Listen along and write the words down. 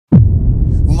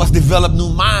I've developed new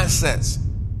mindsets.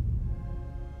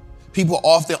 People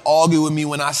often argue with me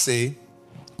when I say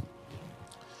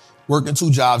working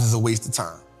 2 jobs is a waste of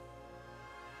time.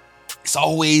 It's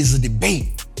always a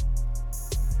debate.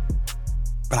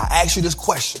 But I ask you this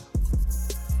question.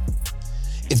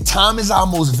 If time is our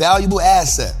most valuable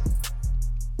asset,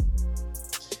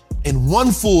 and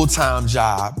one full-time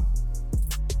job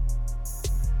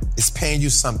is paying you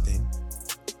something,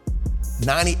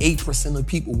 98% of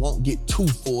people won't get 2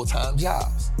 full-time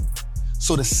jobs.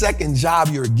 So the second job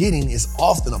you're getting is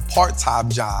often a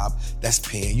part-time job that's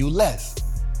paying you less.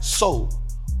 So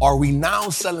are we now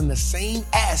selling the same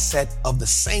asset of the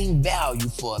same value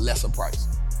for a lesser price?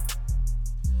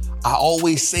 I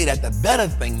always say that the better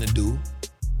thing to do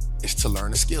is to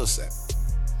learn a skill set.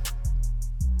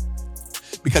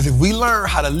 Because if we learn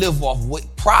how to live off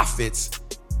profits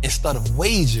instead of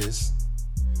wages,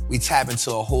 we tap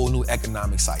into a whole new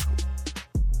economic cycle.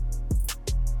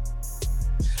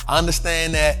 I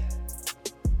understand that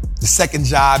the second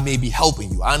job may be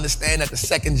helping you. I understand that the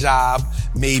second job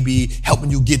may be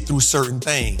helping you get through certain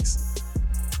things.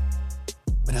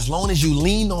 But as long as you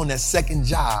lean on that second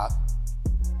job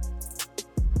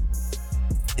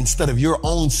instead of your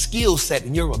own skill set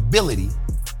and your ability,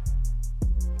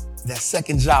 that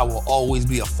second job will always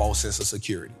be a false sense of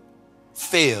security.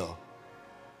 Fail.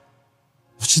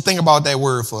 Just think about that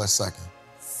word for a second.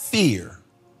 Fear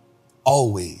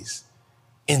always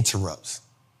interrupts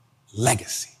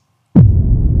legacy.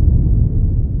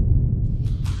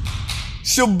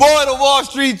 It's your boy, the Wall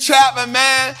Street Trapper,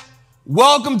 man.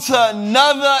 Welcome to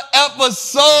another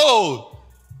episode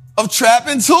of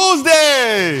Trapping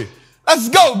Tuesday. Let's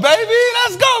go, baby.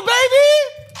 Let's go, baby.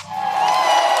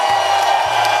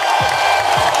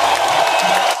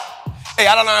 Hey,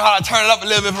 I done learned how to turn it up a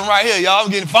little bit from right here, y'all. I'm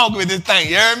getting funky with this thing,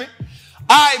 you hear me?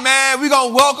 All right, man, we're going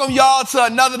to welcome y'all to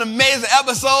another amazing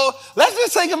episode. Let's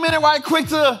just take a minute right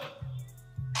quick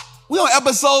we on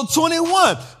episode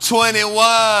 21.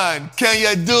 21, can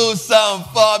you do something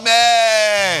for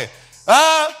me?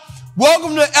 Huh?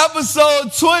 Welcome to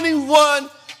episode 21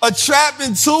 of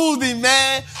Trapping Tuesday,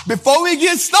 man. Before we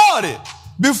get started,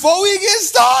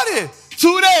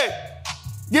 today,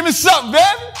 give me something,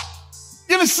 baby.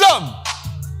 Give me something.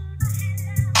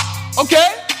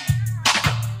 Okay?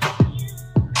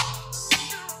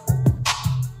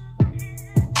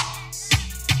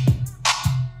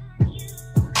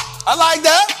 I like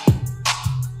that.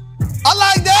 I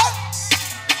like that.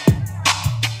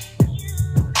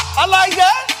 I like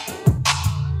that.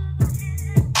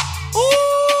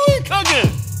 Ooh, he cooking.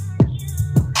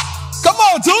 Come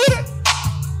on, Tootie.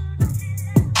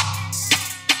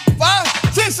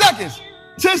 5, 10 seconds.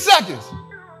 10 seconds.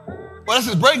 Well, that's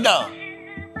his breakdown.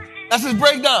 That's his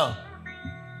breakdown.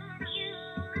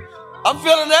 I'm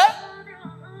feeling that.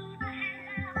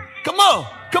 Come on.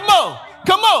 Come on.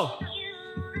 Come on.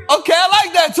 Okay, I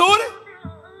like that, Tootie.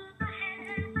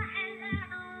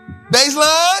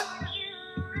 Baseline.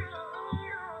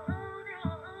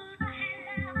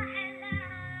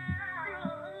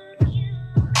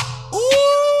 Ooh,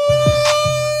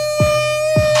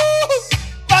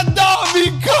 my dog be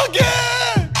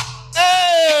cooking.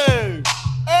 Hey,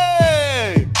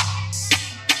 hey.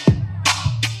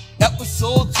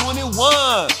 Episode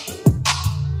 21.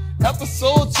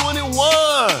 Episode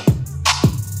 21.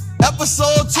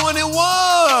 Episode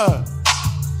 21.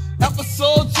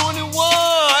 Episode 21.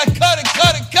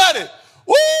 Cut it.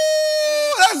 Woo!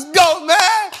 Let's go,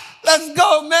 man. Let's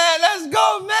go,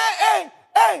 man.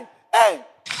 Hey.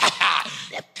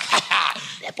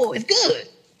 That boy is good.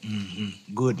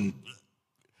 Mm-hmm. Good.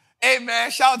 Hey,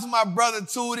 man, shout out to my brother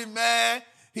Tootie, man.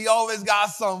 He always got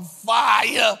some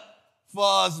fire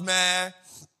for us, man.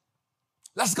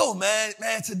 Let's go, man.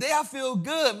 Man, today I feel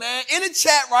good, man. In the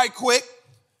chat right quick,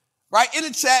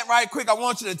 I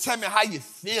want you to tell me how you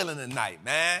feeling tonight,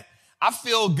 man. I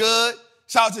feel good.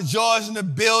 Shout out to George in the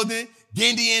building,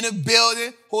 Gindy in the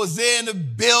building, Jose in the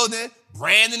building,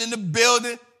 Brandon in the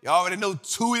building. You already know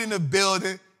Tootie in the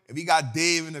building. And we got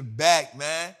Dave in the back,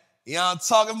 man. You know what I'm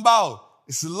talking about?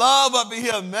 It's love up in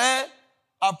here, man.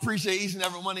 I appreciate each and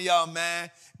every one of y'all,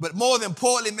 man. But more than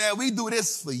importantly, man, we do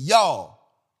this for y'all.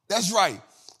 That's right.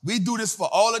 We do this for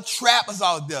all the trappers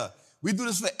out there. We do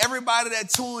this for everybody that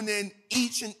tune in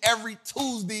each and every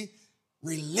Tuesday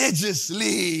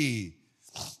religiously.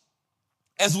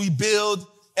 As we build,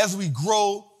 as we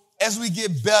grow, as we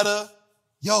get better,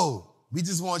 we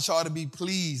just want y'all to be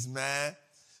pleased, man.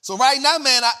 So right now,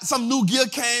 man, some new gear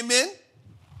came in.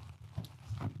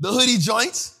 The hoodie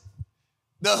joints,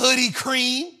 the hoodie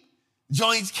cream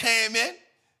joints came in.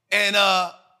 And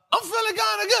I'm feeling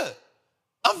kind of good.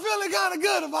 I'm feeling kind of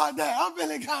good about that. I'm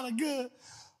feeling kind of good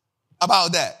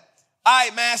about that? All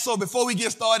right, man, so before we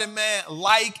get started, man,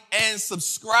 like and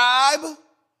subscribe.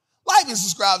 Like and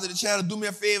subscribe to the channel. Do me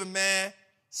a favor, man.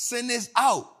 Send this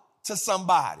out to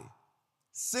somebody.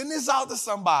 Send this out to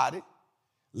somebody.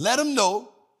 Let them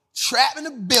know. Trap in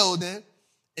the building.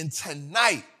 And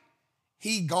tonight,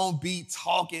 he gonna be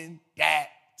talking that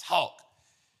talk.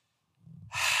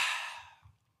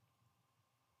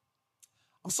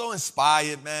 I'm so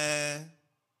inspired, man.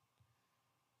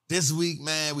 This week,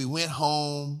 man, we went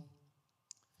home.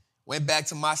 Went back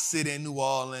to my city in New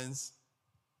Orleans.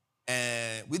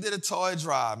 And we did a toy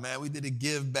drive, man. We did a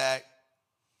give back.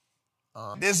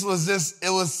 It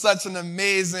was such an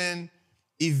amazing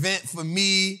event for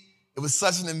me. It was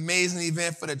such an amazing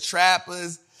event for the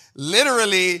trappers.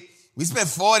 Literally, we spent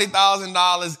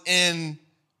 $40,000 in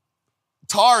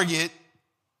Target.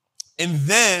 And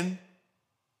then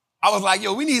I was like,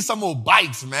 yo, we need some more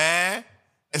bikes, man.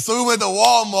 And so we went to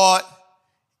Walmart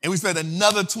and we spent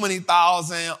another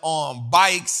 $20,000 on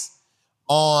bikes.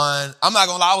 I'm not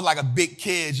gonna lie, I was like a big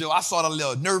kid, yo. I saw the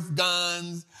little Nerf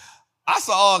guns. I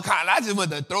saw all kinds. I just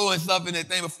went to throwing stuff in that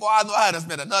thing. Before I knew I had to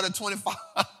spend another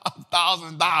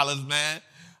 $25,000, man.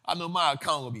 I know my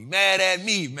account will be mad at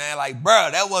me, man. Like, bro,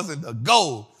 that wasn't the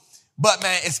goal. But,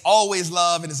 man, it's always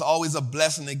love and it's always a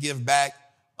blessing to give back.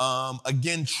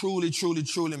 Again, truly,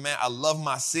 man, I love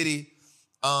my city.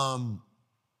 And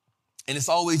it's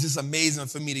always just amazing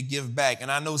for me to give back. And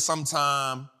I know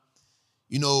sometime,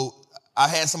 I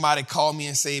had somebody call me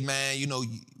and say, man,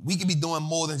 we could be doing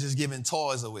more than just giving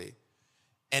toys away.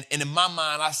 And in my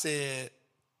mind, I said,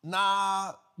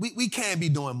 nah, we can't be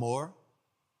doing more.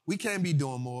 We can't be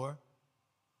doing more.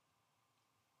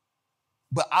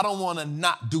 But I don't want to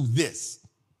not do this.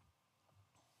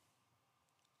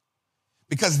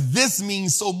 Because this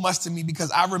means so much to me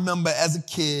because I remember as a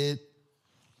kid,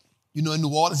 in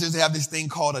New Orleans, they have this thing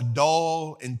called a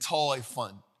doll and toy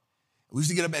fund. We used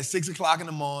to get up at 6 o'clock in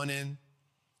the morning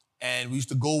and we used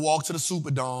to go walk to the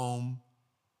Superdome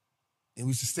and we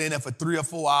used to stand there for 3 or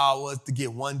 4 hours to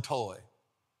get one toy.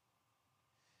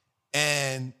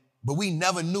 But we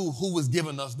never knew who was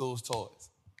giving us those toys.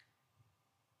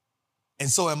 And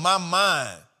so in my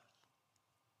mind,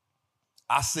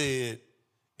 I said,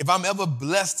 if I'm ever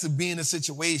blessed to be in a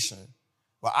situation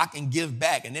where I can give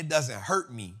back and it doesn't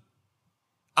hurt me,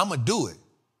 I'm going to do it.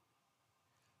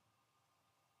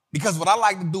 Because what I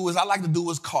like to do is I like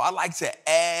to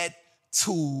add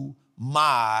to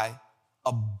my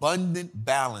abundant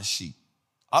balance sheet.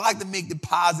 I like to make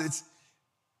deposits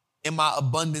in my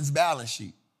abundance balance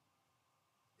sheet.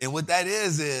 And what that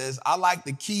is I like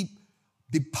to keep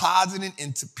depositing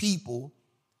into people,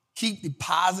 keep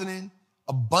depositing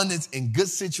abundance in good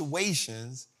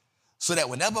situations so that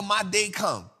whenever my day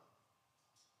comes,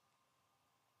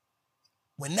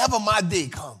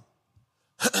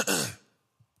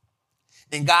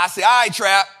 and God say, all right,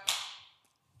 Trap,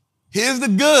 here's the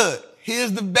good,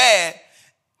 here's the bad.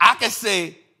 I can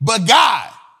say, but God,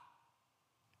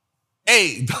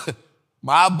 hey,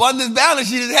 my abundance balance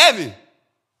sheet is heavy.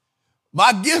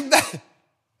 My give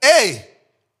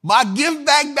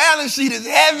back balance sheet is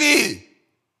heavy.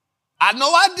 I know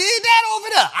I did that over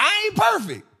there. I ain't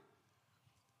perfect.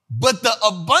 But the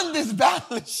abundance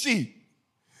balance sheet,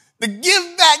 the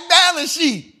give back balance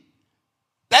sheet,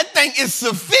 that thing is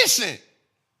sufficient.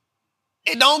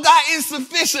 It don't got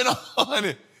insufficient on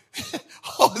it.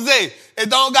 Jose, it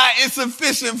don't got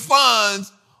insufficient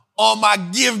funds on my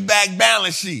give back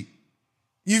balance sheet.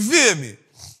 You feel me?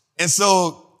 And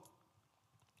so,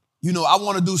 I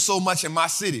want to do so much in my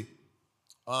city.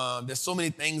 There's so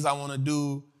many things I want to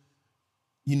do,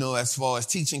 as far as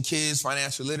teaching kids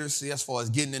financial literacy, as far as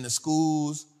getting into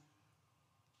schools.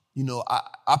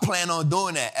 I plan on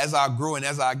doing that as I grow and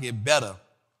as I get better.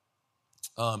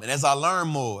 And as I learn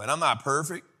more, and I'm not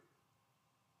perfect,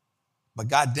 but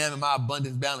God damn it, my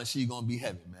abundance balance sheet gonna be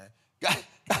heavy, man.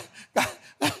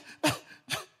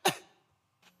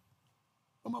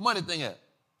 Where my money thing at?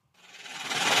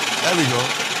 There we go.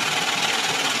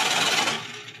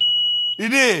 You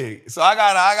dig? So I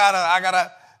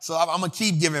gotta. So I'm gonna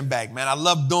keep giving back, man. I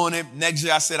love doing it. Next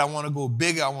year I said I want to go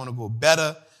bigger. I want to go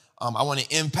better. I want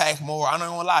to impact more. I'm not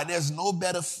gonna lie. There's no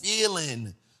better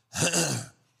feeling.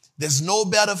 There's no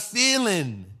better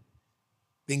feeling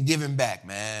than giving back,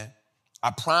 man. I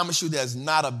promise you there's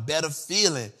not a better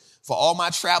feeling. For all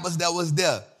my trappers that was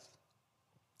there,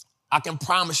 I can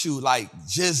promise you,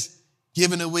 just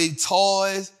giving away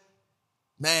toys,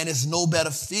 man, it's no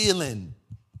better feeling.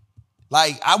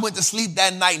 I went to sleep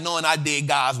that night knowing I did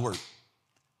God's work.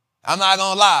 I'm not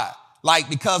gonna lie.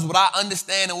 Because what I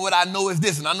understand and what I know is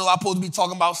this, and I know I'm supposed to be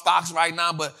talking about stocks right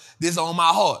now, but this is on my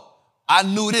heart. I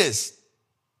knew this.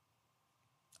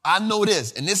 I know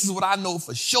this, and this is what I know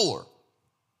for sure.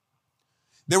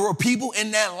 There were people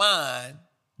in that line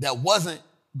that wasn't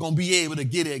going to be able to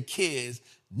get their kids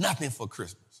nothing for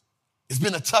Christmas. It's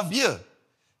been a tough year.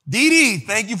 Dee Dee,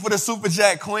 thank you for the Super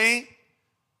Chat, Queen.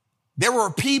 There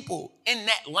were people in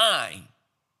that line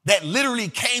that literally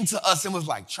came to us and was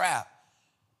like, Trap,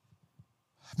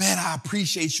 man, I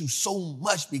appreciate you so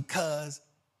much because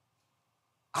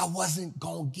I wasn't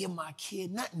going to give my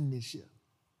kid nothing this year.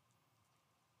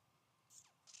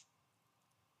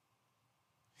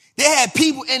 They had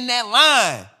people in that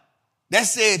line that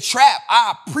said, Trap,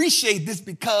 I appreciate this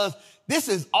because this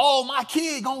is all my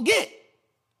kid gonna get.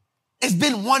 It's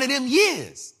been one of them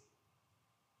years.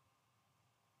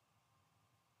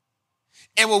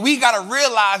 And what we gotta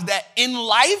realize that in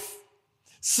life,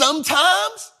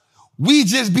 sometimes we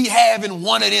just be having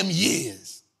one of them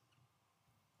years.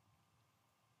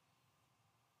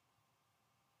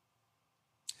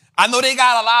 I know they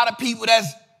got a lot of people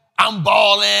that's, I'm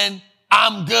balling,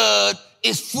 I'm good,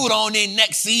 it's foot on their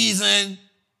next season.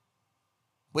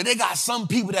 But they got some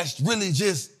people that's really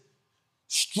just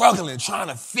struggling, trying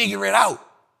to figure it out.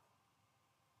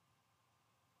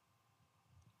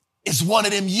 It's one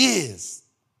of them years.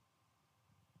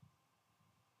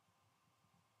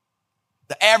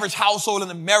 The average household in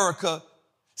America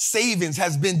savings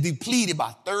has been depleted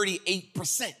by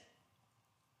 38%.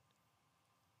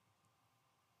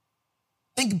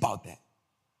 Think about that.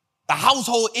 The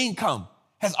household income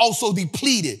has also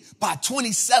depleted by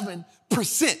 27%.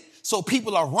 So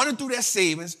people are running through their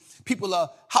savings.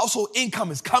 Household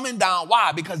income is coming down.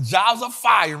 Why? Because jobs are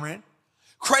firing.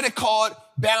 Credit card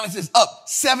balance is up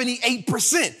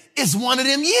 78%. It's one of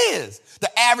them years.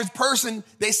 The average person,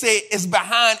 they say, is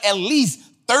behind at least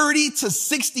 30 to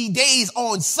 60 days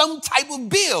on some type of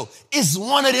bill. It's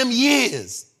one of them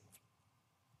years.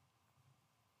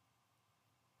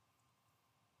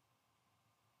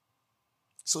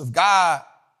 So if God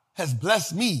has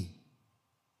blessed me,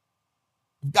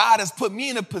 God has put me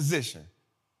in a position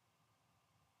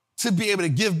to be able to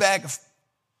give back $30,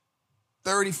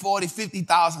 $40,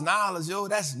 $50,000, yo,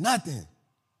 that's nothing.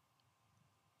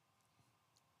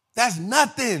 That's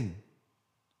nothing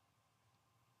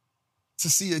to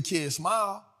see a kid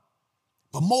smile.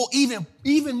 But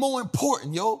even more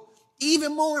important,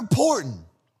 even more important.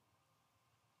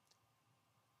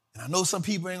 And I know some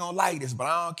people ain't gonna like this, but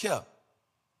I don't care.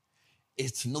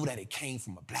 Is to know that it came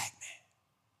from a black man.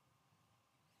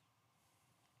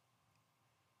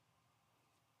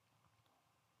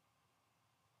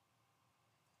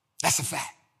 That's a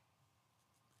fact.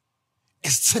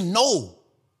 It's to know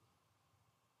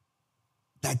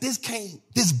that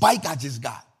this bike I just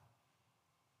got,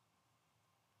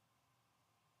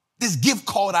 this gift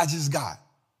card I just got,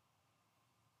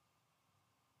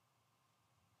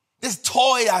 this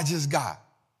toy I just got,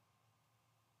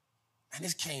 and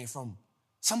this came from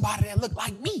somebody that looked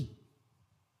like me.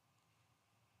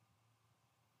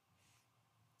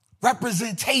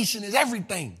 Representation is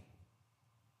everything.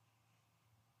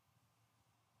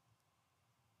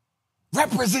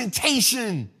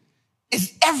 Representation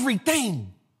is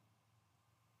everything.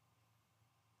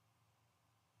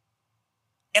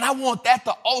 And I want that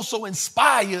to also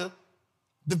inspire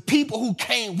the people who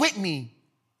came with me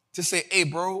to say, hey,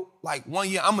 bro, like 1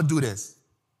 year, I'm going to do this.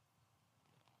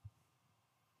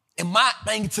 And my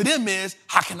thing to them is,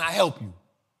 how can I help you?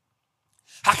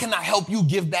 How can I help you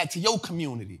give back to your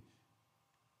community?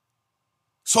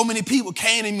 So many people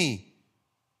came to me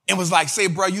and was like, say,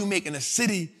 bro, you making the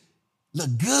city look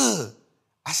good.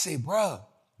 I say, bro,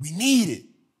 we need it.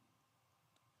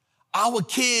 Our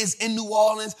kids in New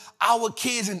Orleans, our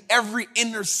kids in every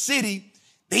inner city,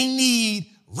 they need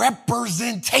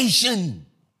representation.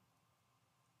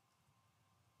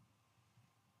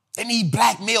 They need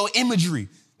black male imagery.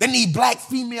 They need black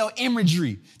female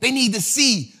imagery. They need to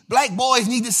see, black boys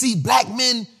need to see black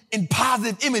men in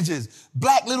positive images.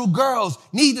 Black little girls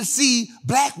need to see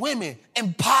black women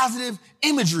in positive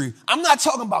imagery. I'm not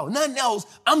talking about nothing else.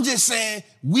 I'm just saying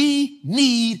we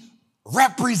need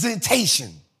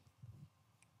representation.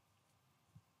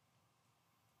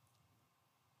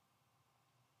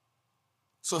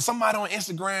 So if somebody on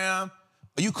Instagram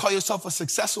or you call yourself a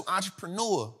successful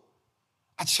entrepreneur,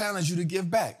 I challenge you to give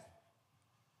back.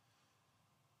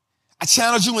 I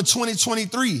challenge you in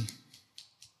 2023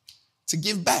 to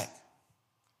give back.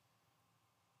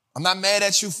 I'm not mad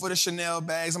at you for the Chanel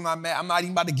bags. I'm not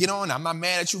even about to get on it. I'm not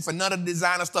mad at you for none of the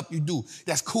designer stuff you do.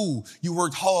 That's cool. You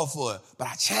worked hard for it. But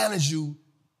I challenge you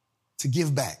to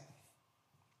give back.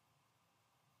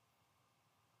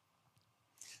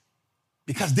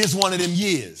 Because this one of them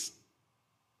years.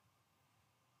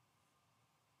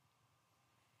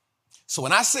 So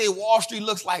when I say Wall Street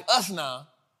looks like us now,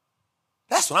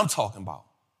 that's what I'm talking about.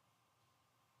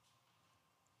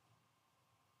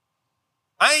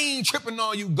 I ain't tripping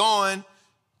on you going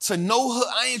to no hood.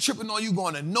 I ain't tripping on you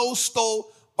going to no store,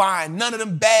 buying none of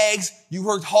them bags. You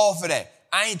worked hard for that.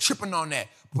 I ain't tripping on that.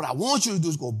 What I want you to do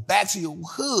is go back to your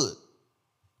hood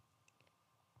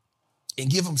and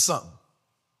give them something.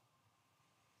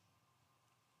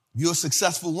 You're a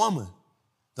successful woman.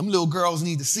 Them little girls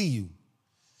need to see you.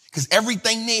 Because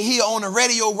everything they hear on the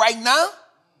radio right now,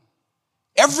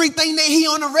 everything they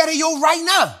hear on the radio right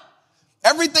now,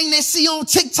 everything they see on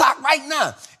TikTok right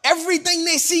now, everything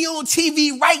they see on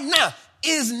TV right now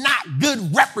is not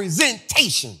good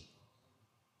representation.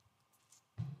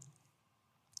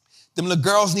 Them little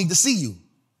girls need to see you.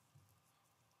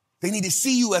 They need to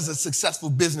see you as a successful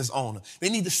business owner. They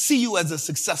need to see you as a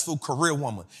successful career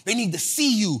woman. They need to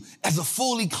see you as a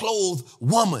fully clothed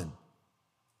woman.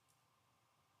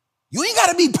 You ain't got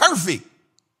to be perfect,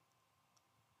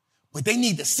 but they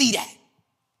need to see that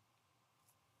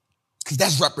because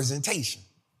that's representation.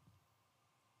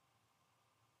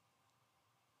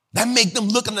 That make them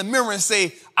look in the mirror and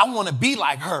say, I want to be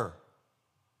like her.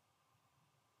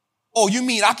 Oh, you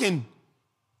mean I can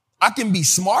be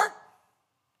smart?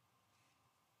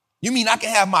 You mean I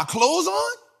can have my clothes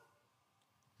on?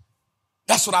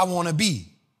 That's what I want to be.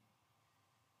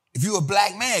 If you're a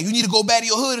black man, you need to go back to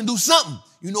your hood and do something.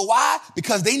 You know why?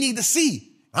 Because they need to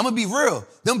see. I'm going to be real.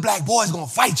 Them black boys going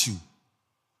to fight you.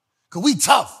 Because we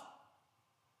tough.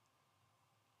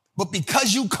 But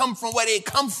because you come from where they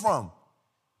come from,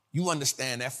 you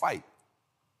understand that fight.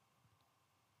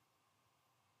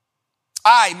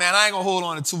 All right, man, I ain't going to hold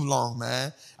on to too long,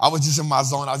 man. I was just in my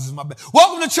zone. I was just in my bed.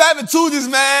 Welcome to Travis Tuesdays,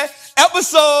 man.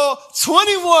 Episode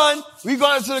 21. We're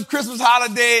going to the Christmas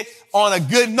holiday on a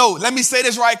good note. Let me say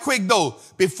this right quick, though.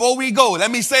 Before we go,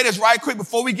 let me say this right quick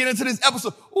before we get into this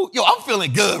episode. Ooh, yo, I'm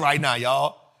feeling good right now,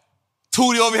 y'all.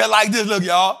 Tootie over here like this. Look,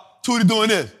 y'all. Tootie doing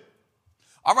this.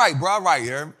 All right, bro. All right,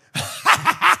 here.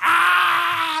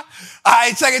 All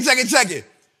right, check it.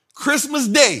 Christmas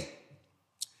Day.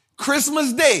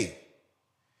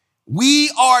 We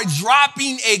are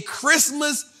dropping a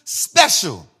Christmas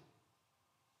special.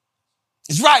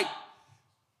 It's right.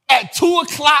 At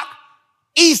 2:00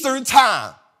 Eastern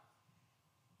time.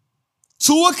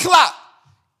 2:00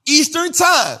 Eastern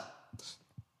time.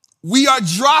 We are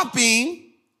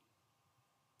dropping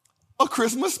a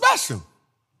Christmas special.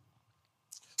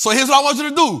 So here's what I want you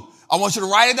to do. I want you to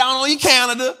write it down on your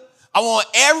calendar. I want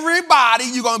everybody,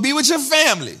 you're going to be with your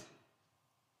family.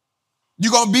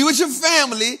 You're going to be with your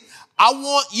family. I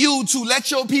want you to let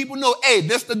your people know, hey,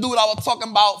 this the dude I was talking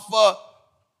about for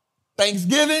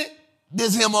Thanksgiving.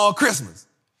 This him on Christmas.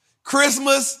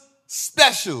 Christmas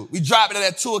special. We dropping it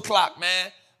at 2:00,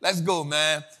 man. Let's go,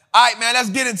 man. All right, man, let's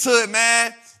get into it,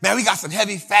 man. Man, we got some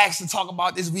heavy facts to talk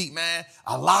about this week, man.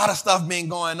 A lot of stuff been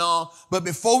going on. But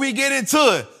before we get into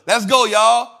it, let's go,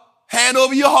 y'all. Hand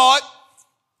over your heart.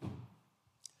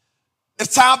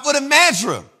 It's time for the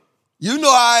mantra. You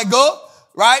know how it go,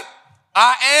 right?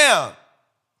 I am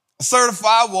a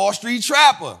certified Wall Street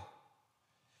trapper.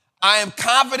 I am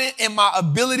confident in my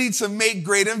ability to make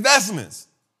great investments.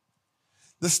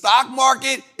 The stock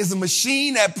market is a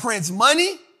machine that prints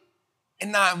money,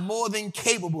 and I'm more than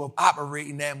capable of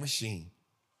operating that machine.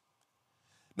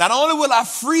 Not only will I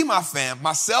free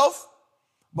myself,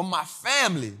 but my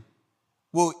family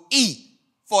will eat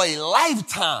for a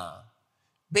lifetime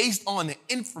based on the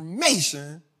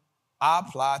information I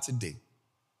apply today.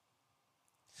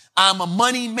 I'm a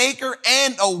money maker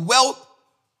and a wealth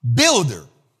builder.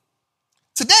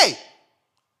 Today,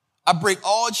 I break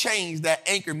all chains that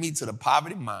anchor me to the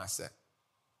poverty mindset.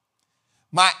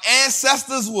 My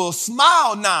ancestors will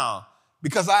smile now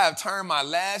because I have turned my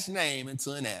last name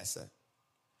into an asset.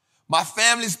 My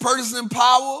family's purchasing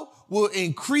power will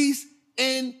increase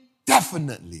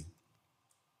indefinitely.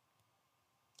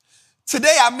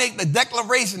 Today, I make the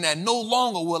declaration that no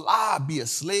longer will I be a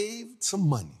slave to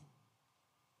money.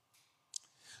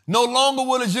 No longer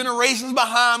will the generations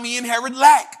behind me inherit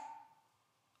lack.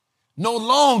 No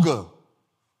longer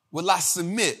will I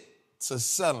submit to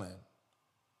selling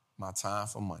my time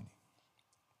for money.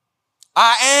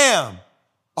 I am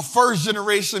a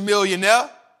first-generation millionaire.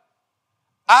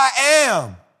 I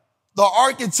am the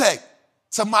architect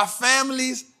to my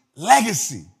family's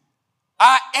legacy.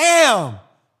 I am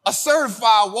a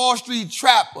certified Wall Street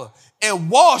trapper, and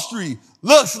Wall Street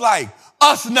looks like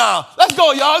us now. Let's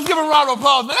go, y'all. Let's give a round of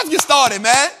applause, man. Let's get started,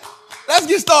 man. All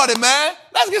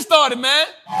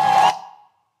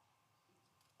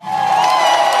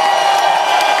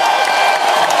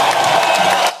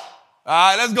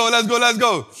right, let's go. All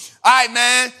right,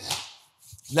 man.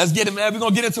 Let's get it, man. We're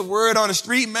going to get into word on the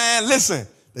street, man. Listen,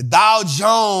 the Dow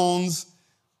Jones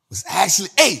was actually,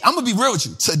 hey, I'm going to be real with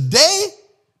you. Today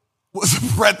was a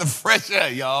breath of fresh air,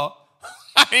 y'all.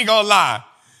 I ain't going to lie.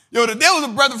 Yo, today was a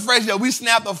breath of fresh air. We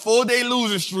snapped a 4-day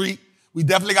losing streak. We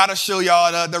definitely got to show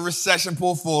y'all the recession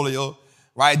portfolio,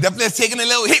 right? Definitely it's taking a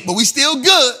little hit, but we still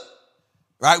good,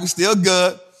 right? We still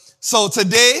good. So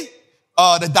today,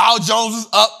 the Dow Jones was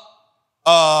up.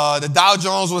 The Dow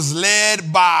Jones was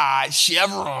led by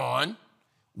Chevron,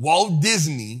 Walt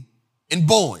Disney, and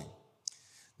Boeing.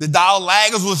 The Dow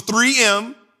laggers was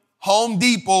 3M, Home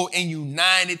Depot, and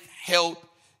United Health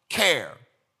Care.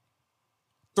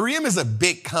 3M is a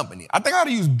big company. I think I ought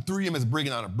to use 3M as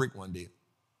breaking down a brick one day.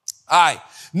 All right.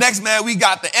 Next, man, we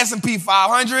got the S&P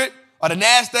 500 or the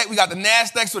NASDAQ. We got the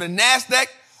NASDAQ. So the NASDAQ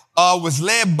was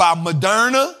led by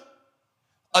Moderna,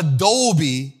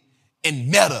 Adobe, and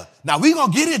Meta. Now, we're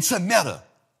going to get into Meta.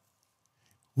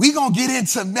 We're going to get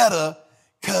into Meta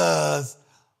because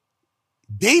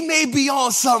they may be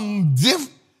on some different.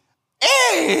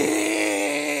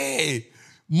 Hey,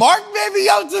 Mark may be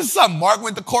up to something. Mark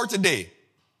went to court today.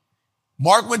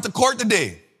 Mark went to court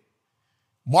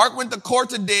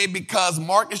today because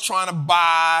Mark is trying to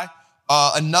buy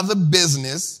another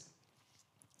business,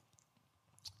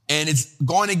 and it's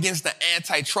going against the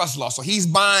antitrust law. So he's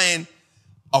buying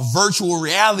a virtual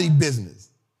reality business.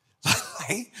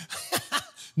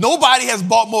 Nobody has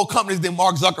bought more companies than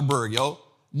Mark Zuckerberg, yo.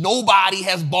 Nobody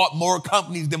has bought more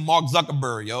companies than Mark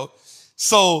Zuckerberg, yo.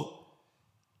 So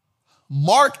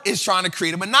Mark is trying to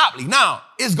create a monopoly. Now,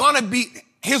 it's going to be,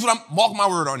 here's what mark my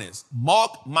word on this.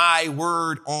 Mark my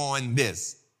word on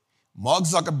this. Mark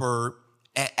Zuckerberg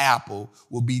and Apple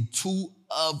will be two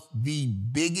of the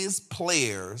biggest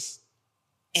players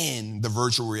in the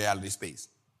virtual reality space.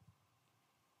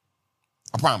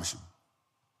 I promise you.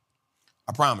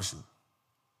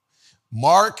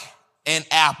 Mark and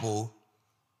Apple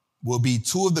will be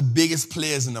two of the biggest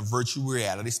players in the virtual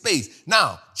reality space.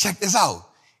 Now, check this out.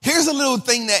 Here's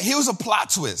a plot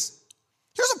twist.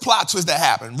 Here's a plot twist that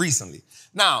happened recently.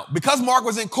 Now, because Mark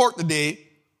was in court today,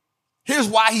 here's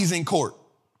why he's in court.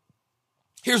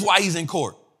 Because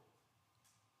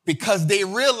they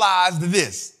realized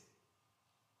this.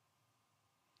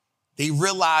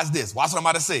 Watch what I'm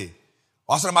about to say.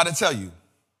 Watch what I'm about to tell you.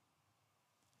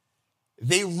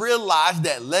 They realized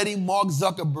that letting Mark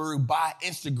Zuckerberg buy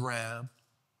Instagram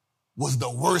was the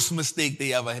worst mistake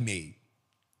they ever made.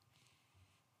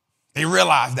 They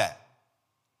realized that.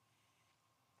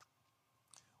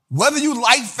 Whether you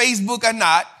like Facebook or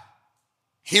not,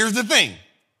 here's the thing.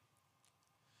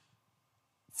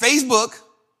 Facebook,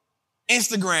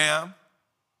 Instagram,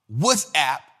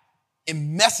 WhatsApp,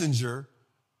 and Messenger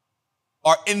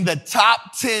are in the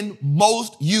top 10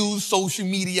 most used social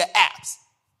media apps.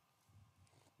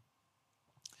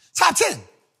 Top 10.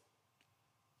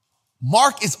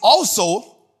 Mark is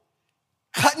also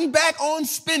cutting back on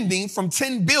spending from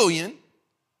 $10 billion.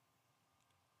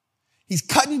 He's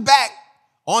cutting back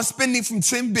on spending from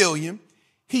 $10 billion.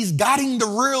 He's gotten the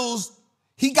Reels.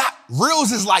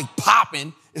 Reels is like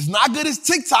popping. It's not good as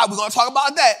TikTok. We're going to talk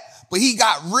about that. But he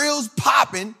got Reels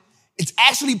popping. It's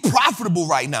actually profitable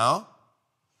right now,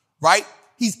 right?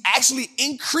 He's actually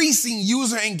increasing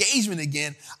user engagement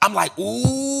again. I'm like,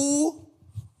 ooh,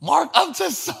 Mark up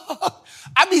to some.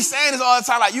 I be saying this all the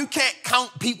time, like, you can't count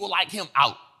people like him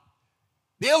out.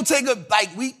 They'll take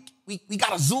we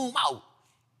got to zoom out.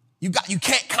 You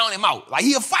can't count him out. Like,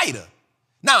 he a fighter.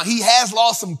 Now, he has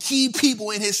lost some key people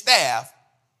in his staff,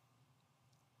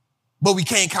 but we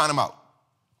can't count him out.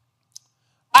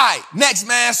 All right, next,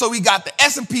 man. So we got the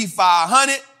S&P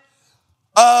 500.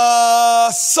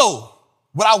 So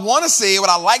what I want to say, what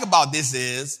I like about this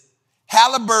is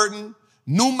Halliburton,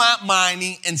 Newmont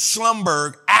Mining, and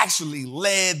Schlumberg actually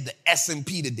led the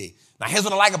S&P today. Now, here's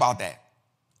what I like about that.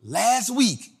 Last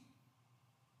week,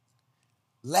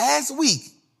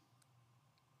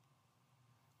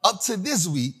 up to this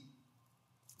week,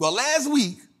 last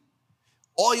week,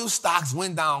 oil stocks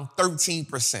went down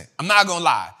 13%. I'm not going to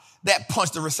lie. That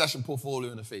punched the recession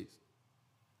portfolio in the face.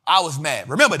 I was mad.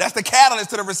 Remember, that's the catalyst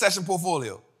to the recession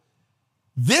portfolio.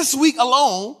 This week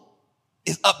alone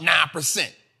is up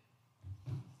 9%.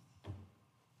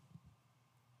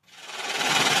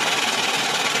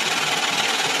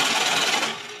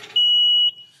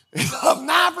 It's up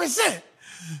 9%,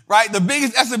 right? The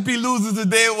biggest S&P losers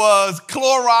today was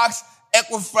Clorox,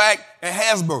 Equifax, and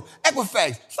Hasbro.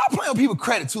 Equifax, stop playing with people's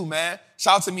credit too, man.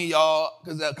 Shout out to me, y'all,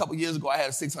 because a couple years ago I had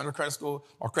a 600 credit score.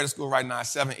 My credit score right now is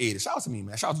 780. Shout out to me,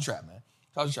 man. Shout out to Trap, man.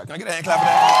 Shout out to Trap. Can I get a hand clap for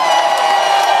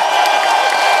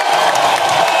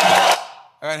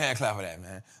that? Right hand clap for that,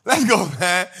 man. Let's go,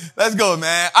 man. Let's go,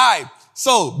 man. All right.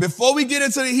 So before we get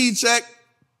into the heat check,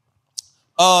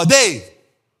 Dave,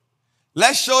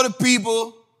 let's show the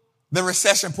people the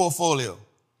recession portfolio.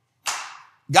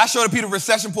 Got to show the people the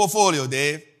recession portfolio,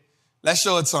 Dave. Let's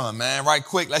show it to them, man. Right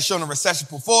quick. Let's show them the recession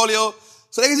portfolio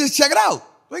so they can just check it out.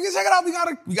 We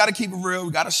gotta keep it real.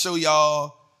 We gotta show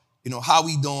y'all, how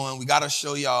we doing. We gotta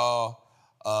show y'all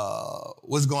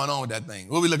what's going on with that thing.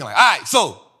 What we looking like? All right,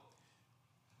 so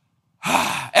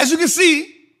as you can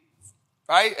see,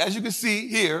 right? As you can see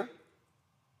here,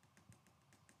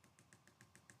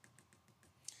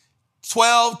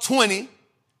 12/20,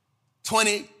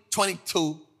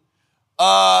 2022.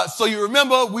 So you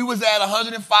remember we was at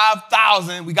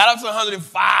 105,000. We got up to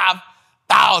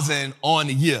 105,000 on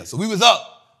the year. So we was up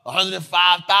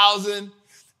 105,000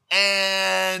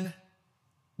 and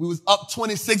we was up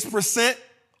 26%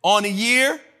 on the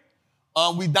year.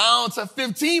 We down to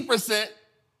 15%.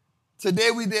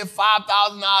 Today we did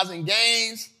 $5,000 in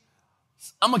gains.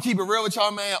 I'm gonna keep it real with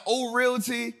y'all, man. Old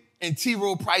Realty and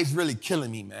T-Rowe Price really killing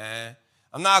me, man.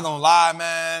 I'm not gonna lie,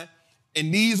 man.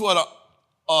 And these were the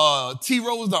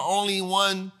T-Rowe was the only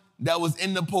one that was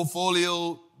in the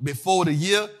portfolio before the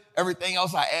year. Everything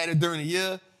else I added during the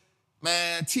year.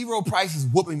 Man, T-Rowe Price is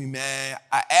whooping me, man.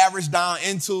 I averaged down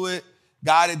into it,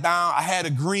 got it down. I had a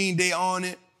green day on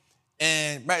it,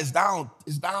 and man, it's down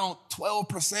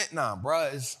 12% now, bro.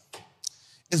 It's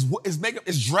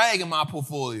dragging my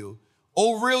portfolio.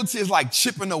 Old Realty is like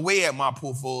chipping away at my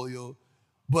portfolio,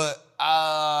 but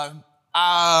I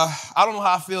don't know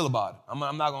how I feel about it. I'm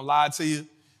not gonna lie to you,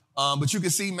 but you can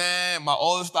see, man, my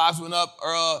oil stocks went up.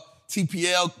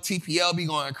 TPL be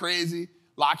going crazy.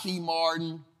 Lockheed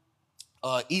Martin,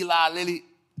 Eli Lilly,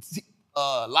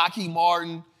 Lockheed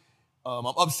Martin. I'm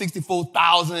up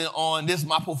 64,000 on this.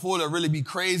 My portfolio really be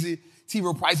crazy.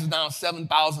 T-Rowe Price is down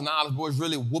 $7,000. Boy, it's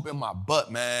really whooping my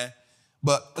butt, man.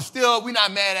 But still, we're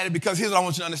not mad at it because here's what I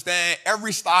want you to understand.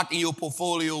 Every stock in your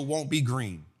portfolio won't be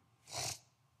green.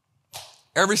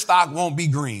 Every stock won't be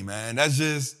green, man. It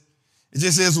just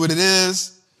is what it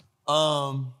is.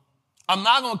 I'm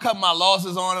not going to cut my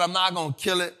losses on it. I'm not going to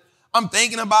kill it. I'm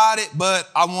thinking about it, but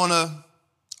I want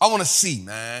to see,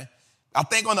 man. I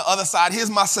think on the other side, here's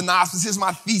my synopsis, here's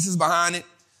my thesis behind it.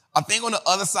 I think on the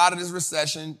other side of this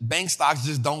recession, bank stocks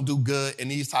just don't do good in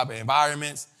these type of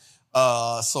environments.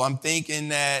 So I'm thinking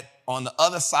that on the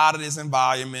other side of this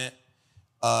environment,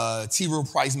 T-Rowe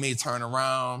Price may turn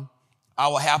around. I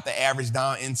will have to average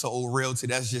down into Old Realty.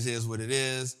 That just is what it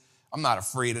is. I'm not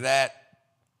afraid of that.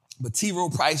 But T-Rowe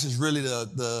Price is really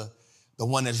the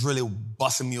one that's really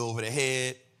busting me over the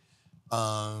head.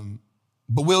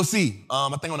 But we'll see. I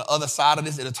think on the other side of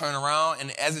this, it'll turn around.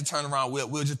 And as it turns around,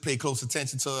 we'll just pay close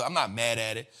attention to it. I'm not mad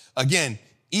at it. Again,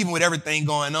 even with everything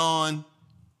going on,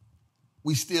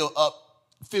 we still up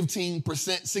 15%,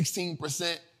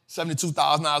 16%,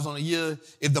 $72,000 on a year.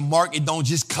 If the market don't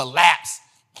just collapse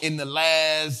in the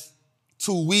last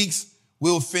 2 weeks,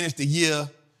 we'll finish the year.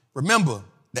 Remember,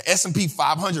 the S&P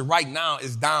 500 right now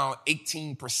is down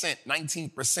 18%,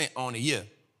 19% on the year,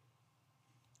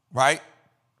 right?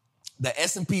 The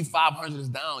S&P 500 is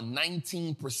down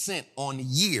 19% on the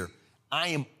year. I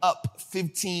am up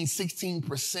 15,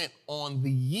 16% on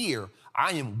the year.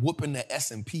 I am whooping the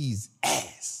S&P's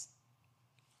ass,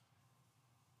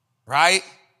 right?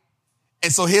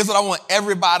 And so here's what I want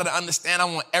everybody to understand. I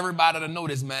want everybody to know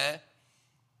this, man.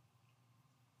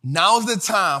 Now's the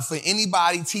time for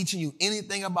anybody teaching you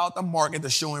anything about the market to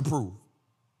show and prove.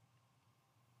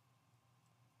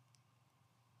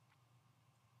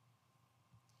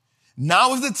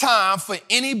 Now is the time for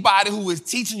anybody who is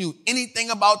teaching you anything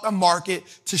about the market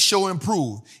to show and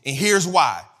prove. And here's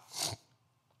why.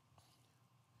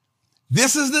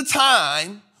 This is the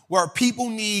time where people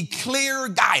need clear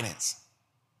guidance.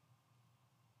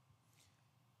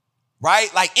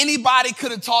 Right? Like anybody could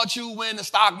have taught you when the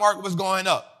stock market was going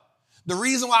up. The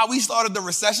reason why we started the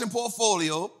recession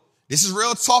portfolio, this is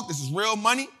real talk, this is real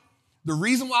money. The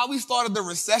reason why we started the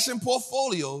recession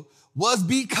portfolio was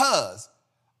because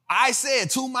I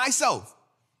said to myself,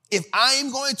 if I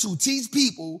am going to teach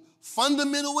people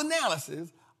fundamental analysis,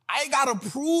 I got to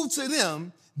prove to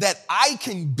them that I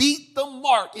can beat the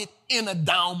market in a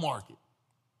down market.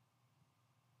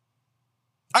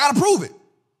 I got to prove it.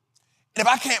 And if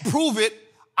I can't prove it,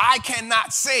 I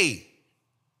cannot say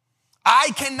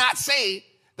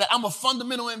that I'm a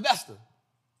fundamental investor.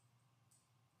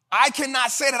 I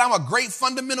cannot say that I'm a great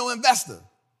fundamental investor.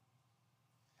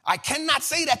 I cannot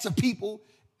say that to people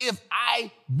if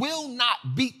I will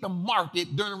not beat the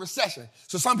market during a recession.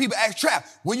 So some people ask, Trap,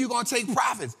 when you going to take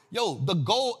profits? Yo, the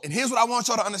goal, and here's what I want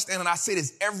y'all to understand, and I say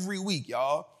this every week,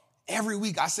 y'all. every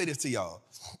week I say this to y'all.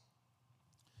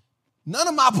 None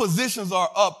of my positions are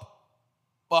up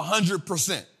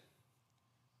 100%.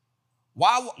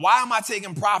 Why am I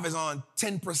taking profits on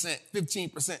 10%,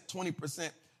 15%, 20%,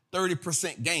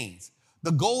 30% gains?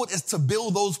 The goal is to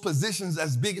build those positions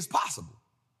as big as possible.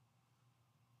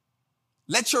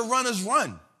 Let your runners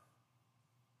run.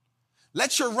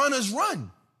 Let your runners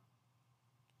run.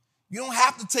 You don't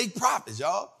have to take profits,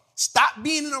 y'all. Stop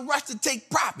being in a rush to take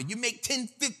profit. You make 10,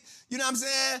 50, you know what I'm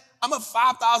saying? I'm up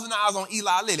 $5,000 on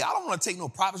Eli Lilly. I don't want to take no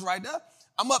profits right there.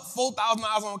 I'm up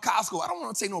 $4,000 on Costco. I don't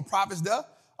want to take no profits there.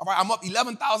 All right, I'm up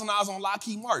 $11,000 on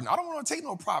Lockheed Martin. I don't want to take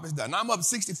no profits there. Now I'm up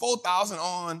 $64,000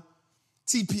 on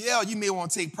TPL. You may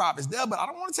want to take profits there, but I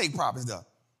don't want to take profits there.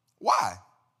 Why?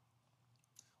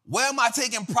 Where am I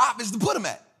taking profits to put them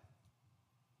at?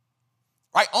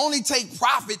 Right? Only take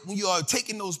profit when you are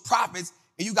taking those profits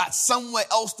and you got somewhere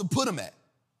else to put them at.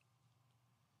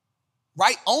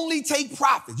 Right? Only take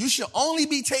profits. You should only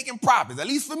be taking profits, at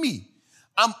least for me.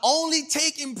 I'm only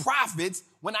taking profits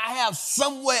when I have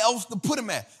somewhere else to put them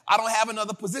at. I don't have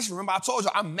another position. Remember, I told you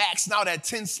I'm maxing out at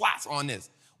 10 slots on this.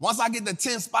 Once I get the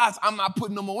 10 spots, I'm not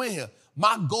putting no more in here.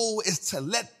 My goal is to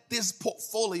let this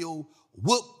portfolio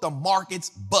whoop the market's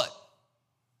butt.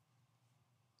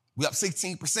 We up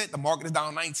 16%. The market is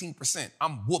down 19%.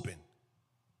 I'm whooping.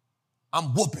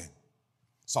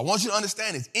 So I want you to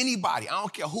understand this. Anybody, I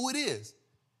don't care who it is,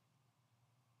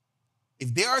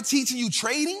 if they are teaching you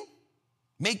trading,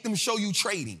 make them show you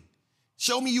trading.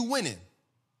 Show me you winning.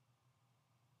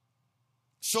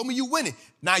 Show me you winning.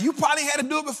 Now, you probably had to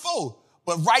do it before,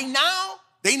 but right now,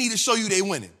 they need to show you they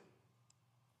winning.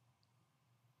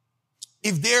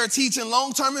 If they're teaching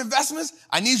long-term investments,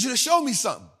 I need you to show me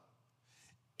something.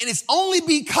 And it's only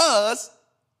because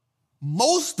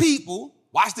most people,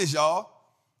 watch this, y'all,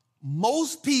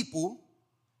 most people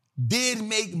did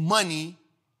make money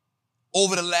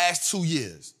over the last 2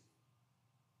 years.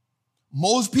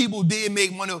 Most people did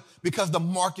make money because the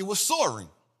market was soaring.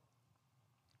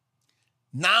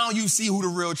 Now you see who the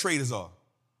real traders are.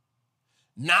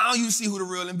 Now you see who the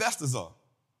real investors are.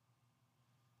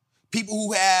 People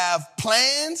who have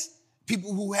plans,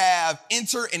 people who have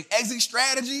enter and exit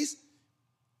strategies,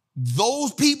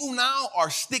 those people now are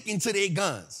sticking to their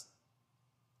guns.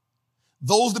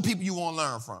 Those are the people you want to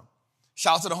learn from.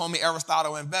 Shout out to the homie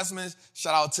Aristotle Investments.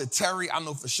 Shout out to Terry. I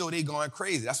know for sure they going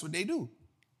crazy. That's what they do.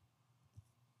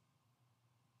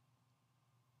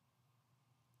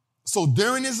 So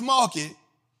during this market,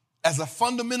 as a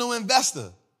fundamental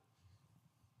investor,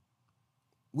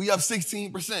 we up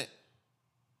 16%.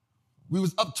 We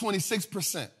was up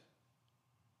 26%.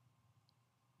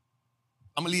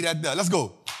 I'm going to leave that there. Let's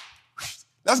go.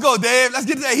 Let's go, Dave. Let's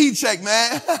get to that heat check,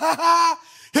 man.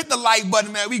 Hit the like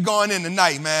button, man. We going in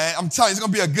tonight, man. I'm telling you, it's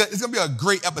going to be a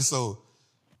great episode.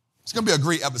 It's going to be a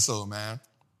great episode, man.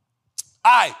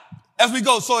 All right, as we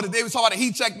go. So today we talk about the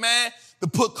heat check, man. The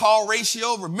put-call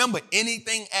ratio. Remember,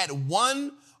 anything at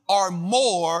 1 or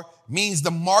more means the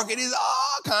market is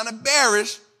kind of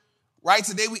bearish, right?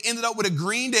 Today we ended up with a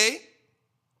green day,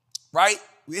 right?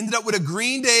 We ended up with a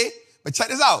green day, but check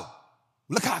this out.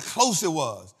 Look how close it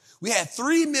was. We had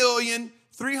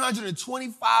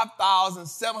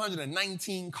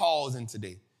 3,325,719 calls in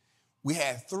today. We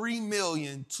had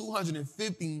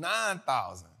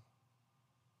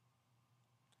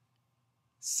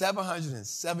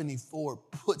 3,259,774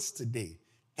 puts today.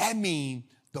 That means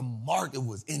the market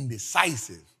was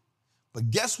indecisive.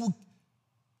 But guess what?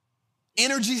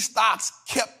 Energy stocks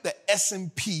kept the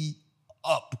S&P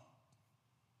up.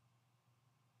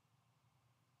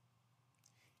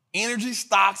 Energy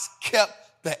stocks kept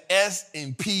the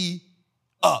S&P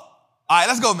up. All right,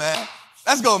 let's go, man.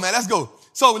 Let's go.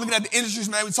 So we're looking at the industries,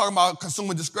 man. We're talking about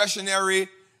consumer discretionary,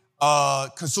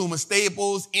 consumer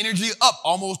staples, energy up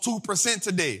almost 2%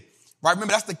 today. Right?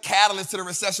 Remember, that's the catalyst to the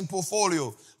recession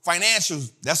portfolio.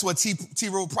 Financials, that's what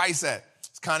T-Rowe price at.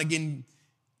 It's kind of getting,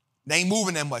 they ain't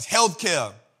moving that much.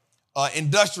 Healthcare,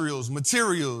 industrials,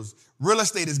 materials, real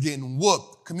estate is getting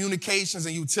whooped. Communications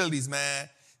and utilities, man.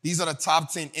 These are the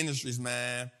top 10 industries,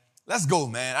 man. Let's go,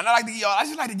 man. I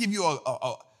just like to give you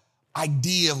a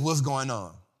idea of what's going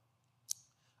on.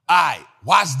 All right,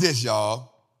 watch this,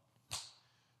 y'all.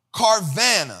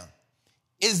 Carvana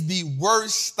is the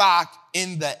worst stock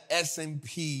in the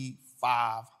S&P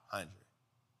 500.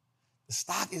 The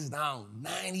stock is down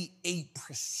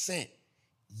 98%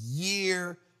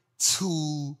 year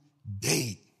to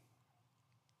date.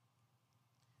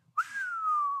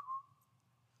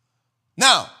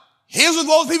 Now, here's what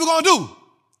most people gonna do.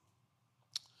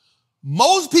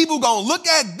 Most people gonna look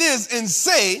at this and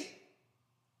say,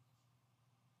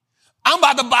 I'm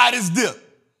about to buy this dip.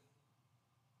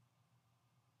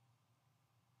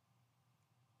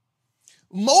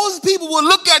 most people will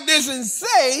look at this and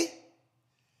say,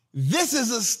 this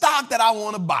is a stock that I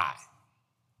want to buy.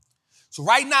 So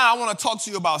right now, I want to talk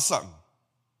to you about something.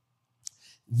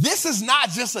 This is not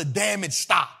just a damaged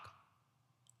stock.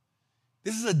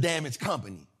 This is a damaged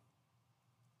company.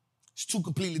 It's two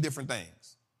completely different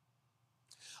things.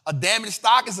 A damaged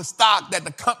stock is a stock that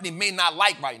the company may not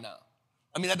like right now.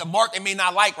 That the market may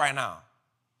not like right now.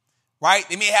 Right?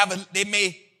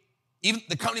 Even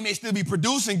the company may still be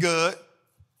producing good.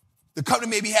 The company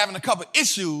may be having a couple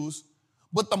issues,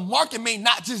 but the market may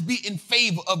not just be in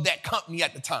favor of that company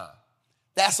at the time.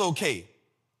 That's okay.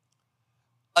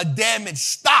 A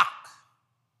damaged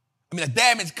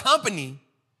company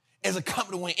is a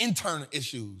company with internal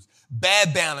issues,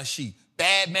 bad balance sheet,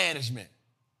 bad management,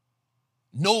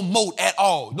 no moat at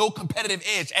all, no competitive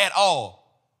edge at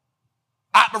all.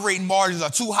 Operating margins are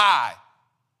too high.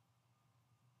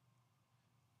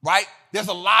 Right? There's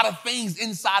a lot of things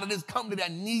inside of this company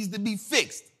that needs to be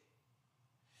fixed.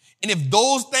 And if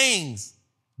those things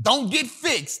don't get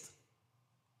fixed,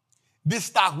 this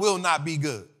stock will not be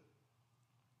good.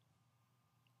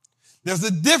 There's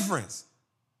a difference.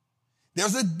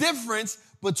 There's a difference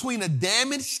between a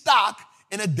damaged stock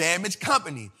and a damaged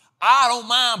company. I don't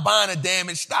mind buying a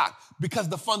damaged stock because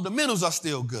the fundamentals are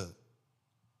still good.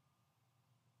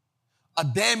 A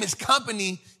damaged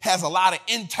company has a lot of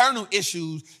internal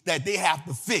issues that they have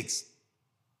to fix.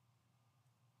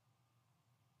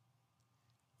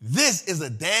 This is a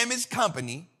damaged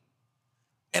company,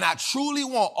 and I truly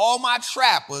want all my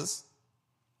trappers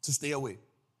to stay away.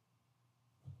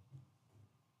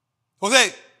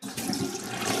 Jose.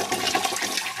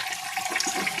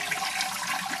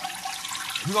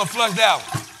 We're going to flush that one.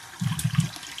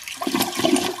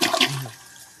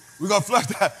 We're going to flush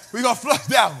that. We're going to flush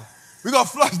that one. We're going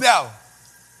to flush that one.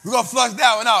 We're going to flush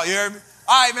that one out, you hear me?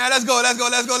 All right, man, let's go. All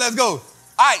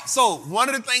right, so one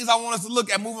of the things I want us to look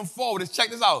at moving forward is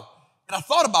check this out. And I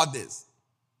thought about this.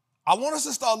 I want us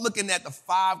to start looking at the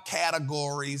 5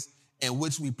 categories in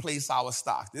which we place our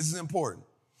stocks. This is important,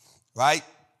 right?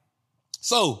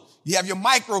 So you have your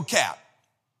micro cap,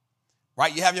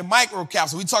 right? You have your micro cap.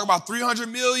 So we talk about 300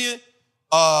 million,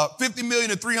 50 million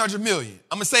to 300 million.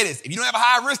 I'm going to say this. If you don't have a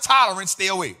high risk tolerance, stay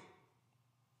away.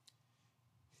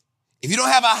 If you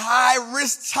don't have a high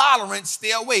risk tolerance,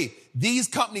 stay away. These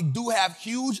companies do have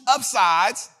huge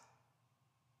upsides.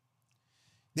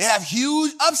 They have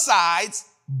huge upsides,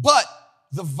 but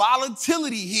the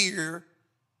volatility here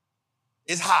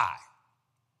is high.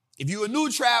 If you're a new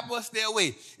trapper, stay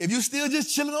away. If you're still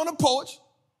just chilling on the porch,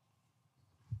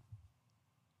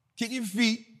 kicking your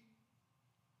feet,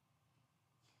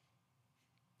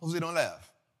 Jose, don't laugh.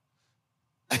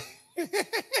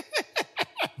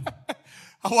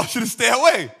 I want you to stay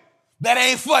away. That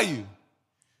ain't for you.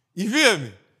 You feel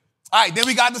me? All right, then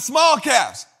we got the small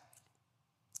caps.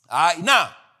 All right,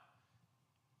 now,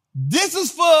 this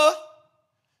is for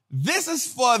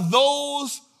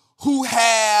those who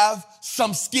have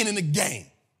some skin in the game.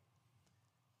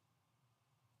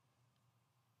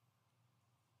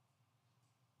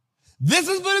 This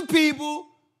is for the people,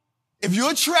 if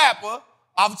you're a trapper,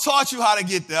 I've taught you how to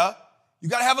get there. You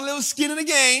got to have a little skin in the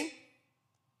game.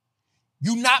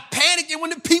 You're not panicking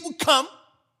when the people come,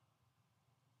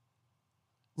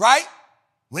 right?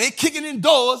 When they kicking in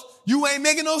doors, you ain't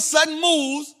making no sudden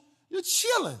moves. You're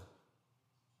chilling.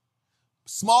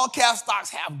 Small cap stocks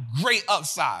have great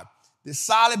upside. They're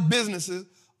solid businesses,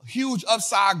 huge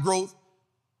upside growth.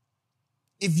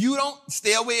 If you don't,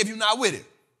 stay away if you're not with it.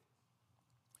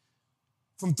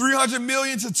 From 300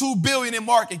 million to 2 billion in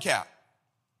market cap.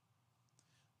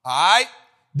 All right?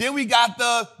 Then we got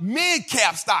the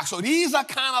mid-cap stocks. So these are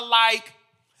kind of like,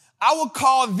 I would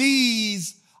call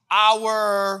these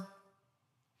our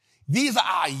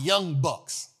young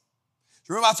bucks.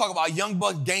 Remember I talk about young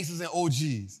bucks, gangsters, and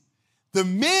OGs. The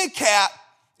mid-cap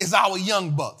is our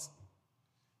young bucks,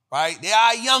 right? They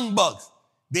are young bucks.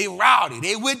 They rowdy.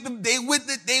 They with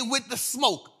the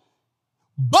smoke.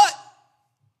 But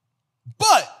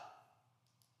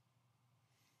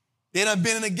they done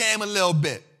been in the game a little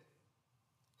bit.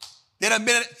 They done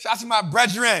been, shout out to my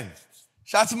brethren.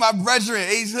 Shout out to my brethren,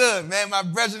 Ace Hood, man, my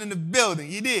brethren in the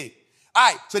building. You did. All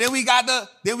right, so then we got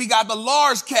the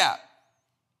large cap.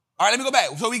 All right, let me go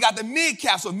back. So we got the mid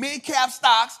cap. So mid cap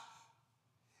stocks,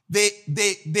 they're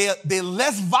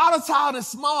less volatile than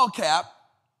small cap,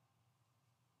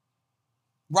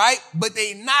 right? But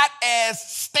they're not as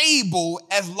stable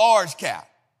as large cap.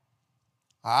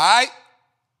 All right?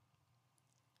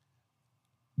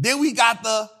 Then we got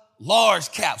the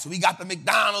large cap. So we got the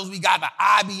McDonald's, we got the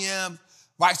IBM,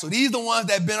 right? So these are the ones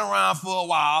that have been around for a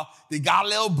while. They got a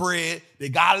little bread. They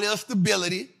got a little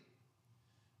stability.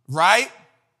 right?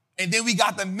 And then we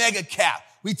got the mega cap.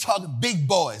 We talking big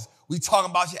boys. We talking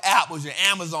about your Apples, your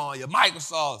Amazon, your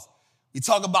Microsofts. We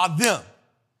talk about them.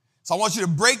 So I want you to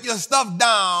break your stuff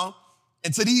down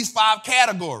into these 5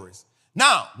 categories.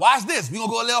 Now, watch this. We're going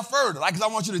to go a little further. Like, because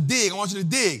I want you to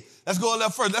dig. Let's go a little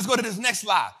further. Let's go to this next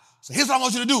slide. So here's what I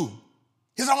want you to do.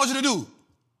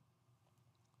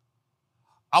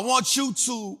 I want you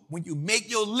to, when you make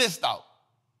your list out,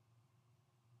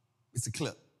 it's a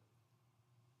clip.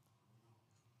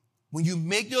 When you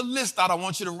make your list out, I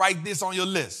want you to write this on your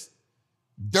list.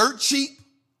 Dirt cheap,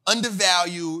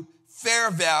 undervalued, fair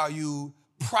value,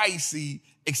 pricey,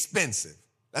 expensive.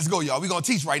 Let's go, y'all. We're going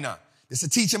to teach right now. It's a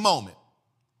teaching moment.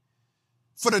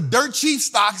 For the dirt cheap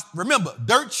stocks, remember,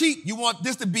 dirt cheap, you want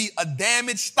this to be a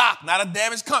damaged stock, not a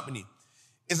damaged company.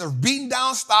 It's a beaten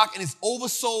down stock and it's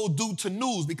oversold due to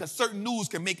news because certain news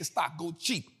can make a stock go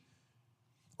cheap.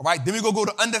 All right, then we're going to go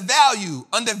to undervalued.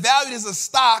 Undervalued is a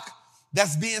stock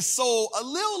that's being sold a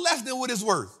little less than what it's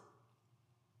worth.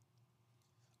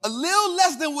 A little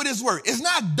less than what it's worth. It's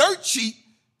not dirt cheap,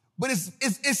 but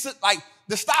it's like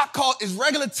the stock cost is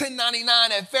regular $10.99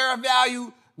 at fair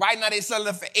value. Right now they're selling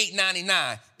it for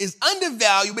 $8.99. It's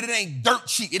undervalued, but it ain't dirt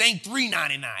cheap. It ain't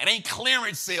 $3.99. It ain't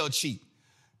clearance sale cheap,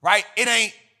 right? It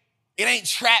ain't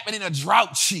trapping in a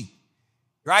drought cheap,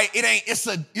 right? You know what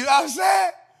I'm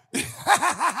saying?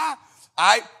 All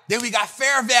right. Then we got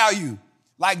fair value.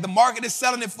 Like the market is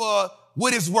selling it for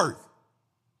what it's worth,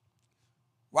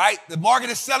 right? The market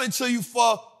is selling to you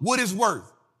for what it's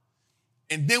worth.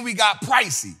 And then we got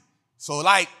pricey. So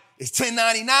like it's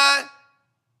 $10.99.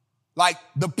 Like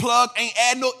the plug ain't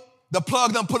adding no, the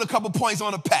plug done put a couple points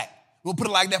on the pack. We'll put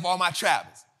it like that for all my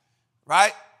travelers,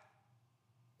 right?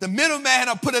 The middleman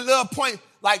done put a little point,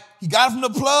 like he got it from the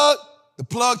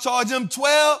plug charged him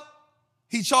 12,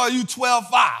 he charged you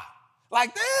 12.5.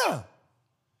 Like damn.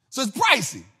 So it's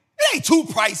pricey. It ain't too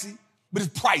pricey, but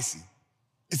it's pricey.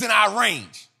 It's in our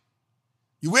range.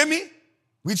 You with me?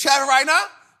 We traveling right now?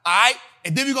 All right.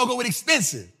 And then we're going to go with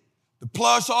expensive. The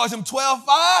plug charged him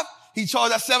 12.5. He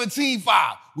charged us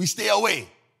 17.5. We stay away.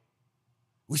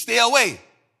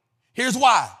 Here's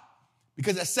why.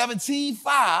 Because at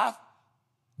 17.5,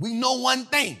 we know one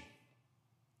thing.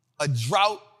 A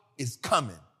drought is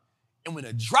coming. And when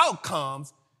a drought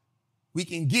comes, we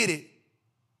can get it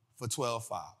for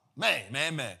 12.5. Man.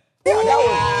 Yeah, tell me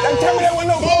that wasn't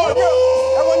no bar, bro.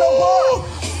 That wasn't no bar.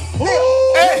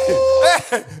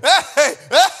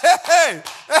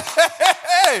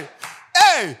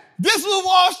 Hey, this is what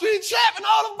Wallstreet trapping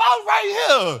all about right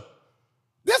here.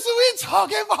 This is what we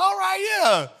talking about right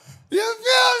here. You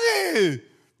feel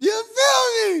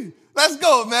me? Let's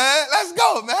go,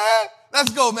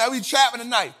 man. We trapping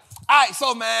tonight. All right,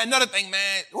 so, man, another thing,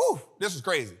 man. Woo, this is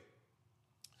crazy.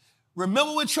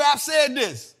 Remember when Trap said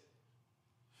this?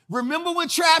 Remember when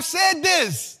Trap said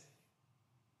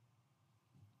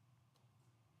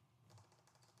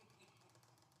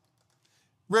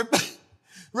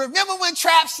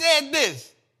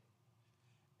this?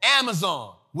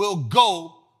 Amazon will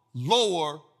go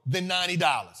lower than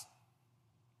 $90.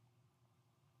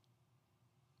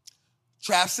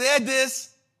 Trap said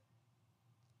this.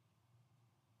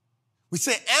 We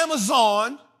said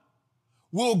Amazon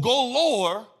will go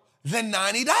lower than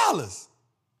 $90.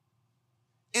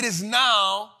 It is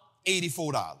now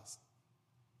 $84.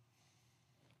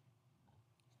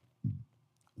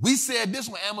 We said this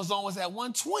when Amazon was at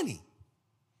 $120.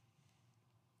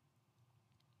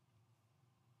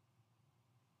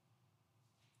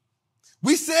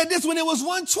 We said this when it was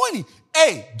 $120.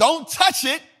 Hey, don't touch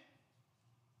it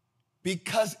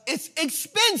because it's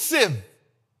expensive.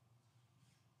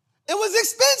 It was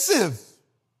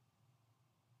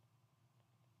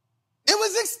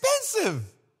expensive.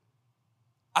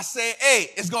 I said,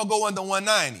 hey, it's going to go under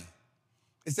 190.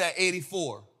 It's at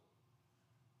 84.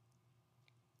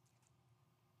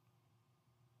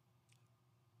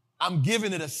 I'm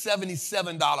giving it a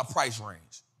 $77 price range.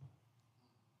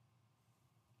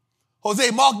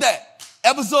 Jose, mark that.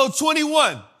 Episode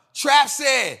 21. Trap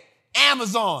said,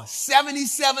 Amazon,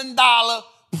 $77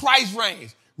 price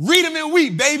range. Read them and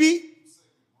weep, baby.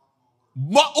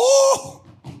 Ooh.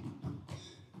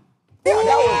 Yeah,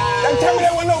 tell me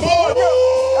that wasn't no bar, bro.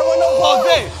 That wasn't no bar.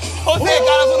 Jose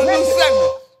got us on a new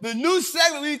segment. The new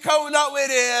segment we coming up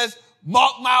with is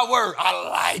Mark My Word. I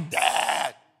like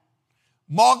that.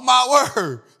 Mark my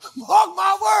word.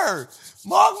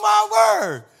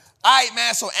 All right,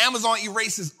 man, so Amazon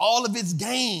erases all of its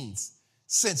gains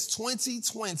since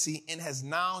 2020 and has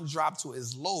now dropped to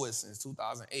its lowest since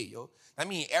 2008, yo. That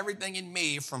means everything it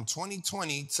made from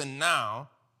 2020 to now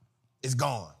is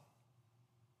gone.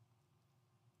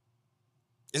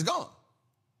 It's gone.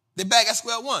 They're back at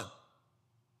square one.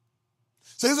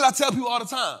 So here's what I tell people all the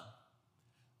time,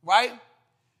 right?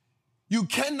 You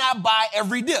cannot buy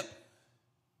every dip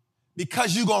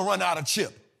because you're going to run out of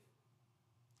chip.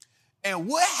 And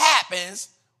what happens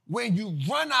when you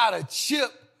run out of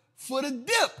chip for the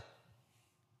dip?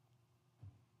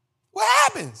 What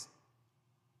happens?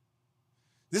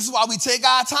 This is why we take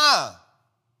our time.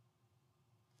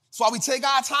 That's why we take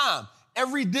our time.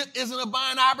 Every dip isn't a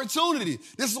buying opportunity.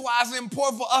 This is why it's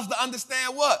important for us to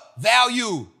understand what?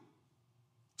 Value.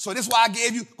 So this is why I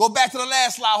gave you, go back to the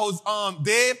last slide,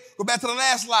 Dave. Go back to the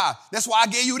last slide. That's why I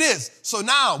gave you this. So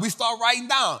now we start writing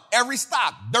down every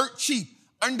stock, dirt cheap,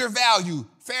 undervalued,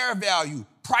 fair value,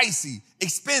 pricey,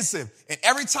 expensive. And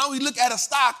every time we look at a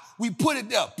stock, we put it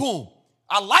there. Boom.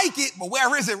 I like it, but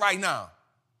where is it right now?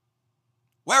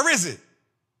 Where is it?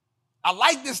 I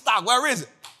like this stock. Where is it?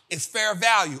 It's fair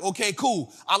value. Okay,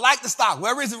 cool. I like the stock.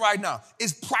 Where is it right now?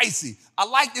 It's pricey. I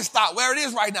like this stock. Where it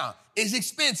is right now? It's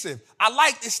expensive. I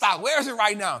like this stock. Where is it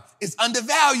right now? It's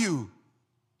undervalued.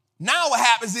 Now what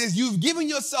happens is you've given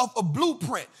yourself a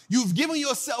blueprint. You've given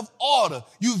yourself order.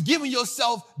 You've given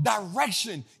yourself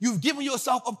direction. You've given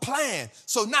yourself a plan.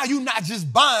 So now you're not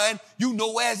just buying, you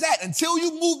know where it's at. Until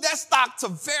you move that stock to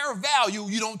fair value,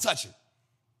 you don't touch it.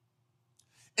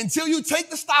 Until you take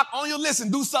the stock on your list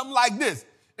and do something like this.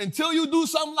 Until you do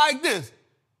something like this,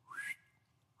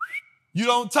 you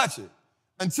don't touch it.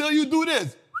 Until you do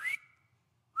this,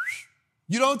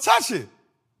 you don't touch it.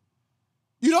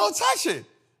 You don't touch it.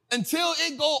 Until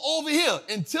it go over here.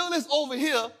 Until it's over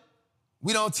here,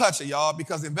 we don't touch it, y'all,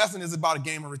 because investing is about a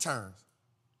game of returns.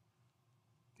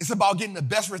 It's about getting the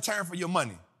best return for your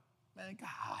money. Man,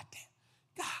 God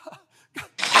damn. God.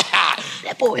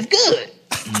 That boy is good.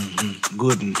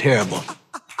 Good and terrible.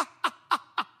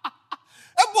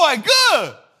 That boy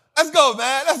good. Let's go,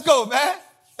 man. Let's go, man.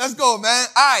 Let's go, man.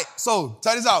 All right, so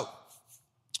check this out.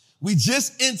 We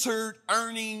just entered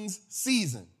earnings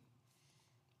season.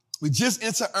 We just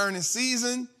entered earnings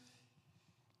season,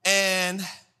 and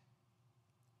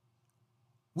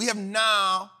we have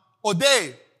now,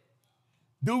 Dave,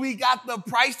 do we got the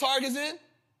price targets in?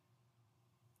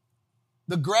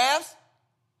 The graphs?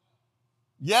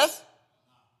 Yes?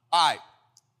 All right.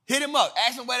 Hit him up.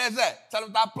 Ask him where that's at. Tell him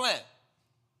stop playing.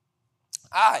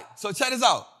 All right. So check this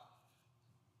out.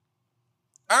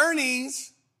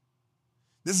 Earnings,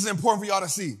 this is important for y'all to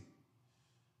see.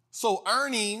 So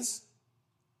earnings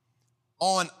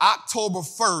on October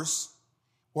 1st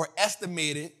were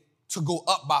estimated to go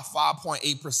up by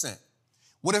 5.8%.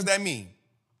 What does that mean?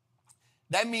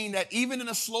 That means that even in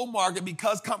a slow market,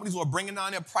 because companies were bringing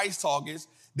down their price targets,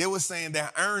 they were saying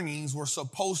that earnings were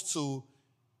supposed to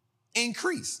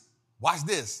increase. Watch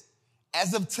this.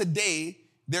 As of today,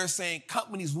 they're saying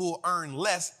companies will earn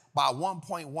less by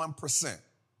 1.1%.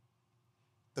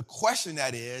 The question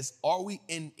that is, are we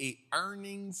in a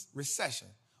earnings recession?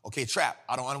 Okay, Trap,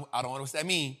 I don't know what that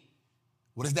means.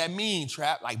 What does that mean,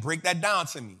 Trap? Like, break that down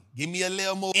to me. Give me a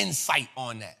little more insight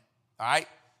on that, all right?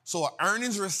 So an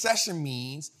earnings recession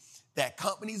means that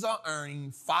companies are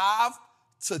earning 5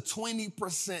 to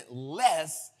 20%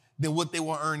 less than what they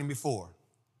were earning before,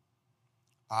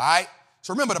 all right?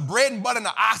 So remember, the bread and butter and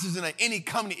the oxygen of any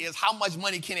company is how much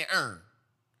money can it earn.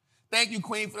 Thank you,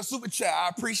 Queen, for the super chat. I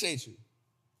appreciate you,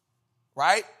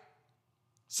 right?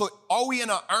 So are we in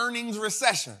an earnings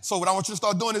recession? So what I want you to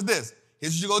start doing is this.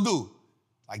 Here's what you're going to do.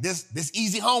 Like this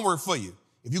easy homework for you.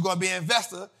 If you're going to be an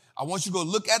investor, I want you to go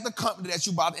look at the company that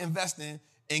you're about to invest in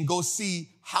and go see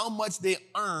how much they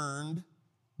earned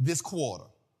this quarter.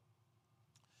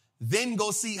 Then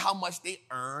go see how much they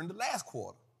earned last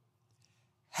quarter.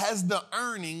 Has the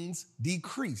earnings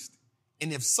decreased?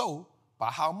 And if so,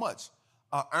 by how much?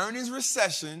 An earnings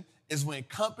recession is when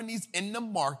companies in the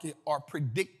market are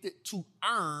predicted to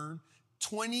earn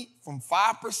from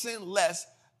 5% less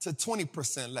to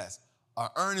 20% less. An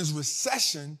earnings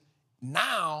recession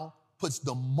now puts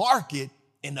the market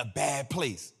in a bad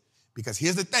place. Because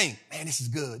here's the thing, man, this is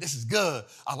good. This is good.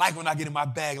 I like when I get in my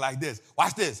bag like this.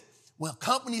 Watch this. When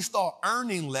companies start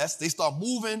earning less, they start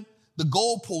moving the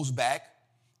goalposts back.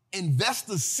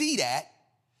 Investors see that.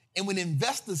 And when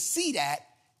investors see that,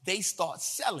 they start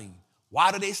selling.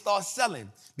 Why do they start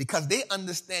selling? Because they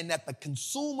understand that the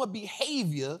consumer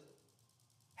behavior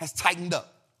has tightened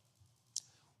up.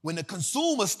 When the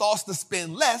consumer starts to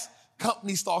spend less,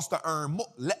 companies starts to earn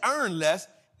less,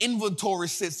 inventory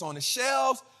sits on the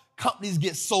shelves, companies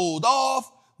get sold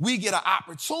off, we get an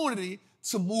opportunity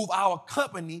to move our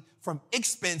company from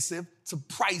expensive to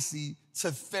pricey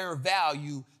to fair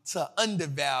value to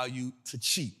undervalued to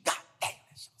cheap. God damn,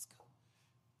 that shit was good.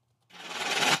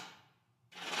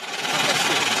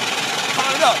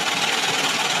 Turn it up.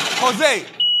 Jose,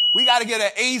 we got to get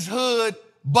an Ace Hood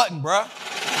button, bruh.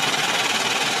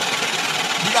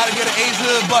 We got to get an Ace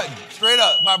Hood button. Straight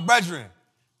up, my brethren.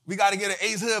 We got to get an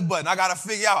Ace Hood button. I got to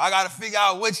figure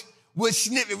out which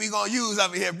snippet we going to use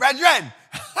over here. Brethren,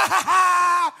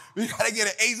 we got to get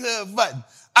an Ace Hood button.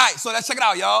 All right, so let's check it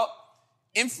out, y'all.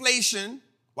 Inflation,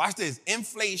 watch this.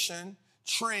 Inflation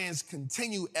trends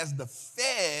continue as the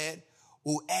Fed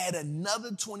will add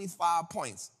another 25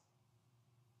 points.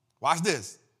 Watch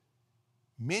this.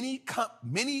 Many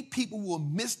people will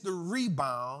miss the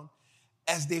rebound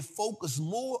as they focus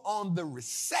more on the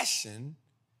recession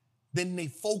than they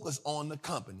focus on the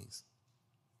companies.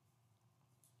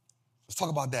 Let's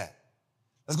talk about that.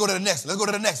 Let's go to the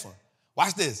next one.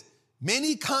 Watch this.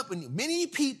 Many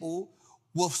people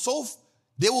will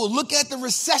look at the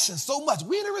recession so much.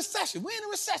 We're in a recession.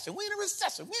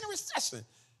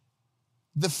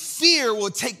 The fear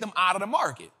will take them out of the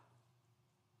market.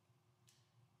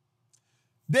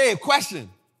 Dave, question.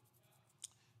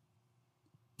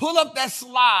 Pull up that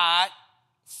slide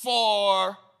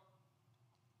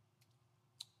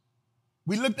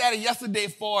we looked at it yesterday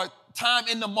for time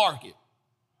in the market.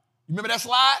 You remember that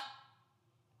slide?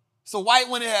 So white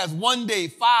when it has 1 day,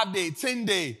 5 day, 10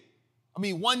 day.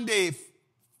 1 day,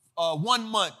 1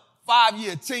 month, 5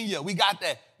 year, 10 year. We got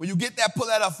that. When you get that, pull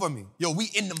that up for me. Yo, we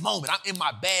in the moment. I'm in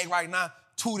my bag right now.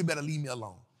 Tootie better leave me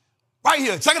alone. Right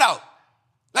here, check it out.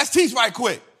 Let's teach right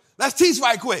quick.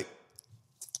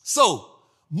 So,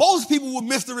 most people will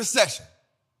miss the recession.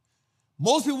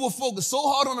 Most people will focus so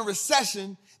hard on the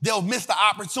recession, they'll miss the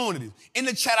opportunities. In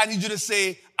the chat, I need you to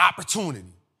say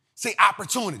opportunity. Say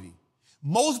opportunity.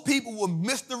 Most people will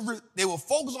they will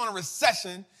focus on a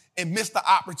recession and miss the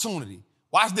opportunity.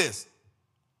 Watch this.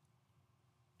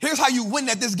 Here's how you win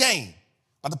at this game.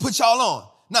 About to put y'all on.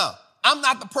 Now, I'm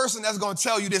not the person that's going to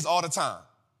tell you this all the time.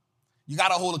 You got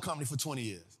to hold a company for 20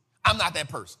 years. I'm not that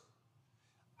person.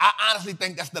 I honestly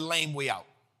think that's the lame way out.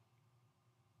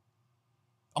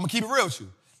 I'm going to keep it real with you.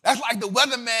 That's like the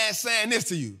weatherman saying this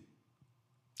to you.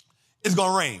 It's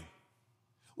going to rain.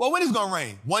 Well, when is it going to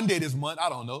rain? One day this month. I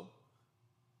don't know.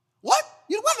 What?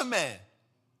 You're the weatherman.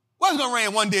 When's it going to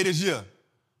rain one day this year?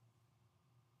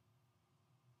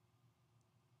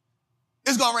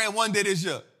 It's going to rain one day this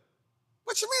year.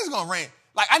 What you mean it's going to rain?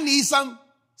 Like, I need some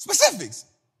specifics.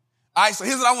 All right, so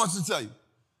here's what I want you to tell you.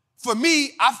 For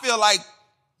me, I feel like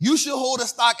you should hold a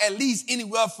stock at least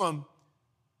anywhere from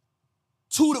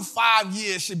 2 to 5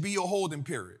 years should be your holding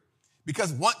period.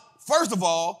 Because first of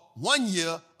all, 1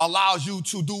 year allows you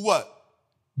to do what?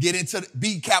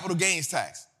 Beat capital gains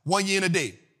tax. 1 year in a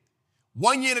day.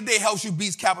 1 year in a day helps you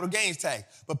beat capital gains tax.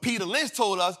 But Peter Lynch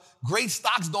told us great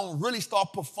stocks don't really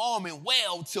start performing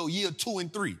well till year 2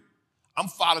 and 3. I'm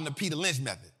following the Peter Lynch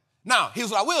method. Now,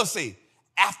 here's what I will say.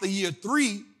 After year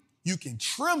 3, you can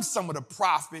trim some of the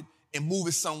profit and move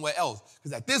it somewhere else.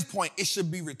 Because at this point, it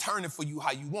should be returning for you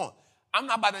how you want. I'm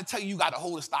not about to tell you got to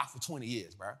hold a stock for 20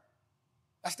 years, bro.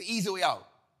 That's the easy way out.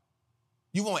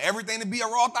 You want everything to be a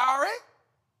Roth IRA?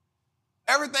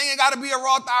 Everything ain't got to be a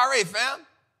Roth IRA, fam.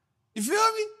 You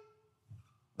feel me?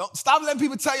 Don't stop letting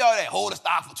people tell y'all that. Hold a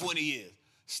stock for 20 years.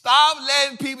 Stop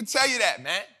letting people tell you that,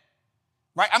 man.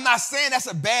 Right? I'm not saying that's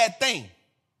a bad thing.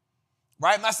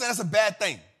 Right? I'm not saying that's a bad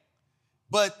thing.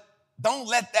 But don't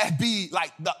let that be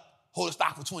like the hold a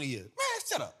stock for 20 years. Man,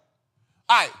 shut up.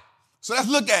 All right. So let's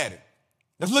look at it.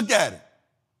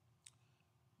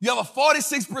 You have a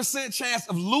 46% chance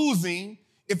of losing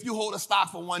if you hold a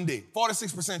stock for 1 day.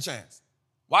 46% chance.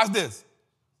 Watch this.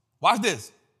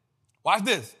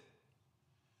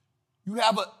 You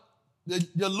have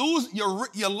your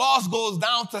loss goes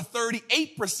down to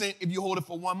 38% if you hold it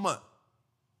for 1 month.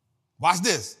 Watch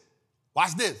this.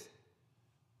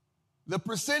 The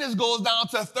percentage goes down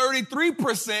to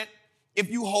 33% if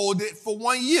you hold it for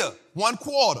 1 year, 1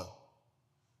 quarter.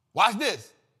 Watch this.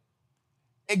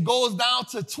 It goes down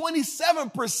to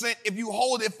 27% if you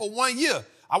hold it for 1 year.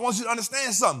 I want you to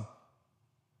understand something.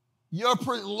 Your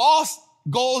loss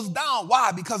goes down.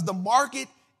 Why? Because the market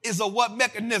is a what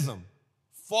mechanism?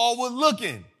 Forward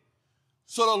looking.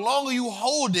 So the longer you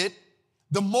hold it,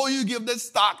 the more you give the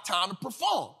stock time to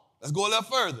perform. Let's go a little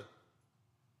further.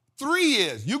 3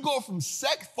 years, you go from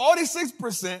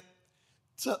 46%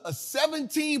 to a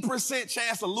 17%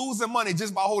 chance of losing money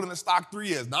just by holding the stock 3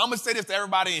 years. Now, I'm going to say this to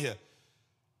everybody in here.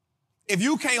 If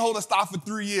you can't hold a stock for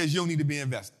 3 years, you don't need to be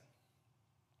investing.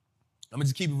 I'm going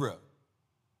to just keep it real.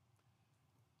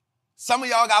 Some of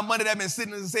y'all got money that been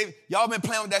sitting in the savings. Y'all been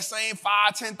playing with that same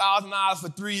 $5,000, $10,000 for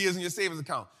 3 years in your savings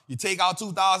account. You take out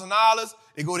 $2,000,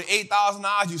 it go to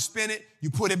 $8,000, you spend it, you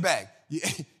put it back.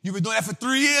 You've been doing that for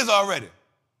 3 years already.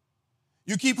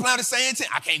 You keep playing the same 10.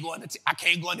 I can't go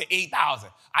under 8,000.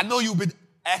 I know you've been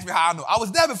asking me how I know. I was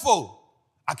there before.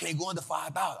 I can't go under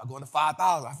 5,000. I go under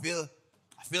 5,000. I feel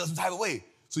some type of way.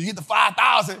 So you get the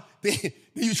 5,000, then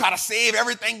you try to save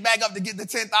everything back up to get the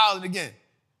 10,000 again,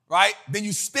 right? Then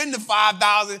you spend the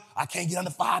 5,000. I can't get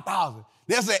under 5,000.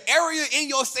 There's an area in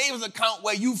your savings account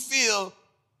where you feel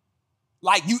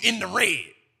like you in the red.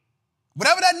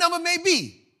 Whatever that number may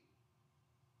be.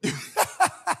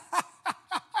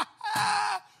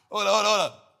 Hold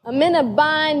up. I'm in a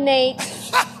bind, Nate.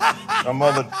 My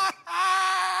mother.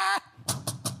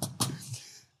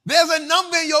 There's a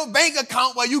number in your bank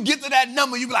account where you get to that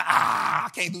number, you be like, I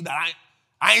can't do that.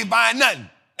 I ain't buying nothing.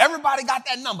 Everybody got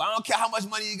that number. I don't care how much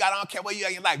money you got. I don't care where you are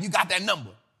in your life. You got that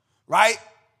number, right?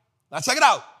 Now check it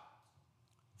out.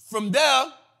 From there,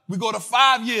 we go to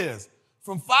 5 years.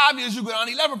 From 5 years, you go down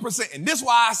 11%. And this is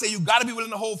why I say you got to be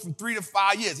willing to hold from 3 to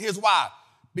 5 years. Here's why.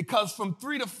 Because from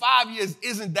 3 to 5 years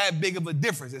isn't that big of a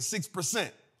difference. It's 6%.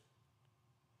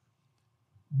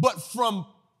 But from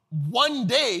 1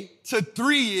 day to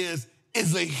 3 years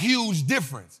is a huge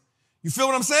difference. You feel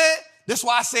what I'm saying? That's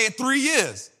why I say 3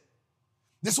 years.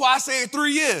 That's why I say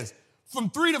 3 years. From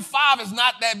 3 to 5 is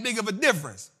not that big of a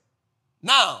difference.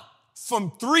 Now,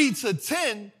 from 3 to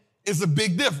 10 is a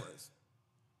big difference.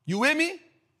 You with me?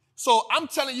 So I'm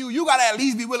telling you, you got to at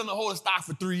least be willing to hold a stock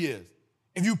for 3 years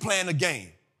if you playing the game.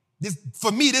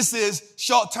 For me, this is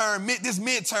short-term, this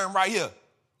mid-term right here.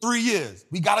 3 years.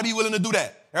 We got to be willing to do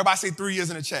that. Everybody say 3 years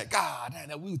in the chat. God,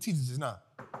 damn, we were teachers just now.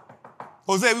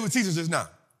 Jose, we were teachers just now.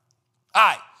 All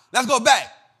right, let's go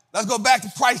back. Let's go back to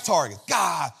price target.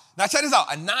 God. Now check this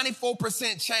out. A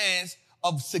 94% chance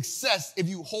of success if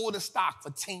you hold a stock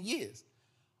for 10 years.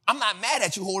 I'm not mad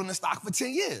at you holding the stock for 10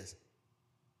 years.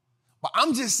 But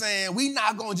I'm just saying we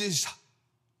not going to just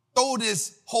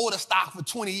hold a stock for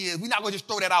 20 years. We're not going to just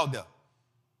throw that out there.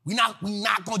 We're not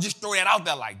going to just throw that out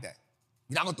there like that.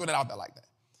 We're not going to throw that out there like that.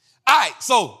 All right,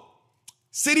 so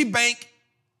Citibank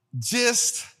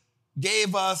just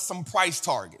gave us some price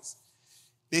targets.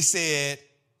 They said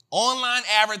online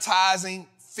advertising,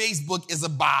 Facebook is a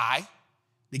buy.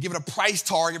 They give it a price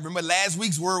target. Remember last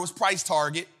week's word was price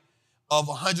target of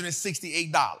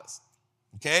 $168,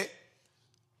 okay?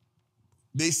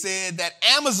 They said that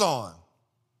Amazon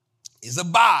is a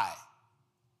buy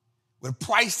with a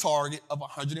price target of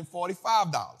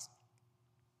 $145.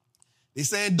 They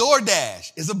saying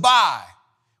DoorDash is a buy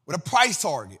with a price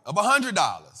target of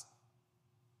 $100.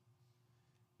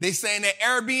 They saying that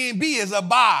Airbnb is a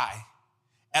buy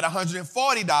at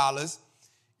 $140.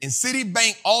 And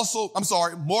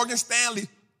Citibank Morgan Stanley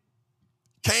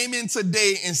came in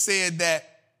today and said that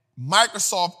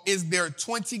Microsoft is their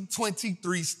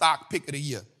 2023 stock pick of the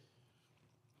year.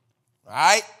 All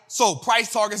right? So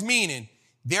price targets meaning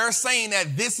they're saying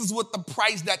that this is what the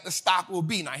price that the stock will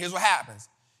be. Now, here's what happens.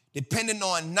 Depending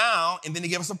on now, and then they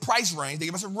give us a price range. They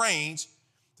give us a range.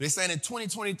 They're saying in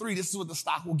 2023, this is what the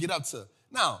stock will get up to.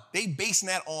 Now, they basing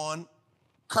that on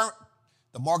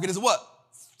the market is what?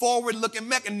 Forward-looking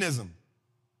mechanism.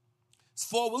 It's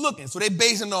forward-looking. So they're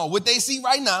basing on what they see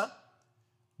right now,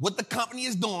 what the company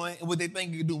is doing, and what they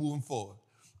think it can do moving forward.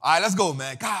 All right, let's go,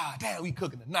 man. God damn, we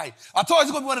cooking tonight. I told you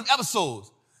it's going to be one of them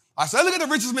episodes. All right, so let's look at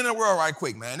the richest men in the world right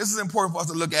quick, man. This is important for us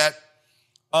to look at.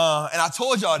 And I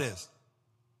told y'all this.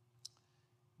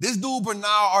 This dude, Bernard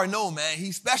Arnault, man,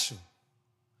 he's special.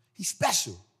 He's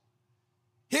special.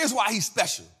 Here's why he's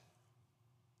special.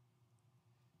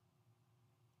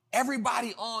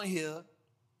 Everybody on here,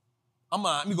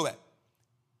 let me go back.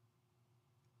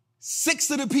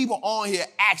 6 of the people on here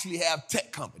actually have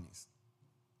tech companies.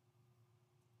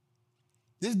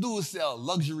 This dude sells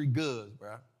luxury goods,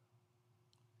 bro.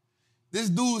 This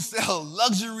dude sells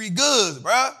luxury goods,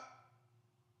 bro.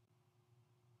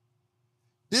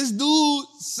 This dude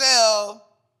sells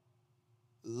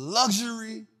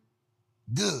luxury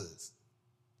goods.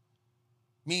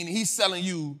 Meaning he's selling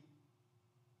you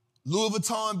Louis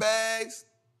Vuitton bags.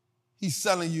 He's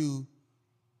selling you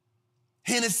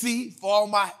Hennessy for all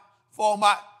my,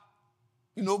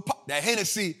 that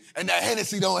Hennessy, and that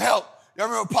Hennessy don't help. Y'all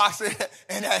remember Pop said,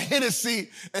 and that Hennessy,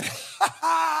 and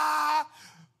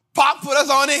Pop put us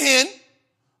on the hen,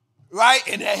 right?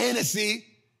 And that Hennessy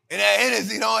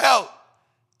don't help,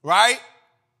 right?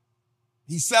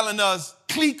 He's selling us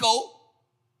Clico,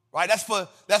 right? That's for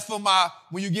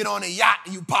when you get on a yacht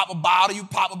and you pop a bottle of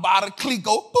Clico,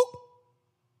 boop.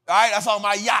 All right, that's all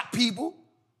my yacht people,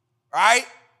 right?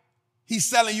 He's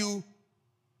selling you,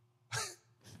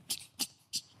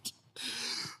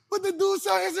 what the dude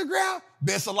sell on Instagram?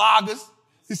 Bensalagas.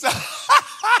 He sell,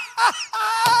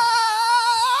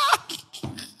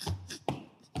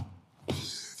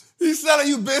 selling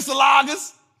you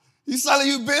Bensalagas? You selling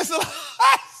you Bensalagas?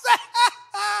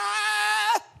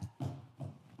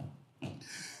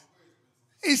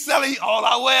 He's selling you, all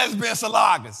I wear is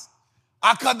Bensalagas.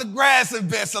 I cut the grass in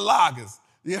Bensalagas.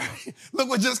 Yeah. Look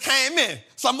what just came in.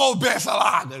 Some more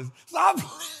Bensalagas.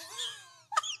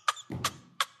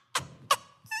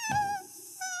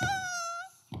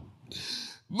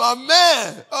 My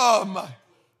man. Oh, my.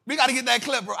 We got to get that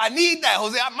clip, bro. I need that,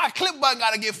 Jose. My clip button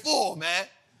got to get full, man.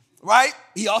 Right?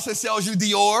 He also sells you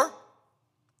Dior.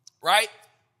 Right?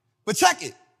 But check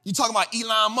it. You talking about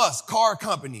Elon Musk, car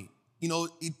company. You know,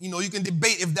 you can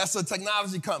debate if that's a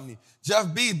technology company. Jeff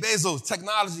Bezos,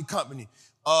 technology company.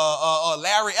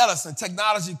 Larry Ellison,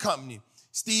 technology company.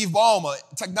 Steve Ballmer,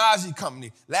 technology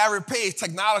company. Larry Page,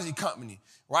 technology company.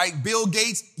 Right? Bill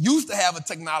Gates used to have a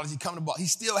technology company, but he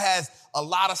still has a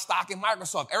lot of stock in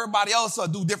Microsoft. Everybody else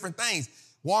do different things.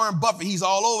 Warren Buffett, he's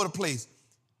all over the place.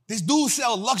 This dude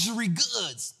sells luxury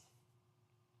goods.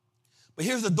 But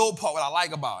here's the dope part, what I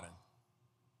like about him.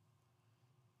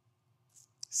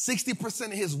 60%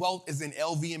 of his wealth is in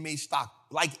LVMH stock.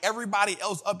 Like everybody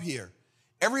else up here,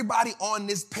 everybody on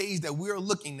this page that we're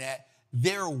looking at,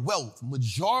 their wealth,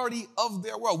 majority of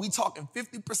their wealth, we talking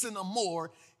 50% or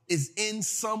more, is in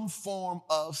some form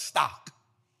of stock.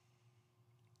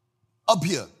 Up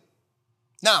here.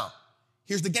 Now,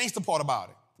 here's the gangster part about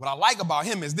it. What I like about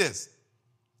him is this.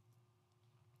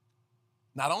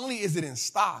 Not only is it in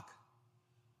stock,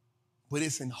 but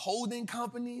it's in holding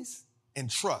companies and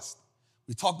trust.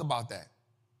 We talked about that.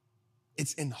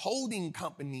 It's in holding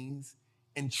companies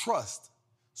and trust.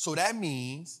 So that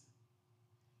means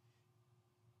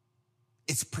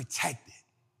it's protected.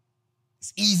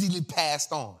 It's easily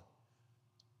passed on.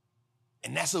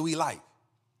 And that's what we like.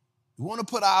 We want to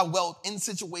put our wealth in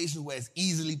situations where it's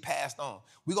easily passed on.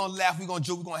 We're going to laugh, we're going to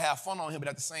joke, we're going to have fun on here, but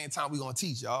at the same time, we're going to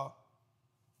teach, y'all.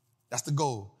 That's the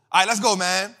goal. All right, let's go,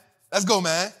 man. Let's go,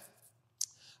 man.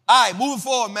 All right, moving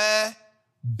forward, man.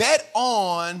 Bet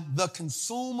on the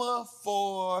consumer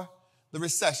for the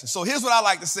recession. So here's what I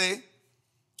like to say.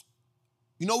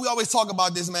 You know, we always talk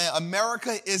about this, man.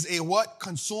 America is a what?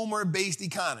 Consumer-based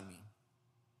economy.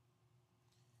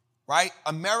 Right?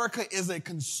 America is a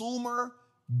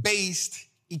consumer-based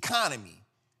economy.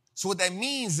 So what that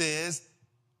means is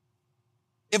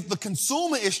if the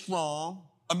consumer is strong,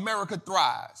 America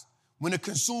thrives. When the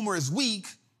consumer is weak,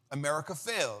 America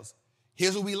fails.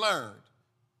 Here's what we learned.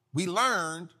 We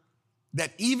learned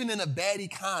that even in a bad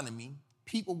economy,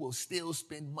 people will still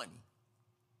spend money.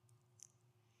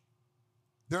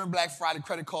 During Black Friday,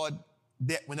 credit card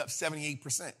debt went up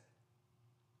 78%.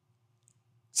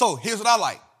 So here's what I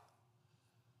like.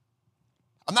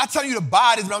 I'm not telling you to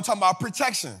buy this, but I'm talking about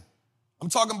protection. I'm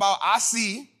talking about I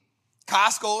see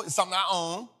Costco is something I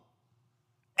own.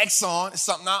 Exxon is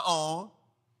something I own.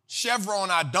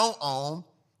 Chevron I don't own.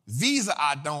 Visa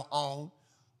I don't own.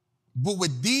 But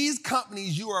with these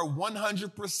companies, you are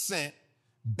 100%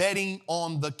 betting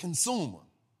on the consumer.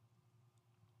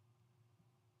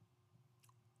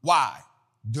 Why?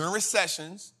 During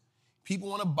recessions, people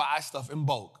want to buy stuff in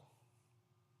bulk.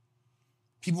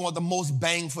 People want the most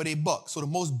bang for their buck. So the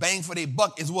most bang for their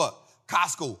buck is what?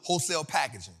 Costco, wholesale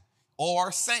packaging.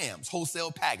 Or Sam's,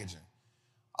 wholesale packaging.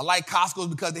 I like Costco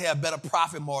because they have better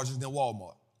profit margins than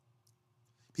Walmart.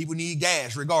 People need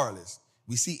gas regardless.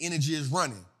 We see energy is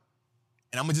running.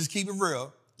 And I'm going to just keep it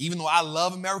real. Even though I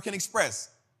love American Express,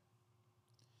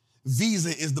 Visa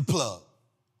is the plug.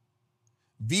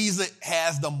 Visa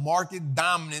has the market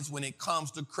dominance when it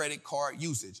comes to credit card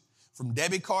usage. From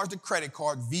debit cards to credit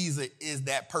card, Visa is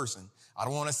that person. I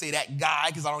don't want to say that guy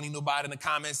because I don't need nobody in the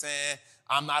comments saying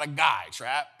I'm not a guy,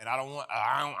 Trap, and I don't want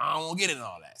to get into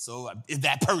all that. So it's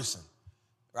that person,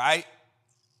 right?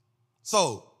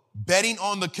 So betting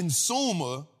on the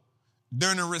consumer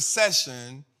during a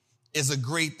recession is a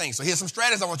great thing. So here's some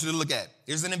strategies I want you to look at.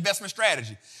 Here's an investment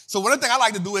strategy. So one thing I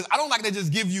like to do is I don't like to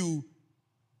just give you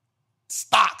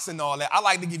stocks and all that. I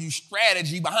like to give you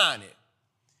strategy behind it.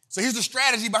 So here's the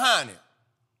strategy behind it,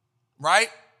 right?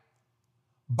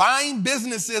 Buying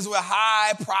businesses with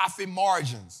high profit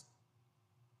margins.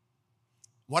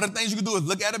 One of the things you can do is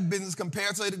look at a business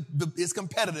compared to its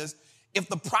competitors. If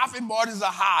the profit margins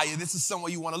are higher, this is somewhere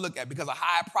you want to look at because a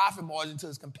high profit margin to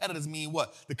its competitors mean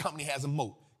what? The company has a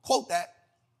moat. Quote that.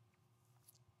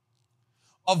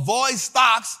 Avoid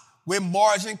stocks with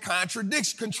margin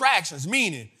contractions,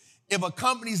 meaning if a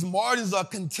company's margins are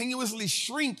continuously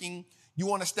shrinking, you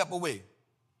want to step away.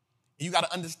 And you got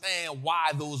to understand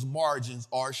why those margins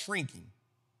are shrinking.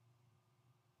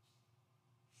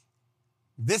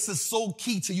 This is so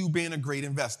key to you being a great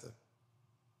investor.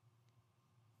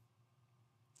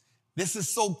 This is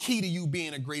so key to you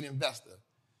being a great investor.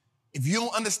 If you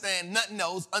don't understand nothing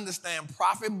else, understand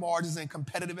profit margins and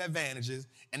competitive advantages,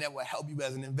 and that will help you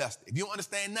as an investor. If you don't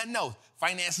understand nothing else,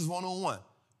 finances 101,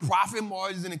 profit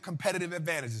margins and competitive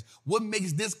advantages. What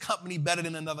makes this company better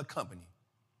than another company?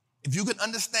 If you can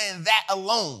understand that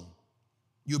alone,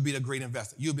 you'll be a great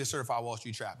investor. You'll be a certified Wall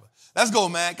Street trapper. Let's go,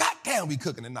 man. God damn, we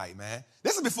cooking tonight, man.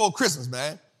 This is before Christmas,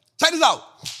 man. Check this out.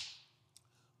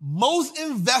 Most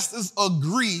investors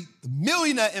agree, the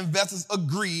millionaire investors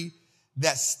agree,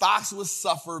 that stocks will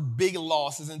suffer big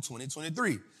losses in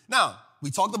 2023. Now,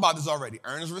 we talked about this already,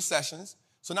 earnings recessions.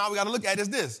 So now we got to look at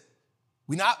this.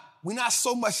 We're not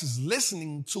so much as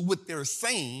listening to what they're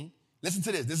saying. Listen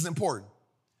to this. This is important.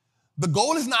 The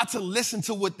goal is not to listen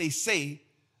to what they say.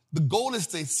 The goal is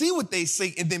to see what they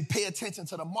say and then pay attention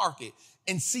to the market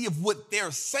and see if what they're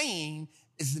saying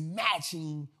is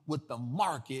matching what the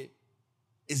market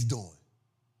is doing.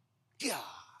 Yeah.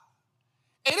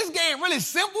 Hey, this game really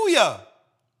simple, yeah.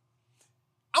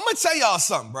 I'm going to tell y'all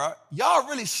something, bro. Y'all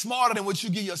really smarter than what you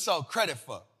give yourself credit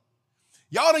for.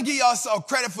 Y'all don't give yourself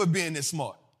credit for being this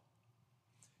smart.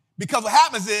 Because what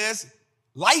happens is,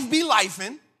 life be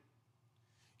lifing.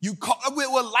 You caught up with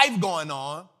what life going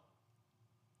on.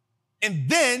 And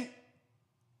then,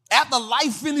 after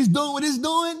life finished doing what it's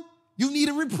doing, you need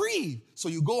a reprieve. So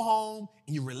you go home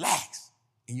and you relax.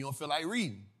 And you don't feel like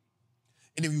reading.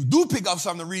 And if you do pick up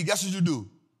something to read, guess what you do?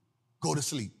 Go to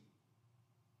sleep.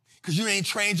 Because you ain't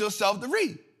trained yourself to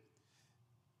read.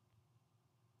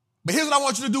 But here's what I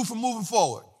want you to do for moving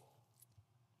forward.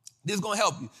 This is going to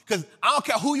help you. Because I don't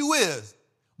care who you is,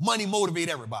 money motivate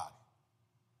everybody.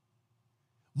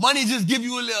 Money just give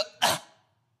you a little,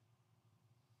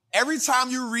 Every time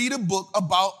you read a book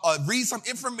about, read some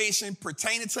information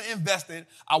pertaining to investing,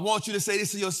 I want you to say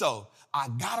this to yourself. I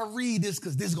got to read this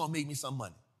because this is going to make me some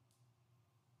money.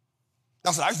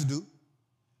 That's what I used to do.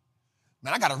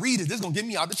 Man, I got to read this. This is going to get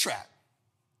me out the trap.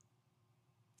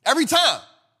 Every time.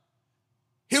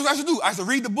 Here's what I used to do. I used to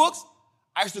read the books.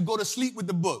 I used to go to sleep with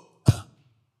the book.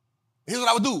 Here's what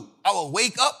I would do. I would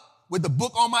wake up with the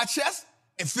book on my chest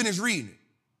and finish reading it.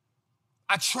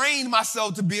 I trained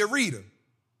myself to be a reader.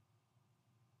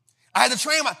 I had to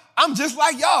train I'm just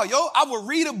like y'all, yo. I would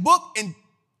read a book and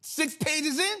 6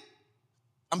 pages in,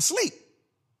 I'm asleep.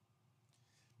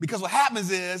 Because what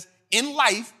happens is, in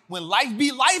life, when life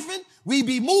be lifing, we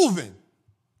be moving.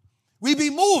 We be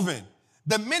moving.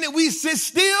 The minute we sit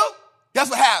still, guess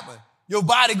what happens? Your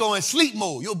body go in sleep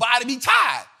mode. Your body be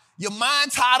tired. Your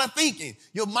mind tired of thinking.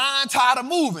 Your mind tired of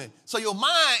moving. So your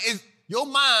mind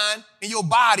and your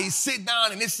body sit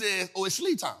down and it says, oh, it's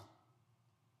sleep time.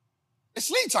 It's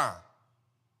sleep time.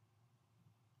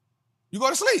 You go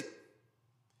to sleep.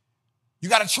 You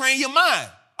got to train your mind.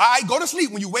 All right, go to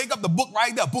sleep. When you wake up, the book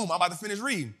right there, boom, I'm about to finish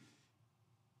reading.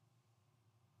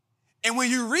 And when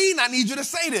you're reading, I need you to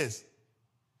say this.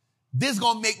 This is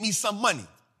going to make me some money.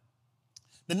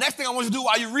 The next thing I want you to do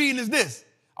while you're reading is this.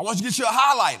 I want you to get you a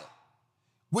highlighter.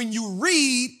 When you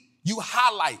read, you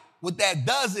highlight. What that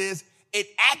does is it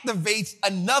activates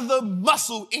another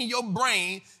muscle in your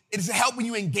brain. It is helping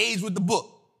you engage with the book.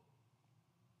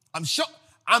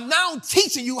 I'm now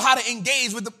teaching you how to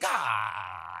engage with the, God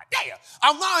damn.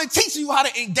 I'm now teaching you how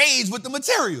to engage with the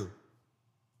material.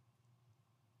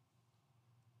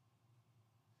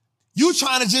 You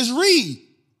trying to just read.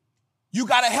 You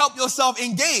got to help yourself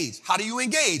engage. How do you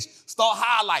engage? Start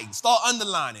highlighting, start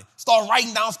underlining, start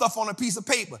writing down stuff on a piece of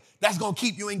paper. That's going to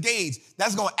keep you engaged.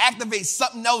 That's going to activate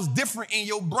something else different in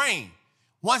your brain.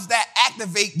 Once that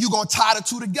activate, you're going to tie the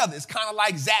two together. It's kind of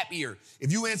like Zapier.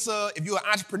 If you're an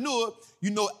entrepreneur,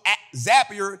 you know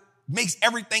Zapier makes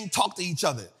everything talk to each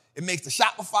other. It makes the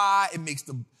Shopify, it makes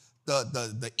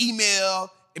the email,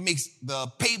 it makes the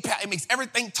PayPal, it makes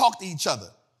everything talk to each other.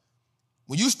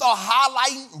 When you start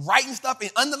highlighting, writing stuff,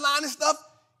 and underlining stuff,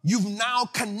 you've now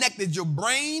connected your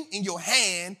brain and your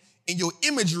hand and your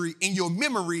imagery and your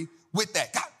memory with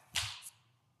that. God.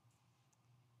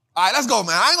 All right, let's go,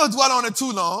 man. I ain't going to dwell on it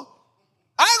too long.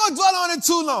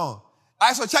 All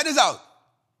right, so check this out.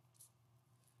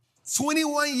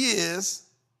 21 years.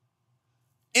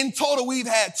 In total, we've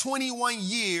had 21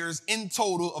 years in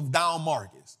total of down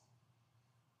markets.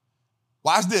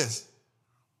 Watch this.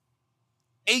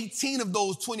 18 of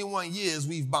those 21 years,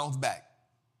 we've bounced back.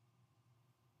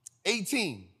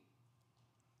 18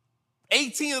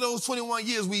 of those 21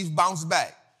 years, we've bounced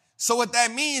back. So what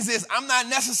that means is I'm not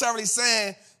necessarily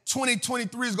saying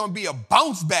 2023 is going to be a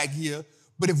bounce back year,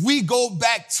 but if we go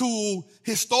back to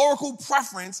historical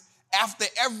preference after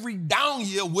every down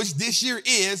year, which this year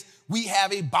is, we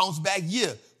have a bounce back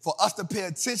year. For us to pay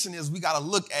attention is we got to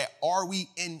look at, are we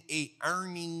in a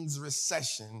earnings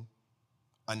recession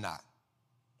or not?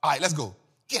 All right, let's go.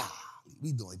 Yeah,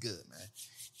 we doing good, man.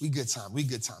 We good time.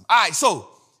 All right, so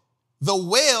the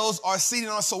whales are sitting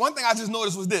on. So one thing I just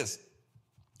noticed was this.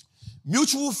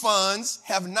 Mutual funds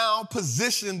have now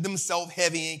positioned themselves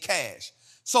heavy in cash.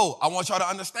 So I want y'all to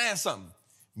understand something.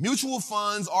 Mutual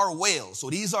funds are whales.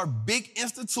 So these are big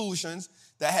institutions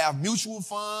that have mutual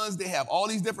funds. They have all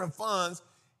these different funds.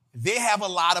 They have a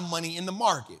lot of money in the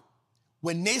market.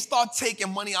 When they start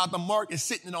taking money out the market,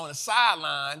 sitting it on the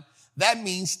sideline, that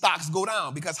means stocks go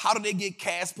down. Because how do they get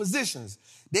cash positions?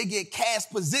 They get cash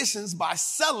positions by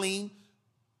selling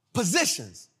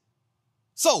positions.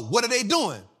 So what are they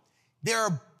doing?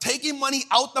 They're taking money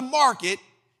out the market,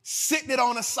 sitting it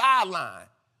on the sideline,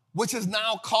 which is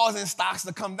now causing stocks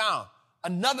to come down.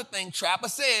 Another thing Trapper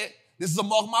said, this is a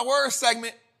mark my words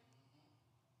segment.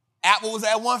 Apple was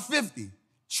at 150.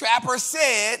 Trapper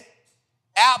said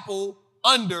Apple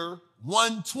under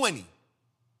 120.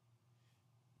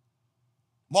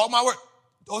 Mark my word.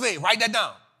 Jose, write that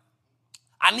down.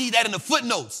 I need that in the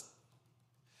footnotes.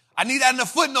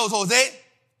 Jose.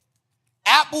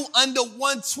 Apple under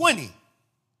 120.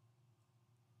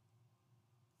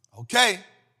 Okay.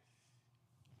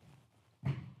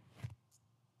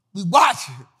 We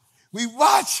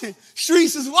watching.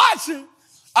 Streets is watching.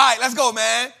 All right, let's go,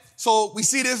 man. So we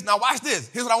see this. Now watch this.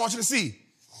 Here's what I want you to see.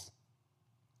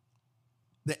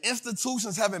 The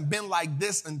institutions haven't been like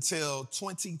this until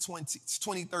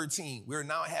 2013. We're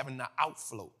now having the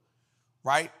outflow,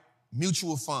 right?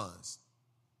 Mutual funds.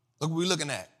 Look what we're looking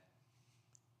at.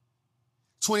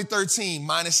 2013,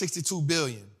 minus 62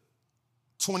 billion.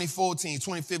 2014,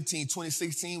 2015,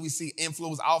 2016, we see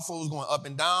inflows, outflows going up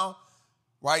and down,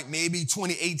 right? Maybe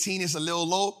 2018 is a little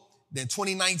low. Then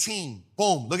 2019,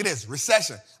 boom, look at this,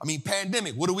 recession.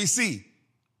 Pandemic, what do we see?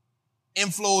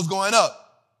 Inflows going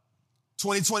up.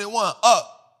 2021,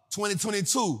 up.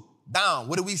 2022, down.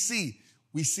 What do we see?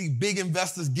 We see big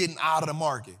investors getting out of the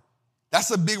market. That's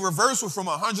a big reversal from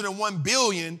 101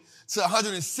 billion to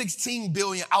 116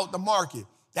 billion out the market.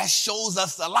 That shows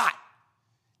us a lot.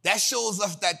 That shows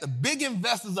us that the big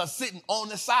investors are sitting on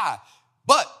the side.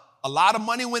 But a lot of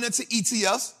money went into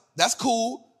ETFs. That's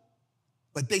cool.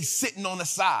 But they sitting on the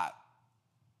side.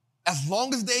 As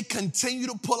long as they continue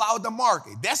to pull out the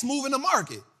market, that's moving the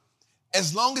market.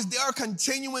 As long as they are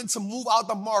continuing to move out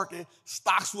the market,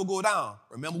 stocks will go down.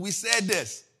 Remember, we said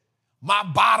this. My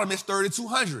bottom is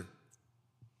 3,200.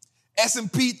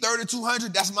 S&P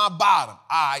 3,200, that's my bottom.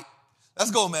 All right, let's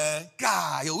go, man.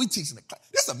 God, we teaching the class.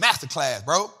 This is a master class,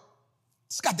 bro.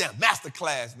 It's a goddamn master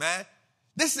class, man.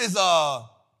 This is,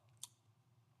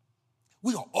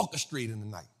 we are orchestrating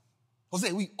tonight.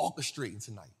 Jose, we orchestrating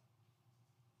tonight.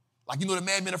 Like, the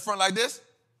man in the front like this?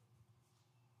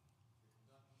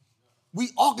 We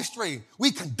orchestrating.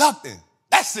 We conducting.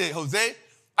 That's it, Jose.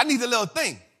 I need a little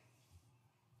thing.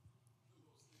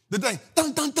 The thing,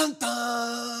 dun, dun, dun,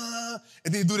 dun.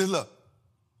 And then you do this, look.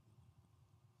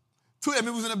 Two that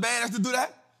was in the band has to do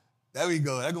that. There we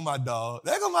go. There go my dog.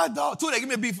 Tootie, give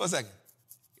me a beat for a second.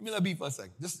 Give me a little beat for a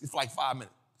second. Just, it's like 5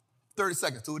 minutes. 30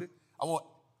 seconds, Tootie.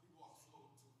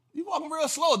 You walking real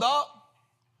slow, dog.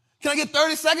 Can I get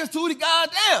 30 seconds, Tootie? God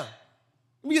damn.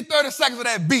 Let me get 30 seconds of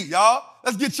that beat, y'all.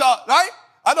 Let's get y'all, right?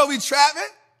 I know we trapping.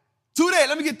 Tootie,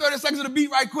 let me get 30 seconds of the beat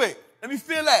right quick. Let me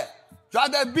feel that. Drop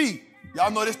that beat. Y'all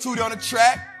know this Tootie on the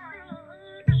track.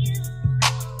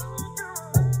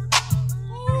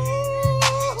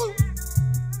 Ooh.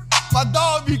 My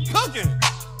dog be cooking.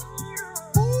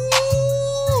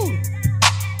 Ooh.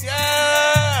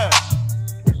 Yeah.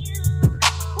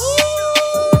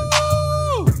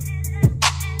 Ooh.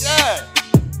 Yeah.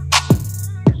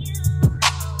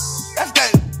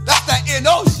 That's that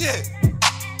NO shit.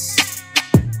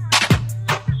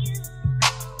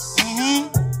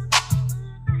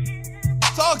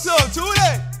 Talk to him,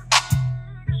 Tootie.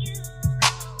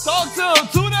 Talk to him,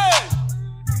 Tootie.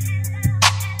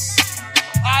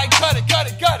 All right, cut it.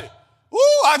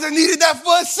 Ooh, I just needed that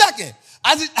for a second.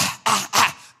 I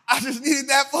just needed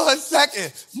that for a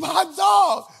second. My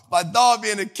dog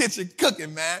be in the kitchen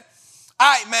cooking, man. All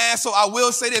right, man, so I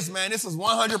will say this, man. This is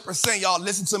 100%. Y'all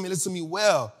listen to me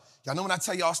well. Y'all know when I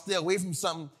tell y'all stay away from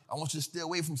something, I want you to stay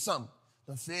away from something.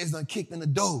 The feds done kicked in the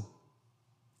door.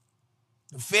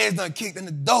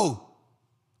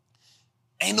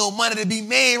 Ain't no money to be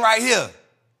made right here.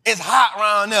 It's hot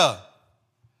around there.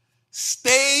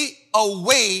 Stay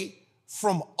away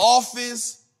from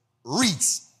office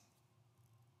REITs.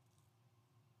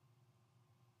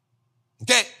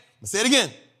 Okay, let's say it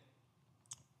again.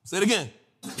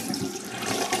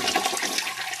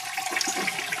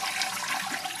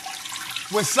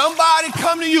 When somebody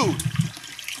come to you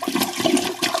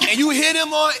And you hear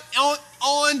them on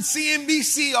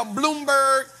CNBC or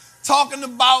Bloomberg talking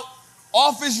about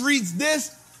office REITs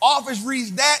this, office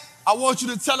REITs that. I want you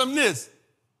to tell them this.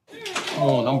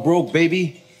 Oh, I'm broke,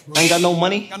 baby. I ain't got no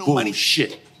money. Got no money.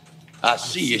 Bullshit. I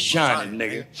see you shining,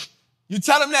 nigga. You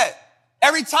tell them that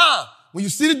every time when you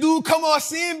see the dude come on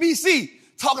CNBC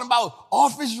talking about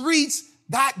office REITs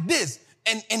got this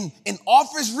and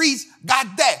office REITs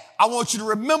got that. I want you to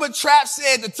remember Trap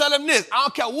said to tell him this. I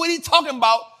don't care what he talking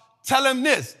about. Tell him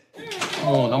this.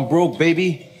 Oh, I'm broke,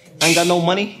 baby. I ain't got no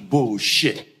money.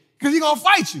 Bullshit. Because he gonna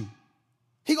fight you.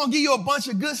 He gonna give you a bunch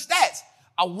of good stats.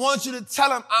 I want you to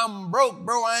tell him I'm broke,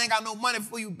 bro. I ain't got no money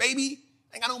for you, baby.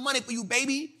 I ain't got no money for you,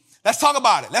 baby. Let's talk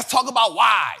about it. Let's talk about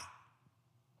why.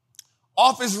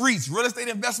 Office REITs, real estate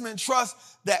investment trust,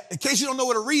 that in case you don't know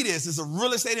what a REIT is, it's a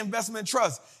real estate investment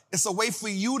trust. It's a way for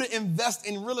you to invest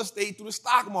in real estate through the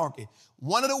stock market.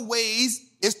 One of the ways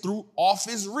is through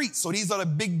office REITs. So these are the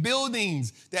big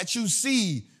buildings that you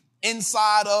see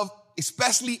inside of,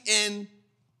 especially in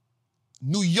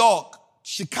New York,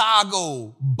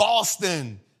 Chicago,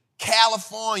 Boston,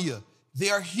 California.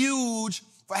 They're huge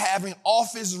for having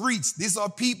office REITs. These are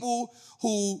people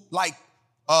who like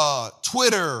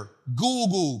Twitter,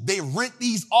 Google, they rent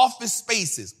these office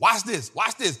spaces. Watch this.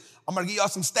 I'm going to give y'all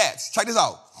some stats. Check this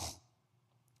out.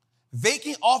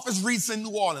 Vacant office REITs in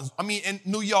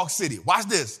New York City. Watch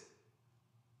this.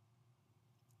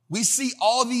 We see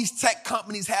all these tech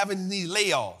companies having these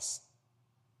layoffs.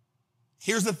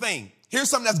 Here's the thing. Here's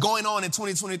something that's going on in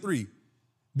 2023.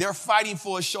 They're fighting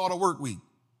for a shorter work week,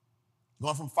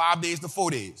 going from 5 days to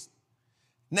 4 days.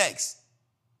 Next,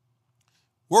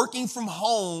 working from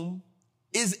home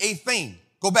is a thing.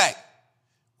 Go back.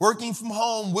 Working from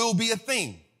home will be a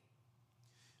thing.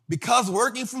 Because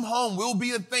working from home will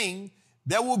be a thing,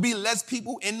 there will be less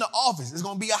people in the office. It's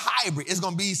going to be a hybrid. It's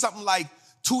going to be something like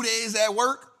 2 days at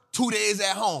work, 2 days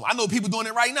at home. I know people doing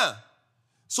it right now.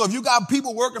 So if you got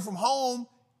people working from home,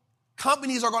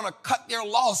 companies are going to cut their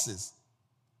losses.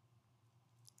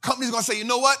 Companies are going to say, you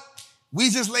know what? We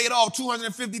just laid off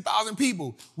 250,000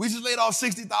 people. We just laid off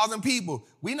 60,000 people.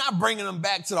 We're not bringing them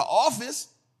back to the office.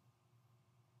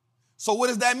 So what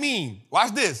does that mean?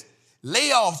 Watch this.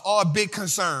 Layoffs are a big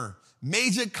concern.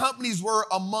 Major companies were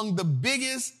among the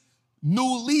biggest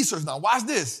new leasers. Now watch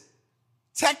this.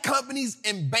 Tech companies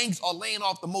and banks are laying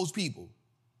off the most people.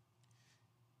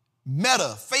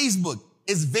 Meta, Facebook,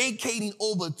 is vacating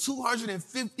over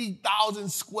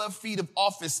 250,000 square feet of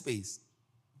office space.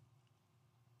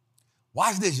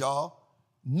 Watch this, y'all.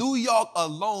 New York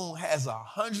alone has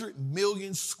 100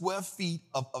 million square feet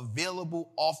of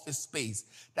available office space.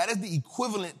 That is the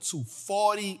equivalent to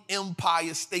 40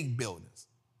 Empire State Buildings.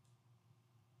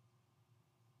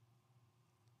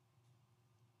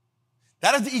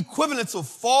 That is the equivalent to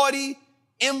 40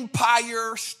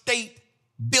 Empire State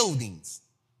Buildings.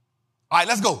 All right,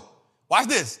 let's go. Watch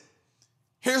this.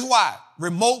 Here's why.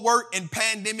 Remote work and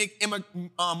pandemic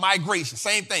migration,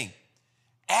 same thing.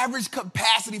 Average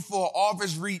capacity for an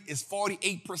office REIT is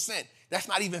 48%. That's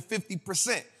not even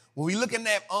 50%. When we're looking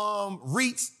at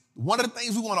REITs, one of the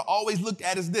things we want to always look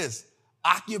at is this.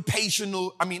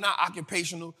 Operational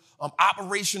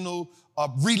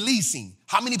releasing.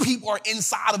 How many people are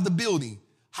inside of the building?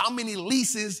 How many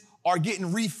leases are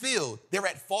getting refilled? They're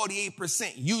at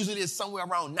 48%. Usually it's somewhere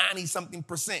around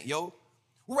 90-something%, yo.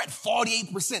 We're at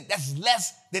 48%. That's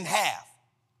less than half.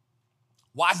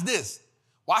 Watch this.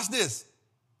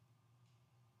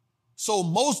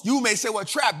 So you may say, well,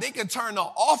 Trap, they can turn the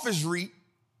office REIT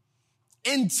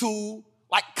into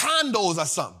like condos or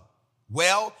something.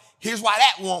 Well, here's why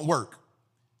that won't work.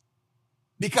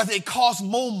 Because it costs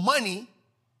more money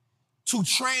to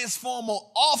transform an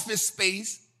office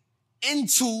space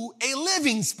into a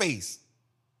living space.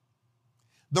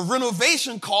 The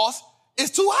renovation cost is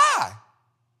too high.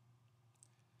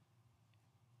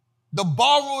 The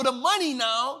borrow the money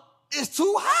now is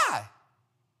too high.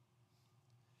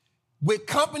 With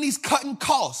companies cutting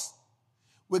costs,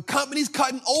 with companies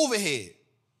cutting overhead,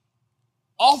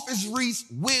 office REITs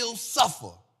will suffer.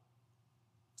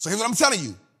 So here's what I'm telling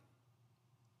you.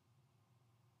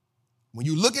 When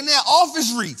you're looking at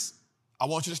office REITs, I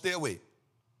want you to stay away.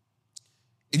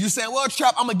 If you're saying, well,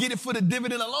 Trap, I'm going to get it for the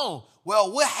dividend alone.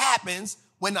 Well, what happens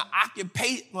when the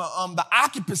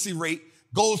occupancy rate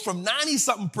goes from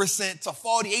 90-something% to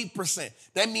 48%?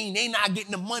 That means they not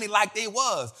getting the money like they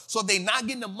was. So if they not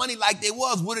getting the money like they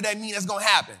was, what did that mean that's going to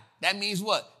happen? That means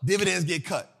what? Dividends get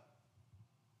cut.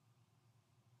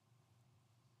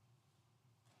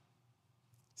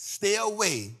 Stay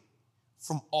away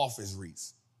from office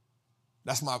REITs.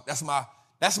 That's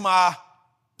my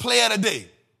play of the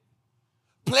day.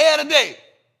 Play of the day.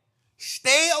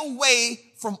 Stay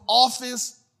away from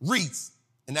office REITs.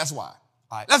 And that's why.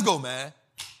 All right, let's go, man.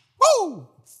 Woo!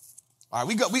 All right,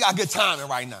 we got good timing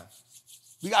right now.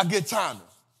 We got good timing.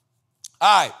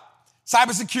 All right,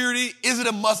 cybersecurity, is it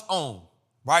a must own?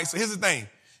 Right, so here's the thing.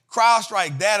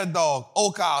 CrowdStrike, Datadog,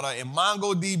 Okada, and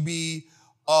MongoDB,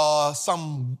 a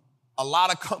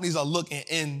lot of companies are looking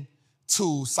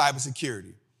into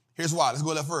cybersecurity. Here's why. Let's go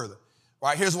a little further.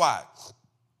 Right, here's why.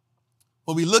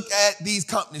 When we look at these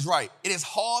companies, right, it is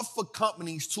hard for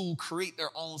companies to create their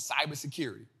own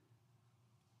cybersecurity.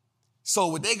 So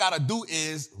what they got to do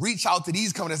is reach out to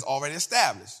these companies already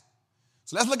established.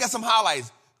 So let's look at some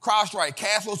highlights. CrowdStrike,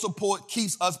 cash flow support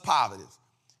keeps us positive.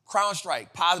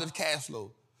 CrowdStrike, positive cash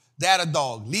flow.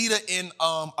 Datadog, leader in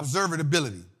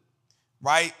observability,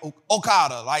 right?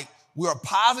 Okada, like we are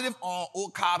positive on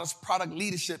Okada's product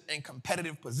leadership and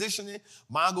competitive positioning.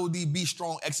 MongoDB,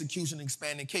 strong execution,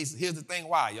 expanding cases. Here's the thing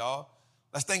why, y'all.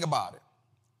 Let's think about it.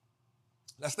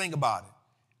 Let's think about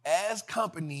it. As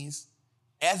companies,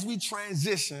 as we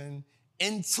transition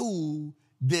into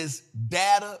this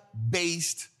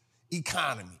data-based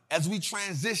economy, as we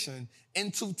transition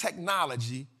into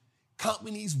technology,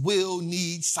 companies will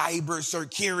need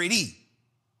cybersecurity.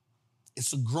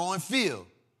 It's a growing field.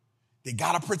 They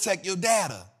got to protect your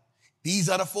data. These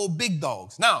are the 4 big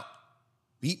dogs. Now,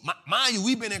 mind you,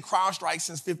 we've been in CrowdStrike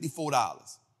since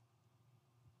 $54.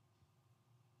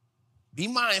 Be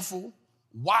mindful,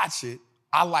 watch it.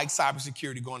 I like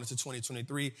cybersecurity going into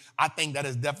 2023. I think that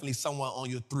is definitely someone on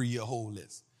your 3-year hold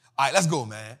list. All right, let's go,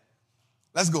 man.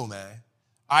 Let's go, man.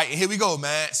 All right, here we go,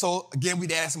 man. So, again,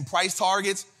 we'd add some price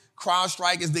targets.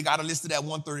 CrowdStrike, they got it listed at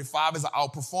 135 as an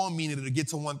outperform, meaning it'll get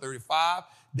to 135.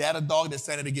 Datadog, they're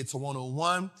saying it'll get to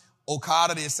 101.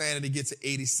 Okada, they're saying it'll get to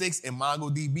 86. And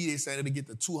MongoDB, they're saying it'll get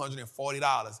to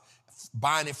 $240,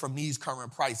 buying it from these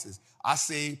current prices. I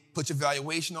say put your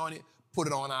valuation on it, put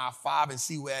it on our 5 and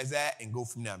see where it's at and go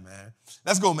from there, man.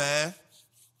 Let's go, man.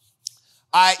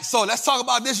 All right, so let's talk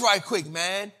about this right quick,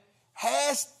 man.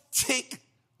 Has Tick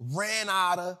ran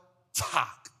out of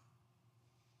talk?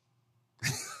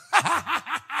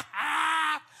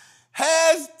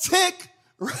 Has Tick...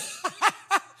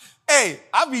 Hey,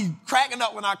 I be cracking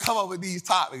up when I come up with these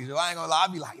topics. Yo. I ain't gonna lie.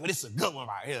 I be like, yo, this is a good one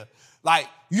right here. Like,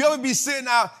 you ever be sitting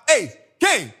out, hey,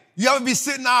 King, you ever be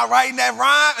sitting out writing that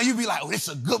rhyme and you be like, oh, this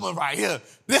is a good one right here.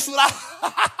 This is what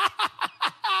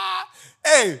I...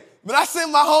 Hey, when I send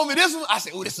my homie this one, I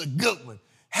say, oh, this is a good one.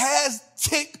 Has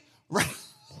Tick... All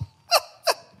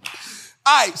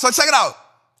right, so check it out.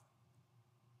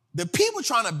 The people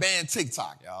trying to ban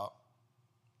TikTok, y'all.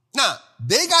 Now,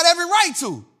 they got every right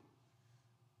to.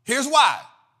 Here's why.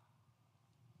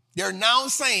 They're now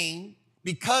saying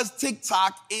because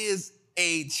TikTok is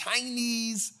a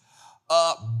Chinese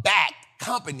backed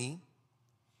company,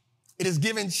 it is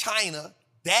giving China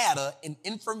data and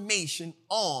information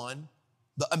on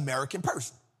the American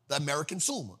person, the American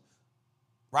consumer,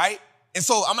 right? And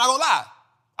so I'm not gonna lie.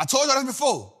 I told y'all this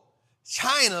before.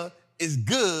 China is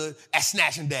good at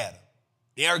snatching data.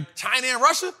 China and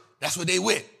Russia, that's what they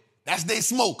with. That's they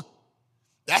smoke.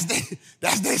 That's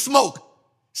they smoke.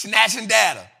 Snatching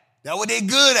data. That's what they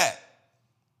good at.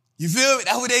 You feel me?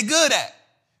 That's what they good at.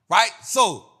 Right?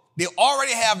 So they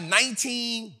already have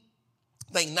 19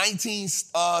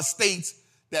 states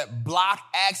that block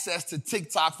access to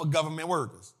TikTok for government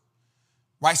workers.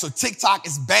 Right? So TikTok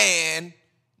is banned.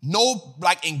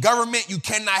 In government, you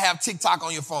cannot have TikTok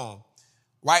on your phone.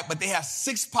 Right? But they have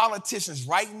 6 politicians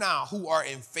right now who are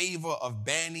in favor of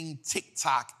banning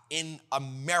TikTok in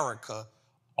America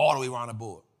all the way around the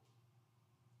board.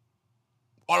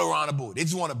 All the way around the board. They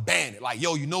just want to ban it. Like,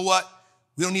 yo, you know what?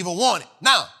 We don't even want it.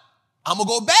 Now, I'm going to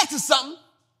go back to something.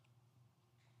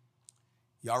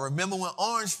 Y'all remember when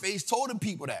Orange Face told them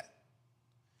people that?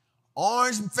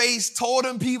 Orange Face told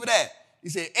them people that. He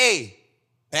said, hey,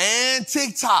 ban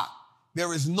TikTok.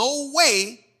 There is no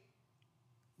way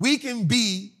we can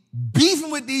be beefing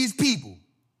with these people.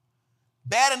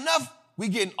 Bad enough, we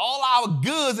getting all our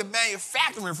goods and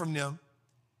manufacturing from them,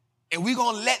 and we're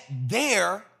going to let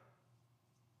their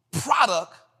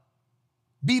product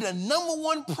be the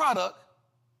 #1 product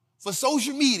for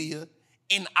social media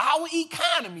in our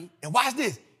economy. And watch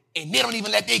this. And they don't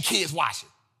even let their kids watch it.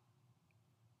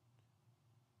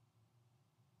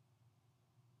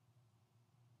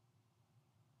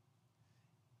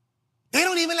 They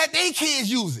don't even let their kids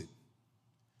use it.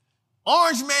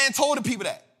 Orange Man told the people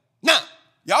that. Now,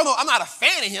 y'all know I'm not a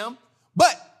fan of him,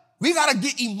 but we got to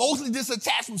get emotionally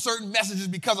disattached from certain messages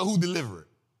because of who deliver it.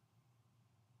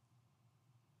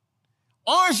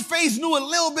 Orange Face knew a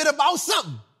little bit about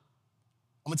something.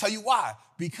 I'm going to tell you why.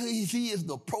 Because he is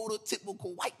the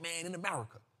prototypical white man in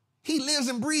America. he lives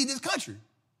and breathes this country.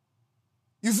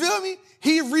 You feel me?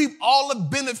 He reaped all the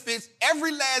benefits,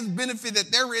 every last benefit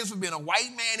that there is for being a white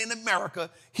man in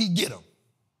America, he get them.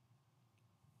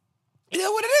 You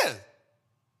know what it is?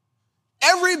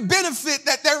 Every benefit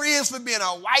that there is for being a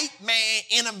white man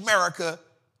in America,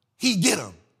 he get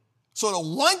them. So the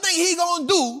one thing he gonna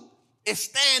do is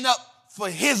stand up for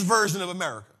his version of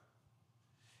America.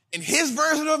 And his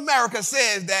version of America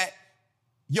says that,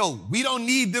 yo, we don't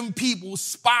need them people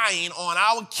spying on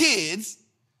our kids,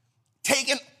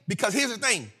 because here's the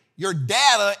thing, your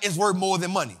data is worth more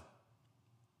than money.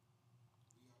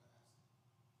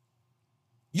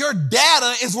 Your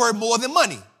data is worth more than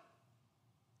money.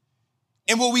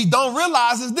 And what we don't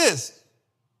realize is this.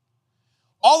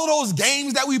 All of those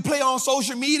games that we play on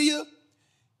social media,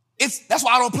 that's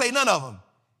why I don't play none of them.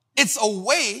 It's a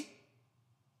way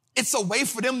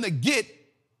for them to get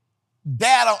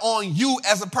data on you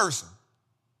as a person.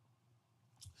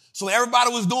 So when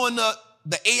everybody was doing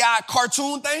the AI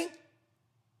cartoon thing,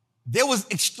 they was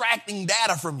extracting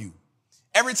data from you.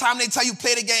 Every time they tell you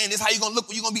play the game, this is how you're going to look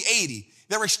when you're going to be 80.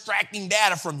 They're extracting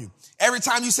data from you. Every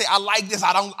time you say, I like this,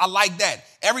 I like that.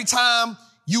 Every time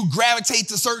you gravitate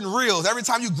to certain reels, every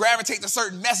time you gravitate to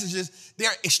certain messages,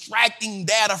 they're extracting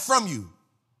data from you.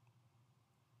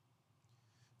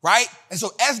 Right? And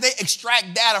so as they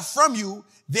extract data from you,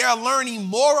 they're learning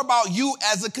more about you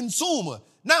as a consumer.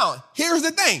 Now, here's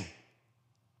the thing.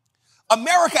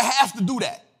 America has to do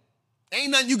that.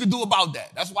 Ain't nothing you can do about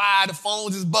that. That's why the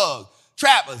phones is bugged.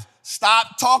 Trappers,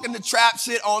 stop talking the trap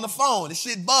shit on the phone. This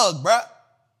shit bugged, bruh.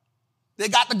 They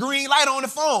got the green light on the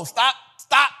phone. Stop.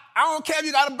 I don't care if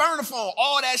you got to burn the phone.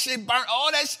 All that shit burn.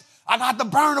 All that shit. I got to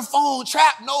burn the phone.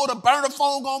 Trap. No, the burner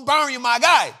phone gonna burn you, my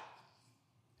guy.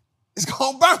 It's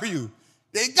gonna burn you.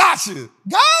 They got you.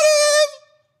 Got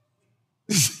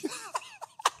him.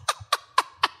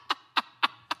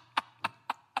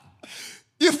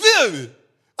 You feel me?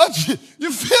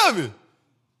 You feel me?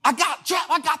 I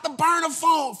got the burner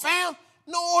phone, fam.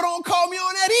 No, don't call me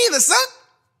on that either, son.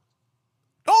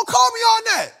 Don't call me on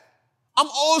that. I'm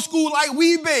old school like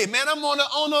Weebay, man. I'm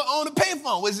on the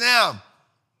payphone. What's them?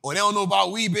 Oh, they don't know about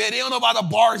Weebay. They don't know about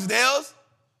the Barksdales.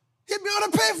 Hit me on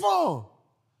the payphone.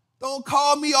 Don't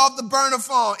call me off the burner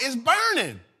phone. It's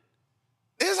burning.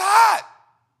 It's hot.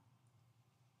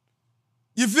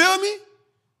 You feel me?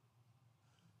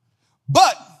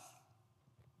 But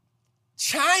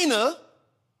China,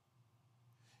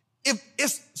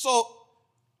 here's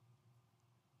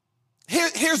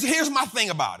my thing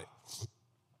about it.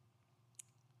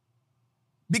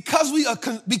 Because we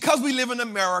live in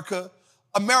America,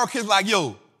 America's like,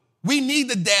 yo, we need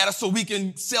the data so we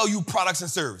can sell you products and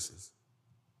services.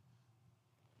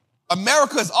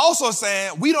 America is also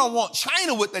saying we don't want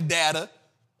China with the data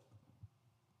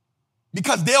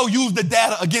because they'll use the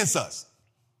data against us.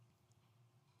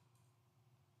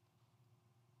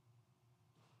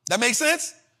 That makes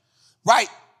sense? Right.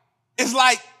 It's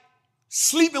like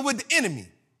sleeping with the enemy.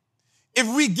 If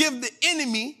we give the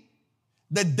enemy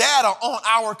the data on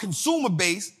our consumer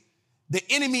base, the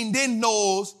enemy then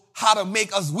knows how to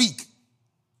make us weak.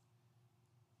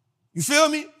 You feel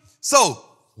me? So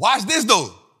watch this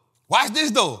though. Watch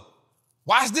this though.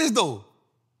 Watch this though.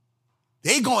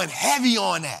 They going heavy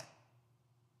on that.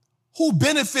 Who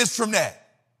benefits from that?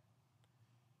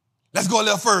 Let's go a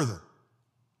little further.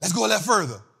 Let's go a little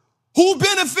further. Who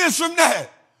benefits from that?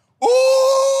 Ooh!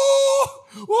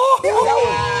 Ooh!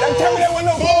 Tell me that wasn't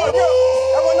no bar, bro.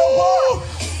 That wasn't no bar.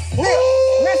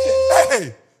 Listen.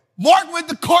 Hey, Mark went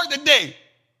to court today.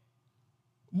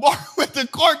 Mark went to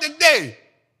court today.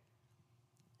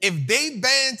 If they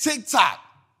ban TikTok,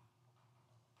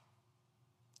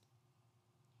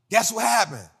 guess what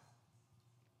happened?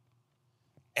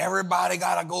 Everybody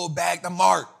got to go back to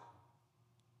Mark.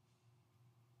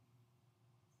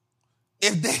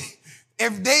 If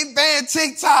they ban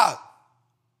TikTok,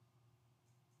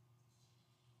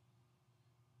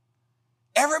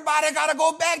 everybody got to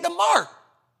go back to Mark.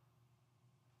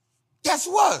 Guess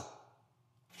what?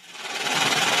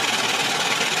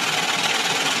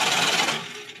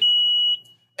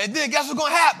 And then guess what's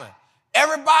going to happen?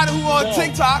 Everybody who on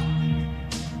TikTok.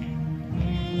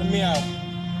 Let me out.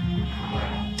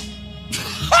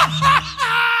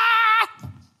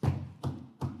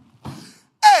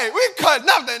 Hey, we cutting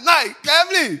up tonight,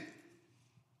 family.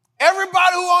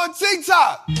 Everybody who on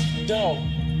TikTok. Don't.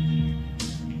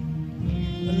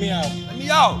 Let me out. Let me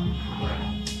out.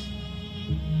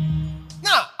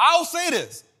 Now, I'll say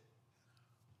this.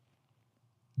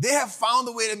 They have found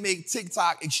a way to make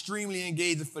TikTok extremely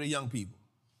engaging for the young people.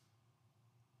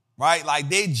 Right? Like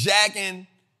they jacking,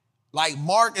 like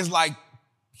Mark is like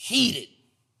heated.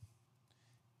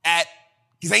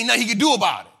 because ain't nothing he can do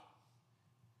about it.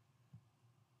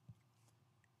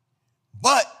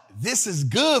 But this is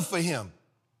good for him.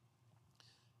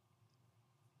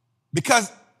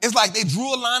 Because it's like they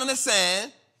drew a line in the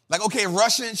sand. Like, okay,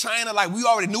 Russia and China, like we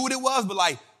already knew what it was, but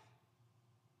like,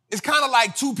 it's kind of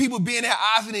like two people being their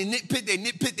eyes and they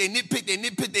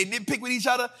nitpick with each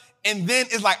other. And then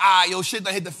it's like, all right, yo, shit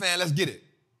done hit the fan, let's get it.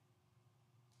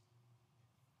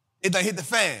 It done hit the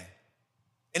fan.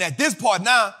 And at this part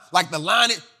now, like the line,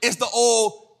 it's the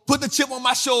old, put the chip on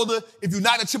my shoulder. If you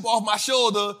knock the chip off my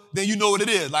shoulder, then you know what it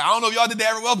is. Like, I don't know if y'all did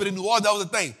that very well, but in New Orleans, that was the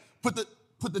thing.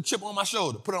 Put the chip on my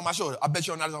shoulder. Put it on my shoulder. I bet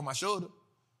you not it's on my shoulder.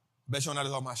 Bet you not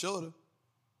it's on my shoulder.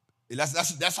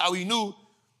 That's how we knew,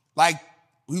 like,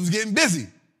 we was getting busy.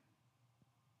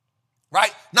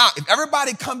 Right? Now, if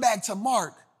everybody come back to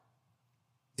Mark,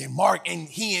 then Mark and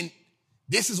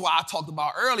this is why I talked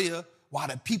about earlier, why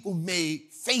the people made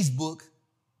Facebook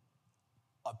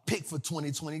a pick for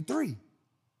 2023.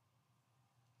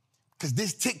 Because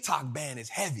this TikTok ban is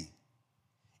heavy.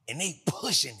 And they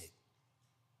pushing it.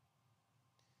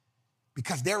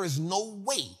 Because there is no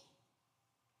way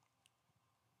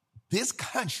this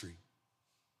country,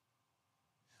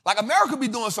 like America be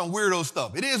doing some weirdo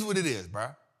stuff. It is what it is, bro.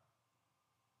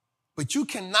 But you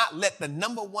cannot let the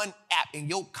number one app in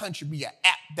your country be an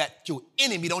app that your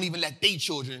enemy don't even let their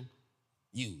children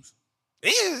use.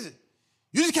 You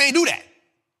just can't do that.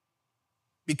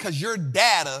 Because your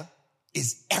data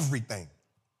is everything.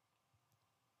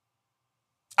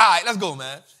 All right, let's go,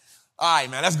 man. All right,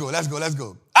 man, let's go.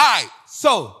 All right,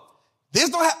 so this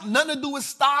don't have nothing to do with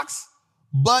stocks,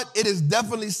 but it is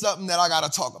definitely something that I got to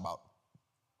talk about.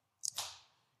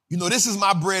 You know, this is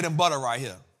my bread and butter right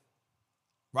here,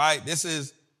 right? This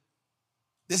is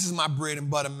my bread and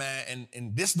butter, man,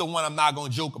 and this is the one I'm not going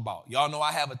to joke about. Y'all know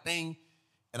I have a thing,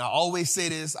 and I always say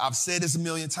this. I've said this a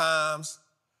million times.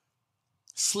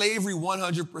 Slavery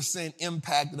 100%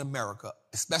 impacted America,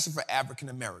 especially for African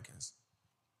Americans.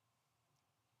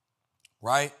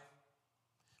 Right?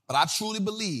 But I truly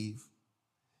believe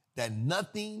that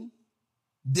nothing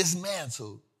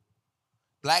dismantled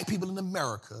black people in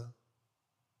America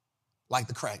like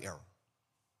the crack era.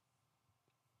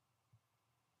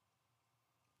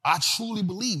 I truly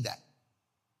believe that.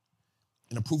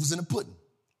 And the proof is in the pudding.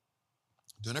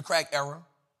 During the crack era,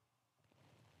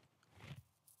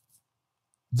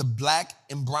 the black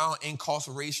and brown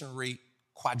incarceration rate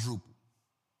quadrupled.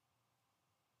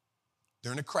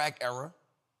 During the crack era,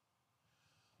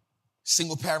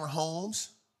 single-parent homes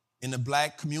in the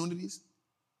black communities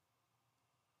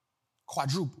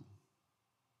quadrupled.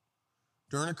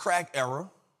 During the crack era,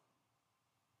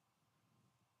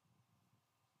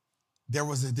 there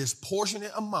was a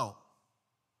disproportionate amount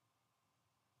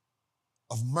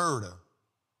of murder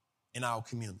in our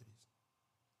communities.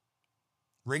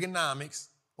 Reaganomics,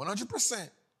 100%,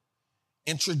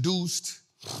 introduced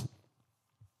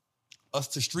us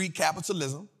to street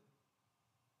capitalism.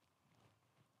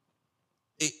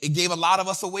 It gave a lot of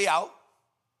us a way out.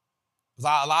 It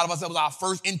was our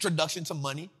first introduction to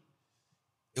money.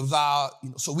 It was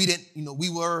so we didn't, we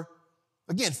were,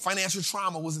 again, financial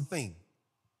trauma was a thing.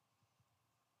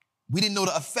 We didn't know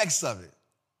the effects of it.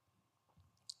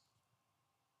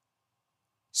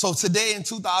 So today in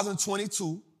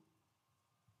 2022,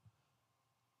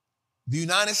 the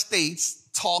United States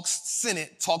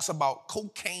Senate talks about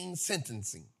cocaine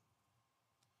sentencing.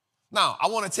 Now, I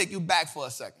want to take you back for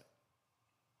a second.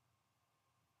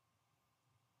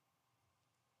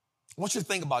 I want you to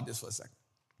think about this for a second.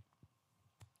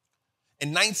 In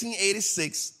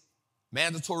 1986,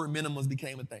 mandatory minimums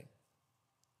became a thing.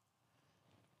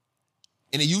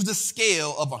 And it used a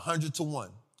scale of 100 to 1,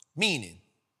 meaning,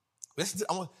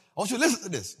 I want you to listen to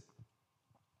this.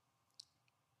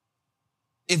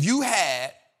 If you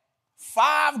had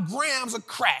 5 grams of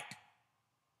crack,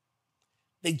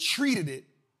 they treated it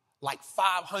like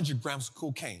 500 grams of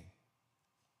cocaine.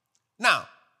 Now,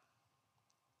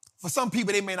 for some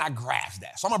people, they may not grasp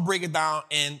that. So I'm going to break it down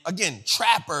in, again,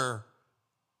 trapper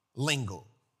lingo.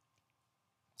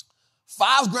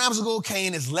 5 grams of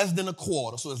cocaine is less than a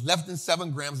quarter, so it's less than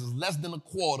 7 grams. It's less than a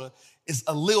quarter. It's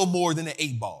a little more than an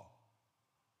 8-ball,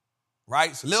 right?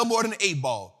 It's a little more than an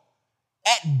 8-ball.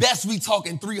 At best, we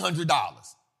talking $300.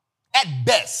 At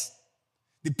best,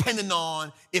 depending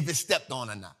on if it's stepped on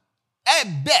or not.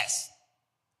 At best,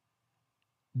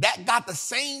 that got the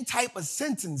same type of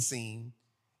sentencing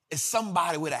as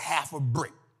somebody with a half a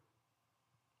brick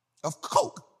of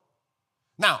coke.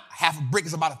 Now, half a brick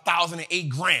is about 1,008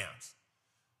 grams,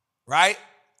 right?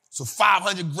 So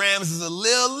 500 grams is a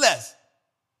little less.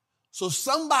 So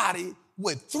somebody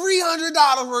with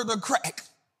 $300 worth of crack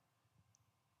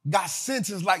got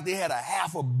sentenced like they had a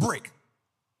half a brick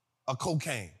of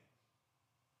cocaine.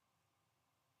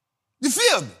 You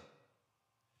feel me?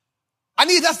 I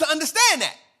need us to understand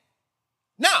that.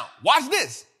 Now, watch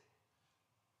this.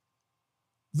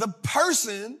 The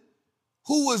person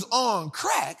who was on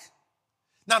crack,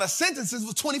 now the sentences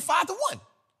was 25 to 1.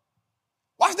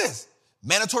 Watch this.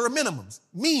 Mandatory minimums,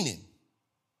 meaning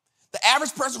the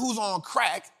average person who's on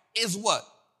crack is what?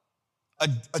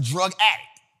 A drug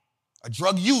addict, a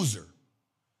drug user,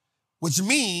 which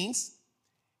means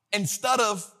instead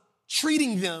of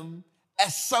treating them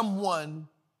as someone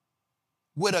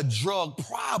with a drug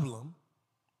problem,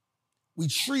 we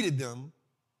treated them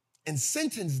and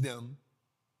sentenced them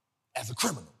as a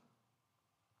criminal.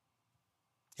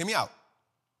 Hear me out.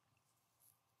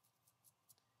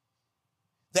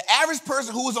 The average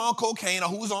person who was on cocaine or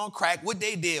who was on crack, what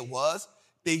they did was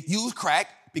they used crack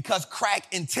because crack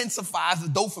intensifies the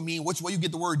dopamine, which is where you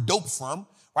get the word dope from,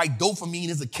 right? Dopamine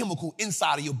is a chemical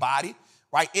inside of your body,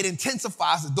 right? It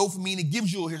intensifies the dopamine. It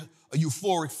gives you a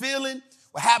euphoric feeling.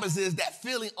 What happens is that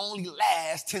feeling only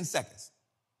lasts 10 seconds.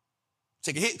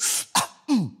 Take a hit,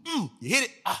 you hit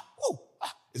it,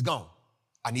 it's gone.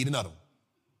 I need another one.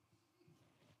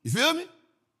 You feel me?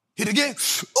 Hit it again,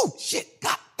 oh shit,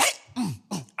 God dang,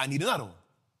 I need another one.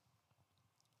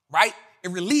 Right?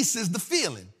 It releases the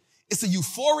feeling. It's a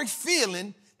euphoric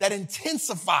feeling that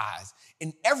intensifies,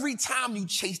 and every time you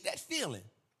chase that feeling.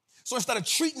 So instead of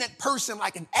treating that person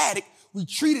like an addict, we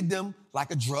treated them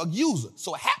like a drug user.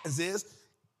 So what happens is,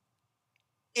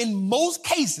 in most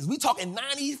cases, we talking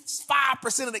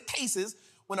 95% of the cases,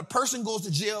 when a person goes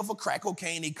to jail for crack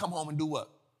cocaine, they come home and do what?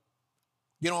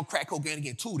 Get on crack cocaine and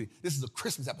get tooted. This is a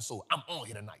Christmas episode. I'm on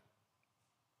here tonight.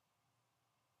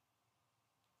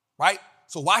 Right?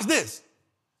 So watch this.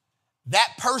 That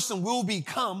person will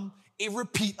become a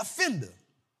repeat offender.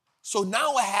 So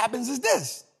now what happens is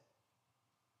this.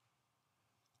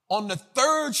 On the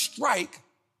third strike,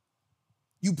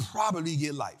 you probably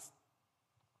get life.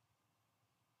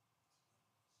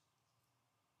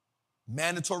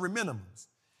 Mandatory minimums.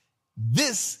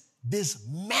 This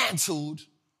dismantled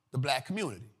the black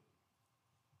community.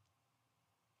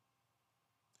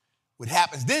 What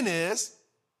happens then is,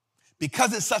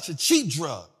 because it's such a cheap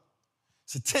drug,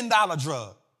 it's a $10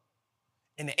 drug.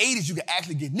 In the 80s, you could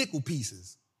actually get nickel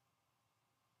pieces.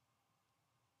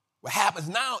 What happens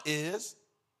now is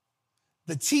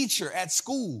the teacher at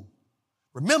school,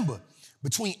 remember,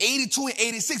 between 82 and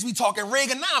 86, we talking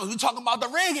Reaganomics. We talking about the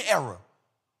Reagan era.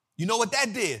 You know what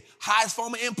that did? Highest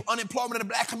form of unemployment in the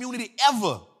black community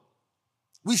ever.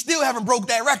 We still haven't broke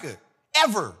that record,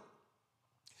 ever.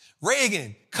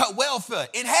 Reagan cut welfare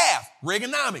in half,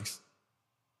 Reaganomics.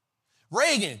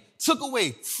 Reagan took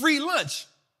away free lunch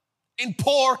in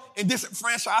poor and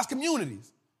disenfranchised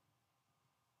communities.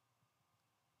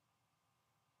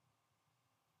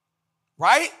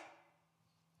 Right?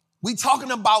 We talking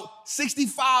about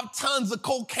 65 tons of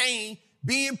cocaine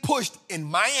being pushed in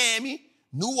Miami,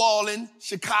 New Orleans,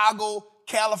 Chicago,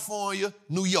 California,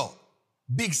 New York.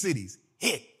 Big cities,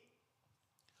 hit.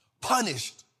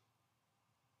 Punished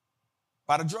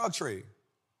by the drug trade.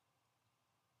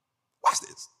 Watch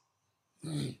this.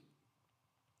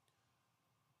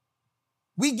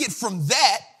 We get from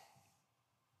that,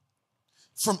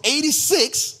 from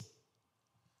 86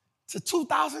 to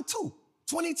 2002,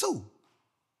 22.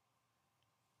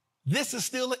 This is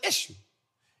still an issue.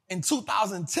 In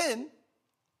 2010,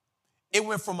 it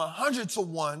went from 100 to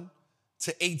 1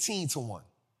 to 18 to 1.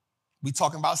 We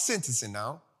talking about sentencing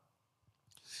now.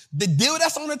 The deal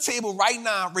that's on the table right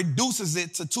now reduces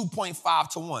it to 2.5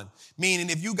 to 1, meaning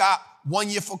if you got 1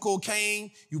 year for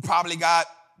cocaine, you probably got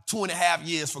 2.5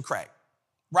 years for crack,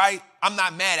 right? I'm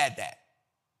not mad at that,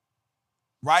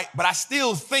 right? But I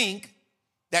still think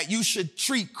that you should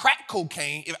treat crack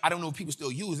cocaine, I don't know if people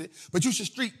still use it, but you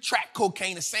should treat crack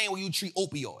cocaine the same way you treat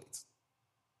opioids.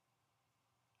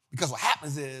 Because what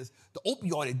happens is the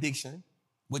opioid addiction,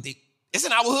 it's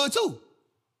in our hood too.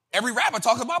 Every rapper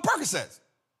talks about Percocets.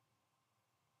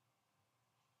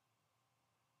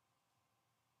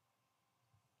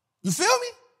 You feel me?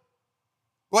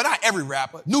 Well, not every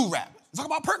rapper, new rappers. Talk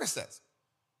about Percocets.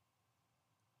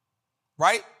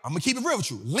 Right? I'm going to keep it real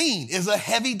with you. Lean is a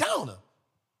heavy downer.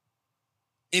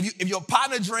 If your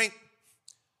partner drink,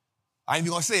 I ain't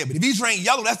even going to say it, but if he drank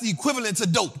yellow, that's the equivalent to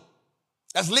dope.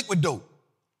 That's liquid dope.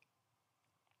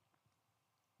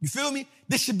 You feel me?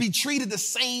 This should be treated the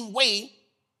same way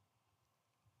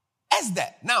as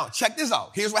that. Now, check this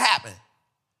out. Here's what happened.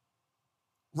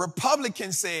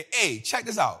 Republicans said, hey, check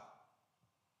this out.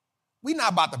 We're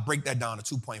not about to break that down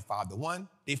to 2.5 to 1.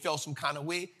 They felt some kind of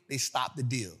way. They stopped the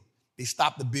deal. They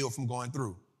stopped the bill from going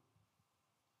through.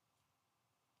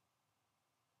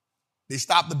 They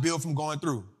stopped the bill from going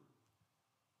through.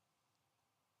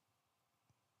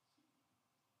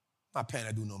 I'm not paying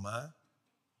that dude no mind.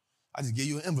 I just gave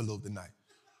you an envelope tonight.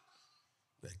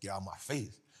 Better get out of my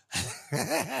face.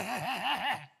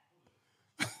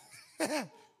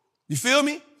 You feel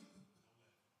me?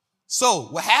 So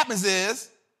what happens is,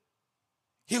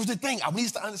 here's the thing. I need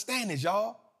us to understand this,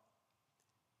 y'all.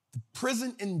 The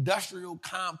prison industrial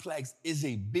complex is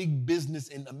a big business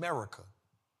in America.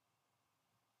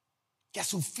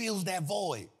 Guess who fills that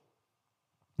void?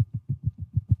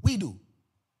 We do.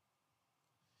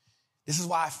 This is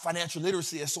why financial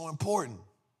literacy is so important.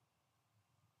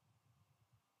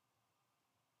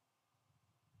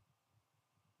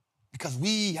 Because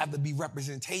we have to be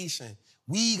representation.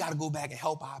 We got to go back and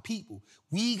help our people.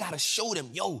 We got to show them,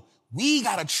 yo, we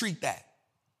got to treat that.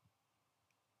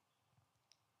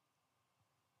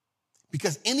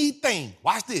 Because anything,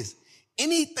 watch this,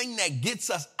 anything that gets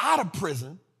us out of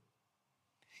prison,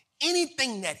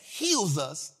 anything that heals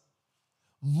us,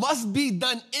 must be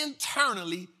done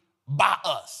internally by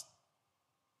us.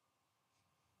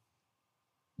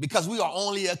 Because we are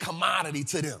only a commodity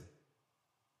to them.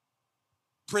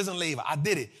 Prison labor, I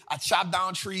did it. I chopped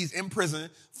down trees in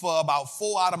prison for about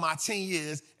 4 out of my 10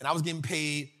 years, and I was getting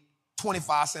paid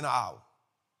 25 cents an hour.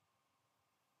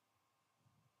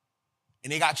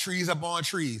 And they got trees up on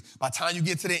trees. By the time you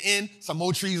get to the end, some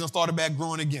more trees will start back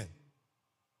growing again.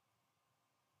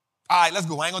 All right, let's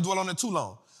go. I ain't gonna dwell on it too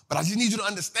long. But I just need you to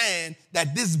understand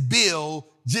that this bill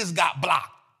just got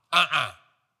blocked. I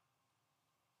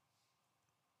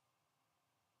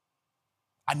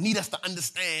need us to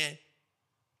understand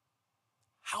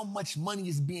how much money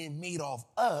is being made off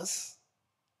us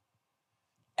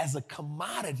as a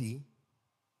commodity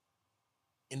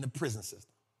in the prison system.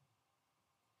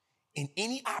 And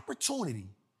any opportunity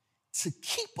to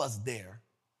keep us there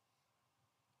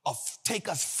or take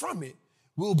us from it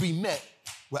will be met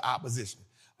with opposition.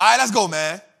 All right, let's go,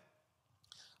 man.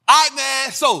 All right,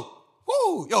 man. So,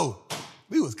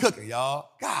 we was cooking, y'all.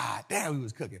 God damn, we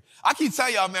was cooking. I keep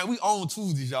telling y'all, man, we own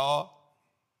Tuesdays, y'all.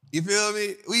 You feel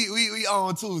me? We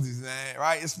own Tuesdays, man,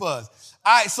 right? It's fuzz.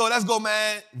 All right, so let's go,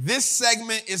 man. This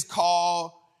segment is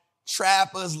called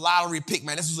Trapper's Lottery Pick,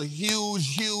 man. This was a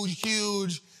huge.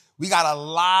 We got a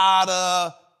lot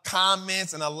of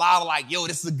comments and a lot of like, yo,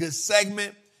 this is a good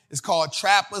segment. It's called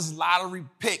Trapper's Lottery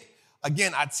Pick.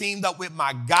 Again, I teamed up with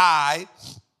my guy,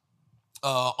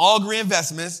 Augury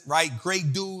Investments, right?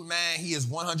 Great dude, man. He is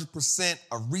 100%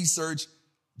 a research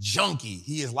junkie.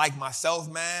 He is like myself,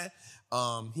 man.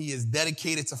 He is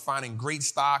dedicated to finding great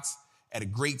stocks at a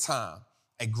great time,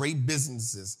 at great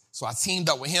businesses. So I teamed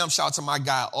up with him. Shout out to my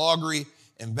guy, Augury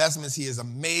Investments. He is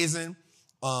amazing.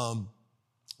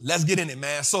 Let's get in it,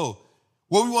 man. So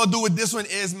what we want to do with this one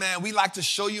is, man, we like to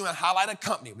show you and highlight a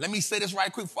company. Let me say this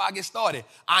right quick before I get started.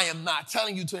 I am not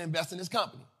telling you to invest in this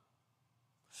company.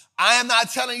 I am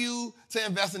not telling you to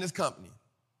invest in this company.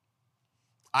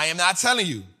 I am not telling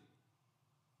you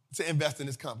to invest in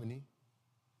this company.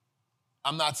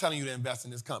 I'm not telling you to invest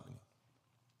in this company.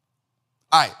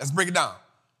 All right, let's break it down.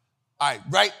 All right,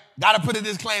 right? Got to put a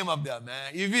disclaimer up there,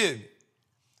 man. You feel me?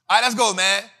 All right, let's go,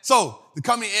 man. So the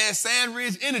company is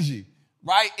Sandridge Energy,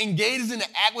 right? Engages in the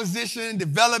acquisition,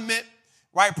 development,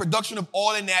 right? Production of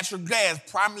oil and natural gas,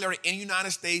 primarily in the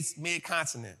United States,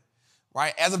 mid-continent,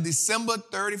 right? As of December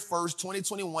 31st,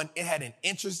 2021, it had an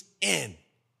interest in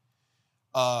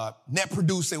net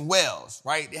producing wells,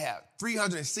 right? They have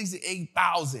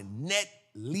 368,000 net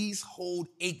leasehold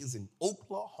acres in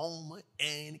Oklahoma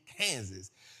and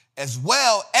Kansas, as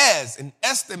well as an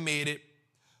estimated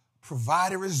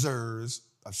provided reserves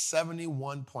of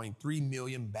 71.3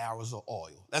 million barrels of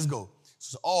oil. Let's go. This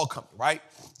is an oil company, right?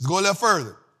 Let's go a little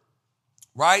further,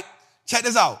 right? Check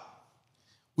this out.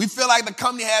 We feel like the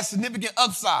company has significant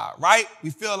upside, right?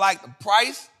 We feel like the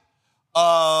price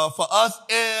for us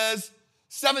is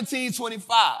 $17.25,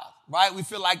 right? We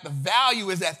feel like the value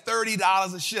is at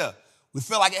 $30 a share. We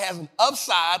feel like it has an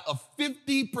upside of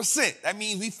 50%. That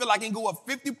means we feel like it can go up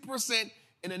 50%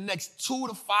 in the next 2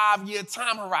 to 5 year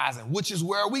time horizon, which is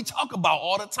where we talk about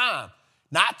all the time.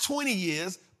 Not 20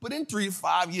 years, but in 3 to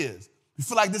 5 years. We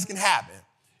feel like this can happen,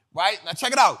 right? Now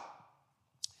check it out.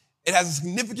 It has a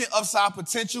significant upside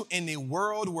potential in a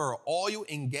world where oil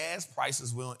and gas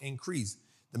prices will increase.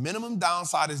 The minimum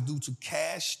downside is due to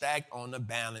cash stacked on the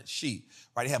balance sheet,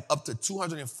 right? They have up to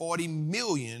 $240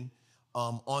 million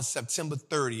on September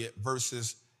 30th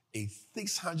versus a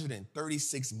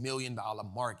 $636 million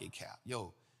market cap.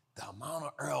 Yo, the amount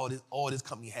of oil this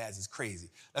company has is crazy.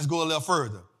 Let's go a little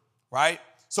further, right?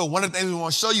 So one of the things we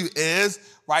want to show you is,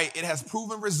 right, it has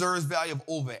proven reserves value of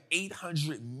over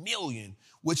 $800 million,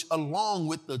 which along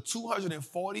with the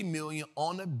 $240 million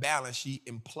on the balance sheet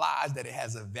implies that it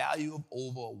has a value of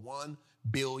over $1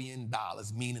 billion,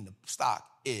 meaning the stock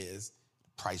is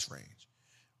price range,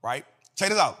 right? Check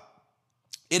this out.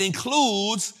 It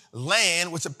includes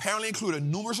land, which apparently include a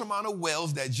numerous amount of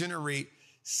wells that generate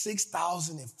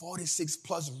 6,046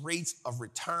 plus rates of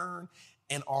return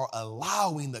and are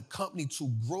allowing the company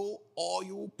to grow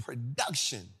oil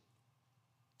production.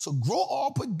 To grow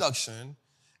oil production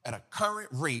at a current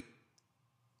rate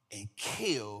and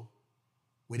kill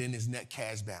within its net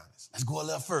cash balance. Let's go a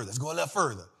little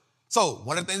further. So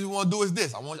one of the things we want to do is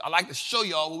this. I like to show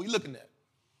y'all what we're looking at.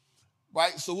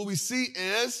 Right? So what we see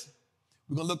is,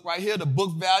 we're going to look right here, the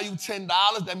book value, $10.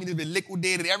 That means it's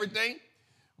liquidated everything.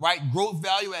 Right? Growth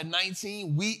value at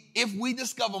 19. If we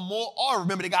discover more oil,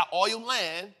 remember they got oil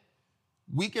land,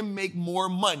 we can make more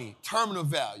money. Terminal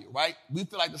value, right? We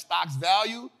feel like the stock's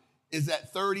value is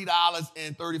at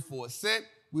 $30.34.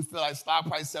 We feel like stock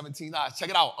price $17. Check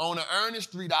it out. Owner earnings,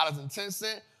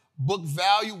 $3.10. Book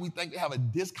value, we think they have a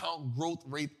discount growth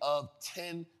rate of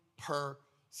 10%.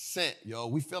 Yo,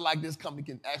 we feel like this company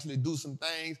can actually do some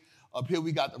things. Up here,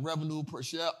 we got the revenue per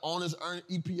share, owners earned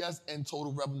EPS, and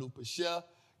total revenue per share.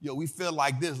 Yo, we feel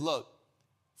like this. Look,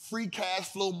 free cash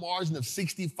flow margin of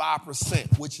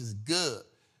 65%, which is good.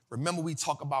 Remember, we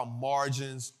talk about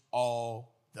margins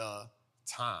all the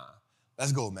time.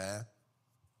 Let's go, man.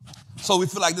 So we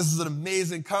feel like this is an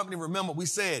amazing company. Remember, we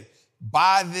said,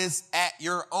 buy this at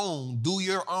your own. Do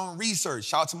your own research.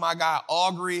 Shout out to my guy,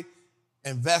 Augury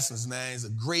Investments, man. He's a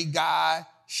great guy.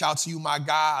 Shout out to you, my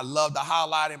guy. I love to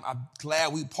highlight him. I'm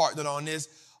glad we partnered on this.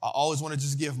 I always want to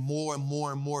just give more and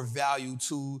more and more value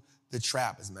to the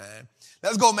trappers, man.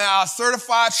 Let's go, man. Our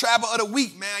certified trapper of the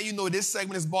week, man. You know this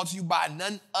segment is brought to you by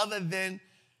none other than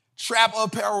Trapper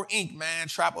Apparel Inc., man.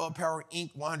 Trapper Apparel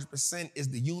Inc. 100% is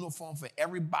the uniform for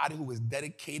everybody who is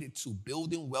dedicated to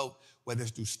building wealth, whether it's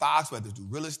through stocks, whether it's through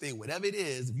real estate, whatever it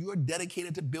is. If you are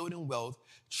dedicated to building wealth,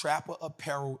 Trapper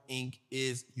Apparel Inc.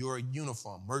 is your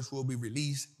uniform. Merch will be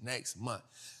released next month.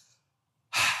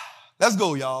 Let's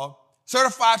go, y'all.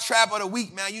 Certified Trapper of the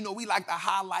week, man. You know, we like to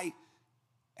highlight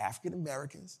African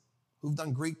Americans who've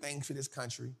done great things for this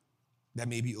country that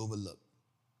may be overlooked.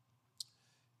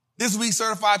 This week's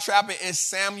certified trapper is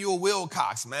Samuel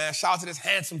Wilcox, man. Shout out to this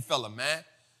handsome fella, man.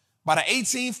 By the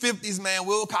 1850s, man,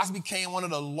 Wilcox became one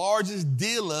of the largest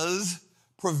dealers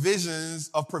provisions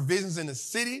in the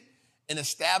city and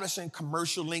establishing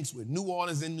commercial links with New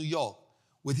Orleans and New York,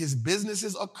 with his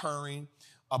businesses occurring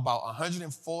about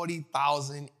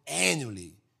 $140,000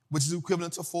 annually, which is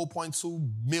equivalent to $4.2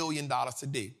 million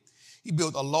today. He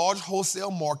built a large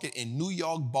wholesale market in New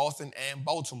York, Boston, and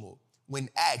Baltimore. When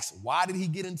asked, why did he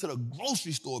get into the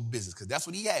grocery store business? Because that's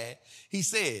what he had. He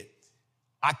said,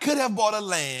 I could have bought a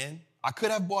land, I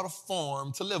could have bought a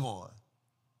farm to live on,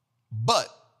 but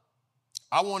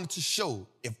I wanted to show,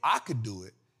 if I could do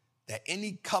it, that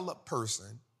any colored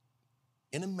person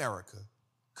in America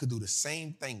could do the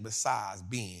same thing besides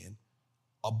being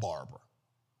a barber.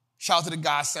 Shout out to the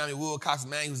guy, Samuel Wilcox,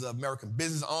 man. He was an American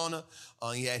business owner.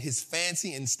 He had his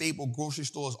fancy and staple grocery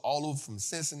stores all over from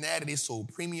Cincinnati. They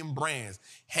sold premium brands,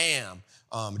 ham,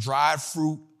 dried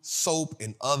fruit, soap,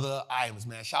 and other items,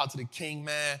 man. Shout out to the king,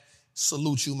 man.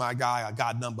 Salute you, my guy. I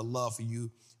got nothing but love for you.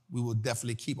 We will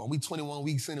definitely keep on. We 21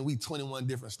 weeks in and we 21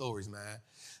 different stories, man.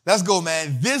 Let's go,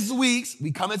 man. This week's,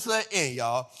 we coming to the end,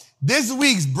 y'all. This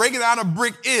week's Breaking Down a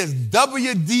Brick is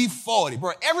WD-40.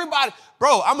 Bro, everybody,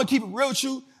 I'm going to keep it real with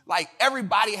you. Like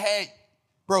everybody had,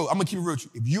 I'm going to keep it real with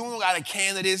you. If you don't got a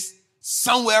can of this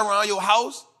somewhere around your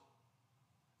house,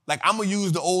 like I'm going to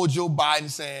use the old Joe Biden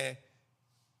saying,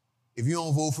 if you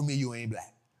don't vote for me, you ain't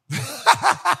black.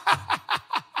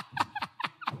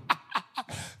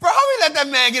 Bro, how we let that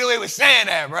man get away with saying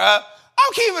that, bro?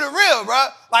 I'm keeping it real, bro.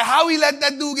 Like how we let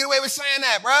that dude get away with saying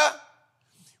that, bro?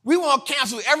 We want to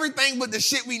cancel everything but the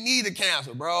shit we need to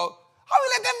cancel, bro. How we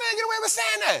let that man get away with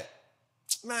saying that?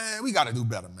 Man, we got to do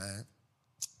better, man.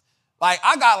 Like,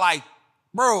 I got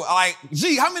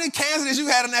gee, how many cans did you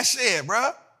had in that shed,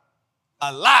 bro?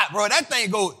 A lot, bro. That thing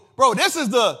this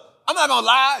is I'm not going to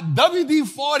lie,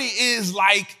 WD-40 is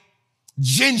like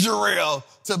ginger ale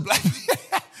to black people.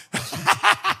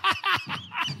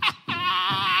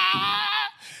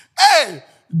 Hey,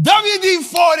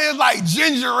 WD-40 is like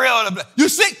ginger ale to black. You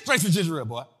sick? Drink some ginger ale,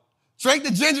 boy. Drink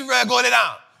the ginger ale, go lay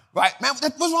down. Right, man,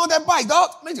 what's wrong with that bike, dog?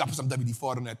 Man, you gotta put some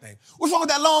WD-40 on that thing. What's wrong with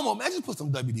that lawnmower? Man, just put some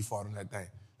WD-40 on that thing.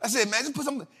 That's it, man, just put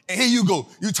some, and here you go.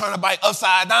 You turn the bike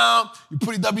upside down, you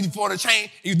put the WD-40 on the chain,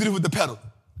 and you do it with the pedal.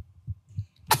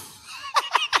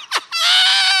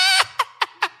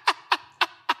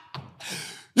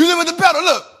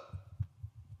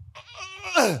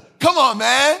 Come on,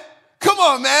 man. Come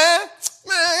on, man.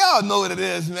 Man, y'all know what it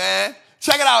is, man.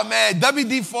 Check it out, man.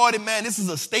 WD-40, man, this is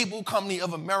a staple company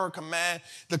of America, man.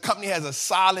 The company has a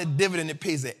solid dividend. It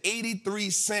pays an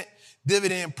 83-cent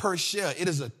dividend per share. It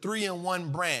is a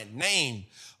 3-in-1 brand name.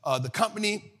 The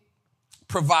company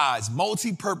provides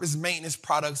multi-purpose maintenance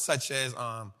products such as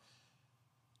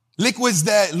liquids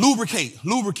that lubricate,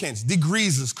 lubricants,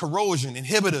 degreasers, corrosion,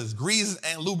 inhibitors, greases,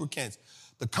 and lubricants.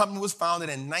 The company was founded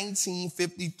in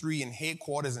 1953 and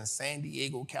headquarters in San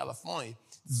Diego, California.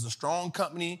 This is a strong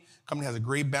company. The company has a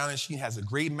great balance sheet, has a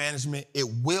great management. It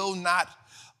will not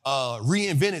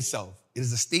reinvent itself. It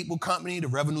is a staple company. The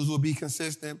revenues will be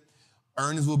consistent.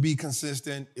 Earnings will be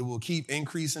consistent. It will keep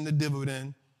increasing the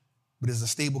dividend, but it's a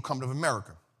stable company of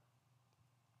America.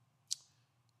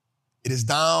 It is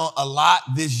down a lot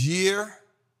this year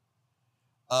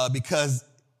because,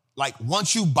 like,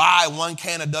 once you buy one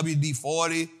can of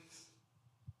WD-40,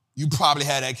 you probably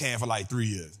had that can for like 3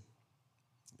 years.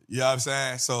 You know what I'm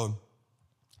saying? So,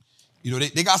 you know,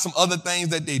 they got some other things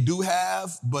that they do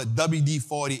have, but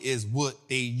WD-40 is what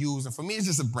they use. And for me, it's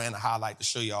just a brand to highlight to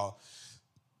show y'all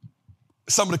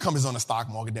some of the companies on the stock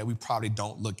market that we probably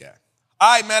don't look at.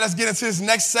 All right, man, let's get into this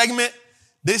next segment.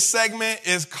 This segment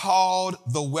is called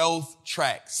the Wealth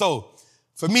Track. So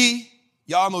for me,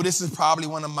 y'all know this is probably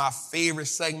one of my favorite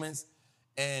segments,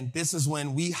 and this is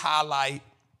when we highlight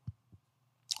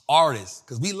artists,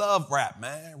 because we love rap,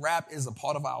 man. Rap is a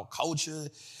part of our culture.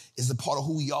 It's a part of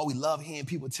who we are. We love hearing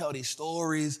people tell their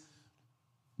stories.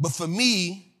 But for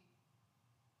me,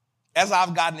 as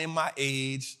I've gotten in my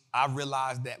age, I've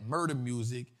realized that murder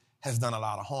music has done a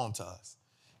lot of harm to us.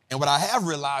 And what I have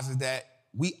realized is that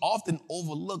we often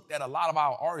overlook that a lot of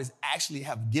our artists actually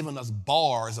have given us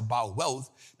bars about wealth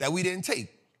that we didn't take.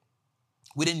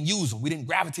 We didn't use them. We didn't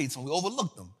gravitate to them. We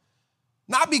overlooked them.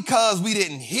 Not because we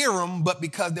didn't hear them, but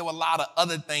because there were a lot of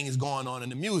other things going on in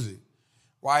the music,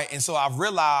 right? And so I've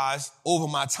realized over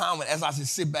my time, as I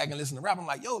just sit back and listen to rap, I'm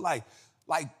like, yo, like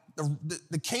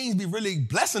the kings be really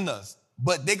blessing us,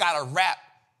 but they got to rap.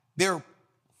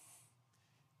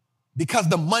 Because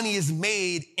the money is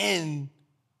made in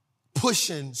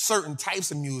pushing certain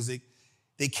types of music,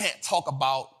 they can't talk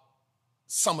about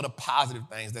some of the positive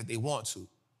things that they want to.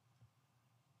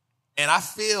 And I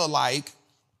feel like,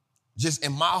 just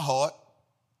in my heart,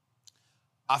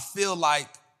 I feel like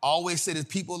I always say that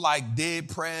people like Dead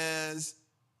Prez,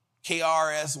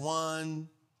 KRS-One,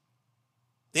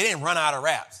 they didn't run out of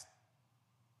raps.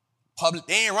 They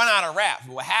didn't run out of raps.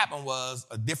 What happened was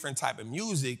a different type of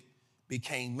music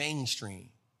became mainstream.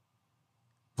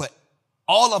 But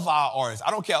all of our artists,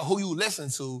 I don't care who you listen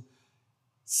to,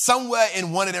 somewhere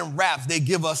in one of them raps, they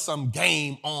give us some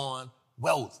game on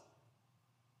wealth,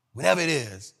 whatever it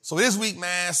is. So this week,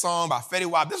 man, song by Fetty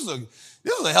Wap. This was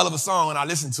a hell of a song when I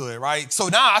listened to it, right? So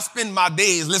now I spend my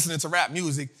days listening to rap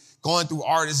music, going through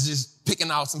artists, just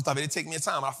picking out some stuff. It take me a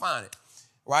time, I find it,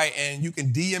 right? And you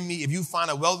can DM me. If you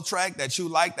find a wealth track that you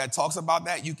like that talks about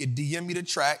that, you can DM me the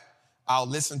track. I'll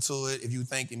listen to it if you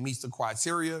think it meets the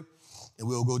criteria, and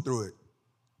we'll go through it.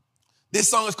 This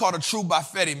song is called "The Truth" by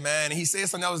Fetty, man. And he said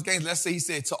something that was gangster. Let's say he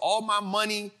said, to all my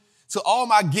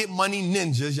get money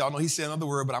ninjas, y'all know he said another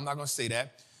word, but I'm not going to say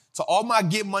that. To all my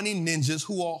get money ninjas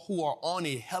who are on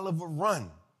a hell of a run.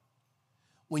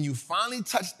 When you finally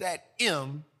touch that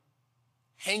M,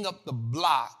 hang up the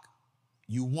block,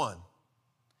 you won.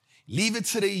 Leave it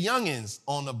to the youngins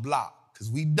on the block, because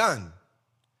we done.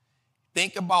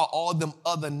 Think about all them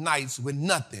other nights with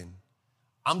nothing.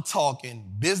 I'm talking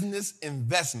business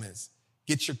investments.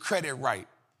 Get your credit right.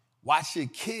 Watch your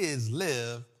kids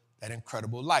live that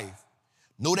incredible life.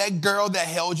 Know that girl that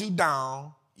held you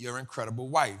down, your incredible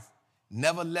wife.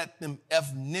 Never let them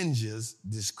F ninjas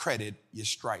discredit your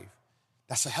strife.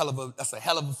 That's a hell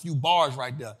of a few bars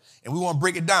right there. And we want to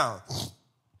break it down.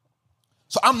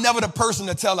 So I'm never the person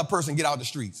to tell a person get out the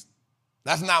streets.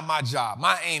 That's not my job.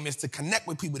 My aim is to connect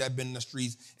with people that have been in the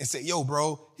streets and say, yo,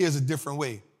 bro, here's a different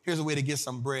way. Here's a way to get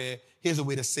some bread. Here's a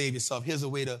way to save yourself. Here's a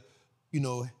way to,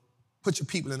 put your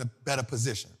people in a better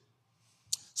position.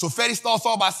 So Fetty starts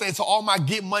off by saying, to all my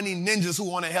get money ninjas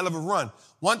who on a hell of a run.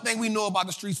 One thing we know about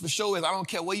the streets for sure is I don't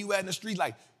care where you at in the street.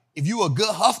 Like, if you a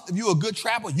good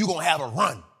trapper, you going to have a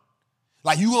run.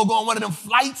 Like, you going to go on one of them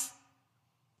flights.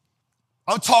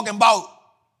 I'm talking about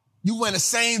you wearing the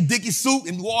same Dickie suit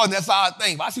in New Orleans. That's how I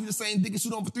think. If I see the same Dickie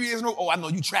suit on for 3 years in a row, I know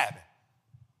you trapping.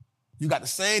 You got the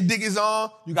same Dickies on.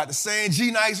 You got the same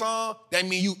G-Nikes on. That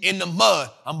means you in the mud.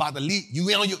 I'm about to leave.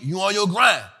 You on your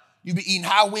grind. You be eating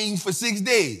hot wings for 6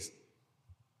 days.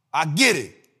 I get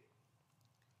it.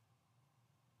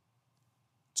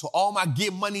 To all my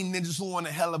get money ninjas who on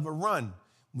a hell of a run.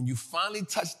 When you finally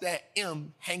touch that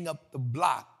M, hang up the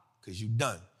block because you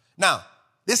done. Now,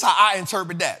 this is how I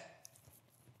interpret that.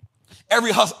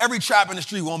 Every hustle, every trap in the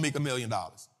street won't make $1 million.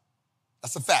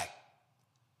 That's a fact.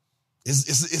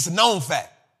 It's a known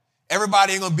fact.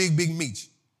 Everybody ain't gonna big meet you.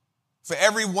 For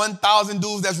every 1,000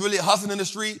 dudes that's really hustling in the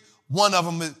street, one of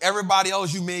them is everybody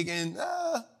else you making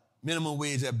minimum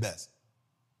wage at best.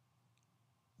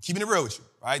 Keeping it real with you,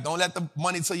 right? Don't let the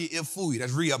money tell you it fool you.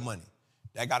 That's re-up money.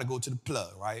 That got to go to the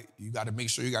plug, right? You got to make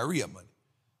sure you got re-up money.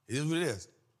 It is what it is.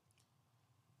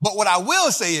 But what I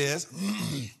will say is,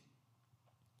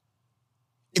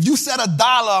 if you set a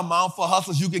dollar amount for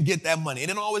hustlers, you can get that money. It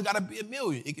don't always got to be $1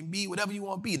 million. It can be whatever you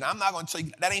want to be. Now, I'm not going to tell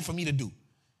you, that ain't for me to do.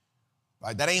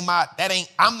 Right?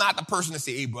 I'm not the person to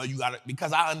say, hey, bro, you got to,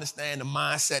 because I understand the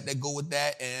mindset that go with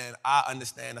that, and I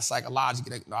understand the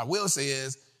psychological. What I will say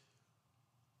is,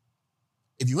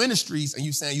 if you're in the streets and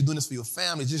you're saying you're doing this for your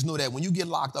family, just know that when you get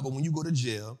locked up or when you go to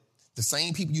jail, the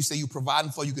same people you say you're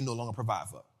providing for, you can no longer provide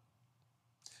for.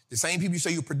 The same people you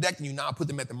say you're protecting, you now put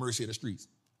them at the mercy of the streets.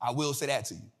 I will say that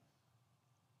to you.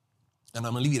 And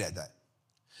I'm going to leave it at that.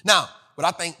 Now, what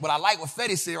I like what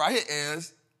Fetty said right here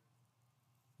is,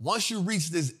 once you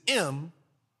reach this M,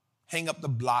 hang up the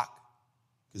block,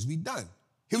 because we done.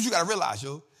 Here's what you got to realize,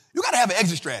 yo. You got to have an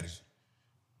exit strategy.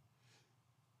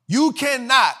 You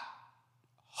cannot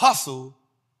hustle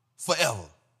forever.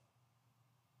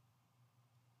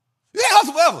 You can't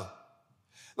hustle forever.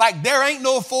 Like, there ain't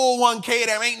no 401k,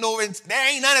 there ain't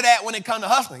none of that when it comes to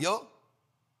hustling, yo.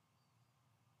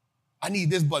 I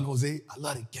need this button, Jose. I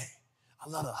love the game. I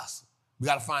love the hustle. We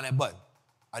got to find that button.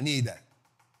 I need that.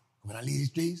 When I leave these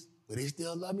streets, will they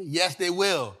still love me? Yes, they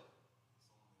will.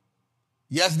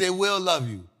 Yes, they will love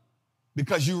you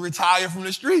because you retire from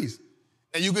the streets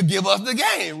and you could give us the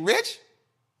game, Rich.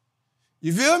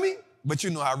 You feel me? But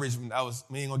you know how Rich,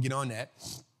 we ain't going to get on that.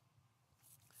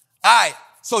 All right.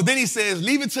 So then he says,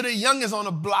 leave it to the youngest on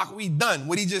the block. We done.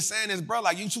 What he just saying is, bro,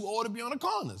 like, you too old to be on the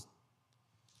corners.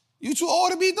 You too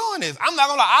old to be doing this. I'm not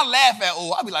going to lie. I laugh at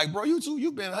old. I be like, bro,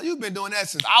 you've been doing that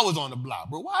since I was on the block,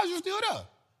 bro. Why is you still there?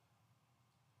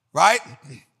 Right?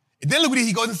 And then look what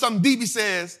he goes into something deep. He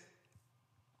says,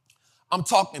 I'm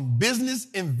talking business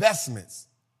investments.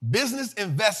 Business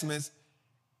investments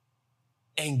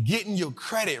and getting your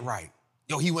credit right.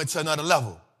 Yo, he went to another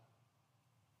level.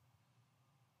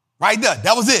 Right there.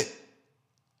 That was it.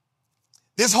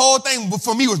 This whole thing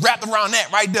for me was wrapped around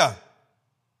that right there.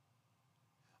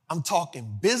 I'm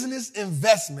talking business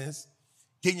investments,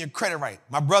 getting your credit right.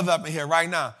 My brother up in here right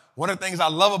now, one of the things I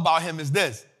love about him is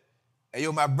this. Hey,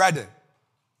 yo, my brother,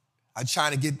 I'm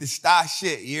trying to get this star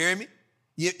shit. You hear me?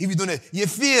 He be doing it. You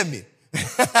feel me?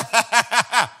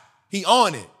 He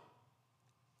on it.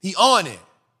 He on it.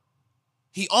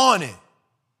 He on it.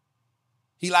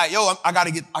 He like, yo, I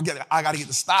gotta get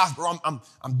the stocks, bro.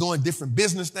 I'm doing different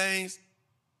business things.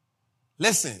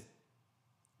 Listen,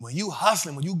 when you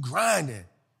hustling, when you grinding,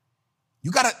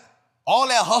 you gotta, all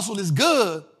that hustle is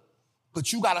good,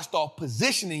 but you gotta start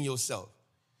positioning yourself.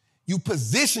 You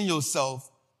position yourself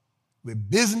with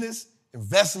business,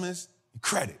 investments, and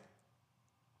credit.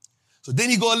 So then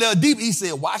he go a little deeper. He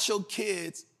said, watch your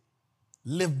kids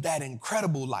live that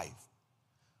incredible life.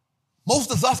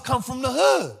 Most of us come from the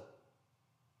hood.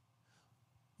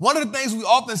 One of the things we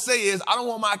often say is, I don't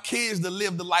want my kids to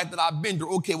live the life that I've been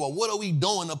through. Okay, well, what are we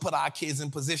doing to put our kids in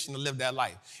position to live that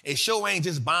life? It sure ain't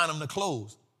just buying them the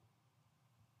clothes.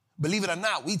 Believe it or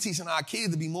not, we teaching our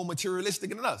kids to be more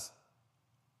materialistic than us.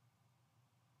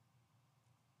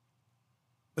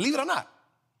 Believe it or not.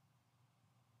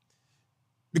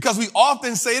 Because we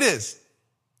often say this,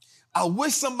 I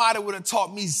wish somebody would have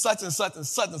taught me such and such and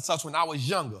such and such when I was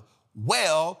younger.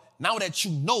 Well, now that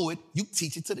you know it, you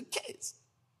teach it to the kids.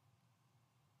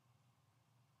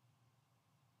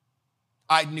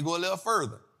 All right, then you go a little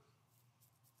further.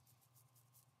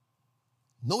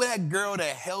 Know that girl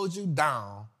that held you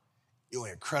down, your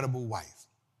incredible wife.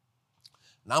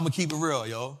 Now I'm going to keep it real,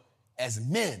 yo. As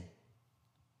men,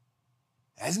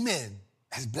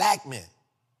 as black men,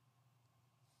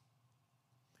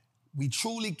 we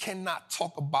truly cannot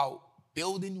talk about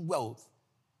building wealth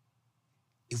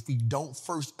if we don't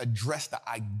first address the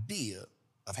idea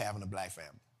of having a black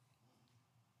family.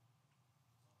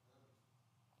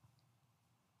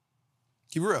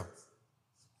 Keep it real.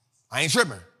 I ain't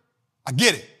tripping. I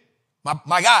get it.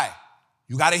 My guy,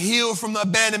 you got to heal from the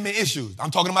abandonment issues.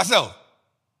 I'm talking to myself.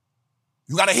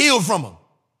 You got to heal from them.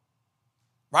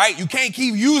 Right? You can't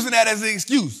keep using that as an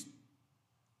excuse.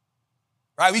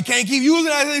 Right? We can't keep using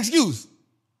that as an excuse.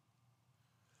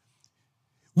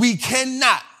 We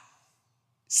cannot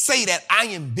say that I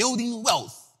am building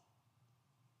wealth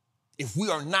if we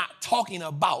are not talking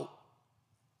about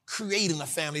creating a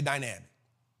family dynamic.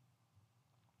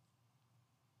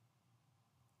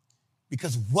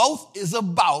 Because wealth is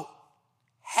about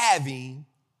having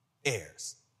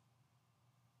heirs.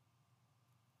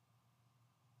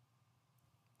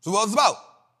 So what it's about?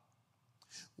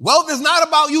 Wealth is not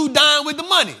about you dying with the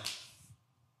money.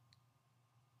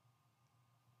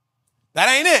 That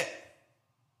ain't it.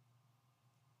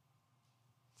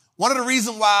 One of the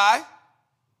reasons why,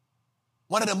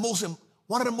 one of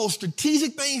the most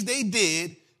strategic things they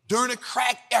did during the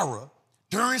crack era,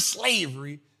 during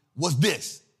slavery, was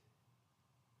this.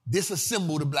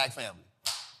 Disassemble the black family.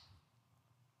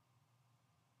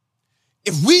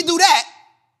 If we do that,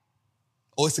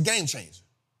 oh, it's a game changer.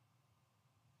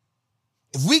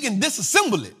 If we can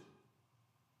disassemble it,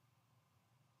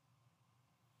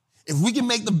 if we can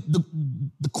make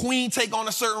the queen take on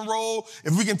a certain role,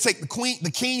 if we can take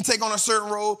the king take on a certain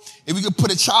role, if we can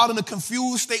put a child in a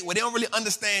confused state where they don't really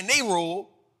understand their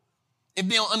role, if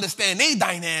they don't understand their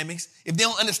dynamics, if they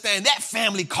don't understand that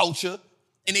family culture,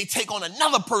 and they take on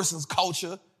another person's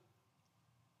culture,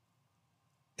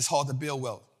 it's hard to build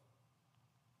wealth.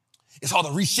 It's hard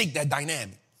to reshape that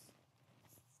dynamic.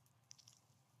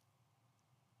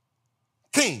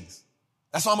 Kings,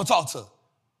 that's what I'm going to talk to.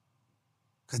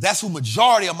 Because that's who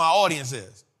majority of my audience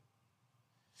is.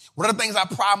 One of the things I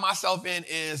pride myself in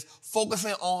is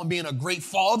focusing on being a great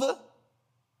father,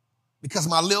 because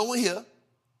my little one here,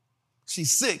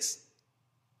 she's 6,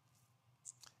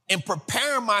 and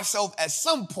preparing myself at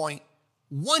some point,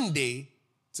 one day,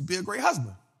 to be a great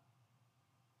husband.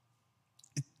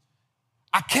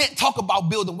 I can't talk about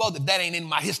building wealth if that ain't in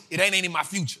my history, it ain't in my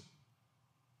future.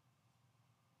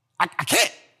 I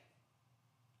can't.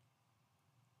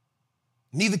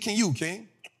 Neither can you, King.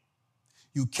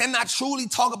 You cannot truly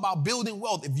talk about building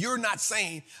wealth if you're not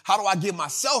saying, how do I get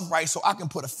myself right so I can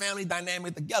put a family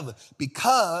dynamic together?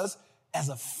 Because as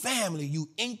a family, you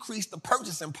increase the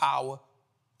purchasing power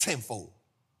tenfold.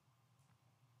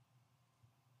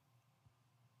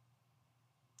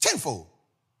 Tenfold.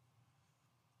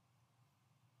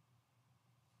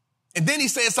 And then he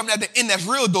said something at the end that's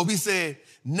real dope. He said,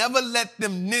 never let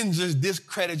them ninjas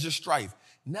discredit your strife.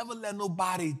 Never let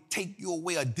nobody take you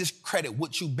away or discredit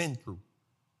what you've been through.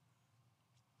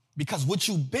 Because what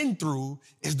you've been through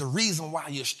is the reason why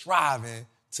you're striving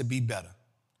to be better.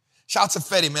 Shout out to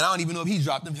Fetty, man. I don't even know if he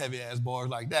dropped them heavy-ass bars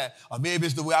like that. Or maybe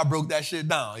it's the way I broke that shit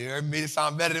down. You heard me? Made it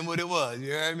sound better than what it was.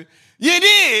 You heard me? You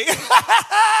did!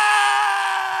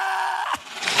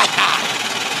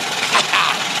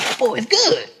 Oh, it's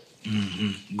good.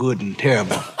 Mm-hmm. Good and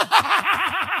terrible.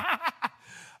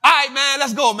 All right, man.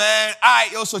 Let's go, man. All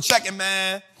right, yo, so check it,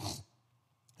 man.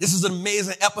 This is an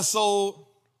amazing episode.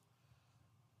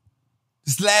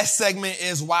 This last segment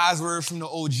is wise words from the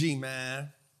OG, man.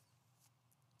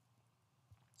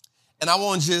 And I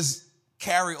want to just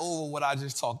carry over what I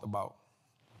just talked about.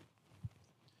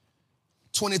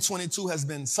 2022 has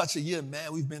been such a year,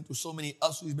 man. We've been through so many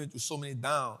ups, we've been through so many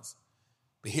downs.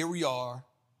 But here we are,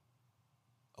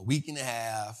 a week and a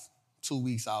half, 2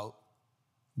 weeks out,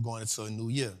 going into a new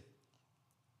year.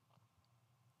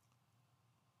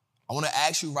 I want to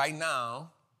ask you right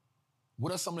now,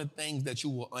 what are some of the things that you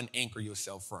will unanchor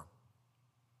yourself from?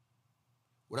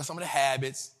 What are some of the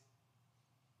habits?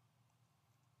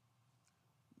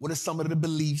 What are some of the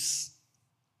beliefs?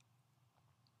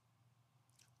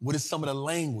 What is some of the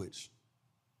language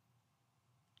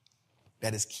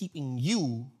that is keeping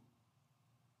you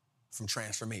from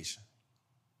transformation?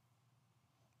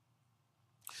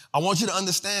 I want you to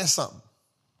understand something.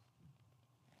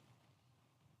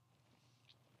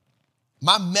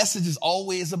 My message is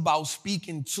always about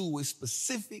speaking to a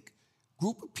specific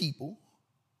group of people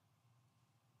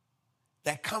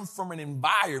that come from an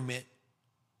environment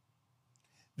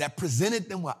that presented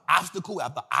them with obstacle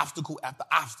after obstacle after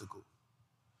obstacle.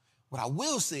 What I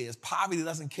will say is poverty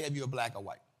doesn't care if you're black or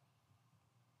white.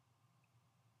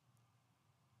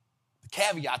 The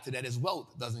caveat to that is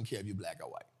wealth doesn't care if you're black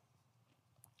or white.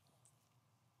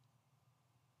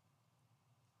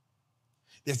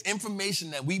 There's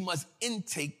information that we must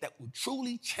intake that will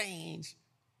truly change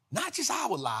not just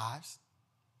our lives,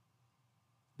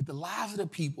 but the lives of the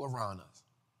people around us.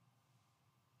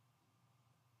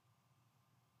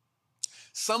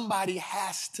 Somebody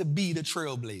has to be the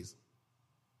trailblazer.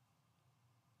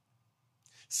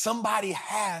 Somebody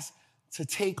has to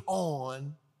take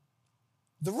on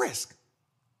the risk.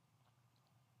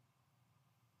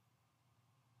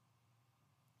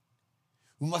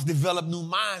 We must develop new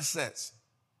mindsets.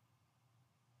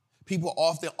 People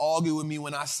often argue with me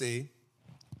when I say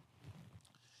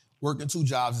working 2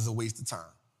 jobs is a waste of time.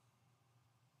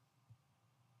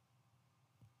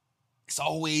 It's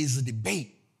always a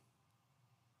debate.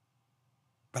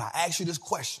 But I ask you this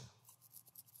question.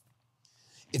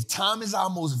 If time is our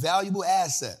most valuable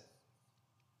asset,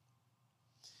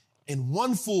 and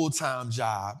one full-time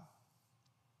job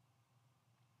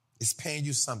is paying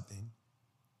you something,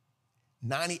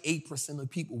 98% of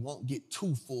people won't get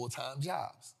 2 full-time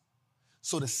jobs.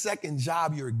 So the second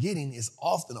job you're getting is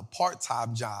often a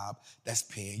part-time job that's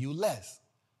paying you less.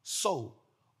 So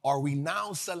are we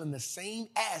now selling the same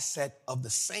asset of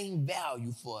the same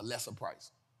value for a lesser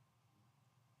price?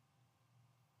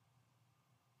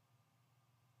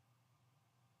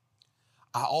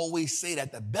 I always say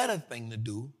that the better thing to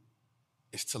do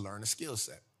is to learn a skill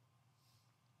set.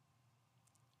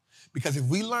 Because if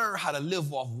we learn how to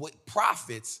live off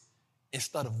profits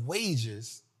instead of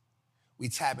wages, we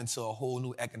tap into a whole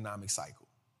new economic cycle.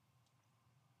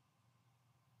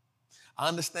 I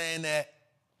understand that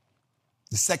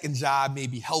the second job may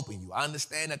be helping you. I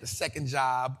understand that the second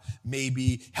job may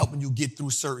be helping you get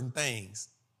through certain things.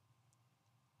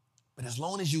 But as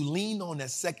long as you lean on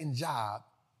that second job,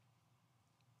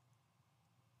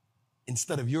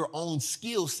 instead of your own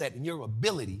skill set and your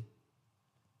ability,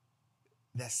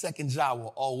 that second job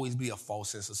will always be a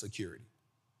false sense of security.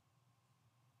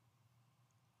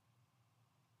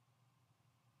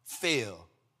 Fail.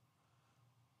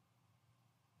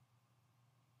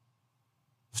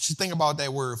 Just think about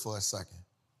that word for a second.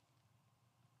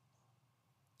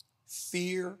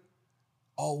 Fear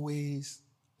always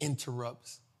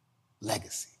interrupts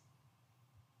legacy.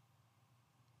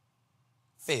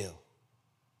 Fail.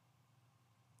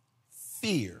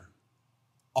 Fear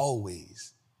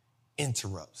always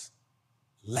interrupts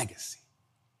legacy.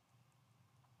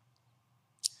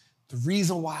 The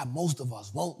reason why most of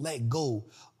us won't let go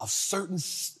of certain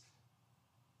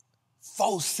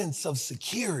false sense of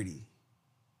security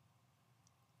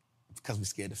is because we're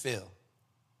scared to fail.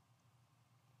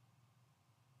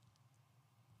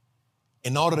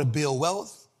 In order to build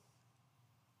wealth,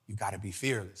 you got to be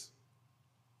fearless.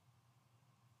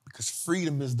 Because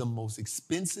freedom is the most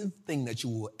expensive thing that you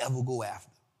will ever go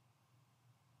after.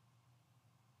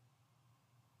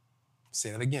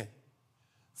 Say that again.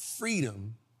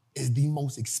 Freedom is the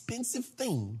most expensive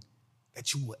thing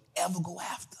that you will ever go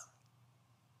after.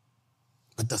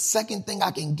 But the second thing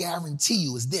I can guarantee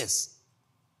you is this.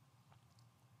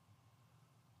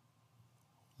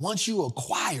 Once you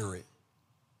acquire it,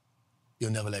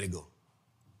 you'll never let it go.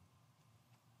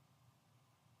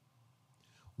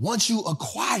 Once you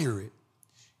acquire it,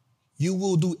 you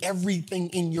will do everything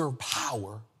in your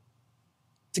power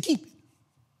to keep it.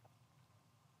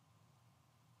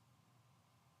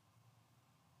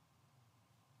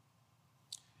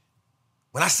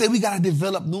 When I say we got to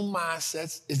develop new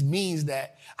mindsets, it means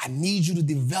that I need you to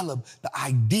develop the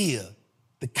idea,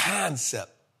 the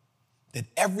concept that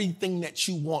everything that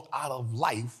you want out of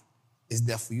life is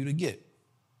there for you to get.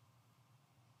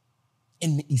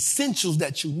 And the essentials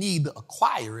that you need to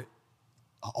acquire it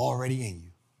are already in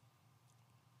you.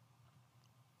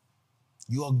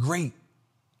 You are great.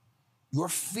 You're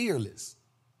fearless.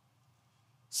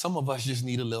 Some of us just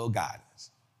need a little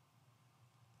guidance.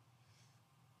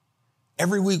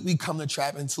 Every week we come to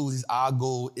Trapping Tuesdays, our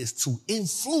goal is to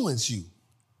influence you.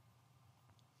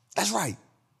 That's right.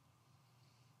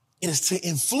 It is to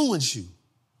influence you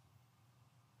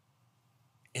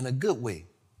in a good way.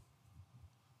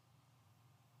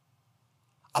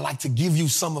 I like to give you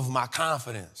some of my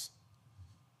confidence.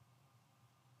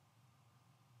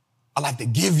 I like to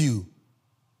give you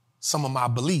some of my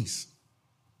beliefs.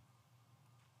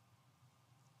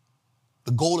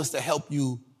 The goal is to help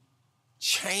you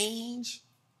change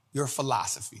your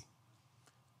philosophy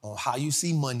on how you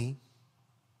see money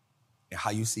and how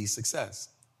you see success.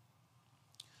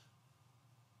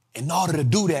 In order to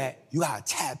do that, you gotta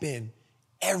tap in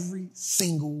every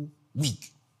single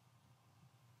week.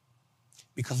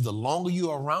 Because the longer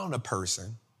you're around a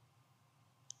person,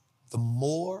 the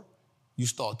more you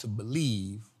start to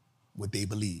believe what they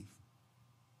believe.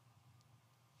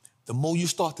 The more you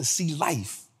start to see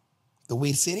life the way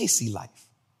they say they see life.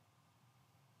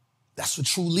 That's what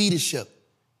true leadership,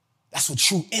 that's what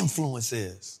true influence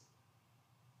is.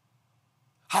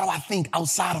 How do I think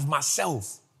outside of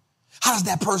myself? How does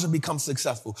that person become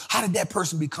successful? How did that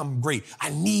person become great? I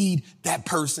need that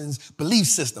person's belief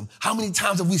system. How many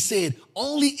times have we said,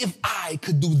 only if I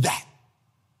could do that?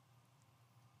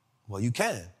 Well, you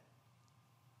can.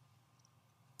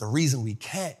 The reason we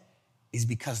can't is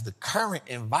because the current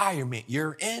environment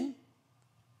you're in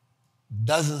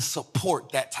doesn't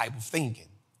support that type of thinking.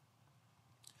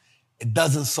 It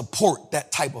doesn't support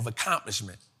that type of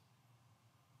accomplishment.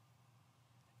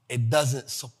 It doesn't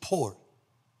support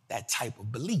that type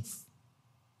of belief.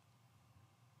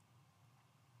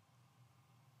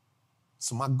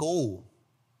 So my goal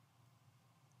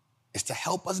is to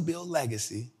help us build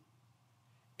legacy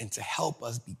and to help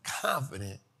us be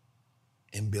confident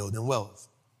in building wealth.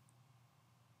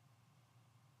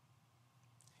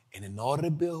 And in order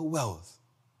to build wealth,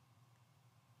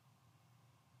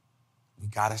 we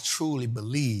gotta truly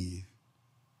believe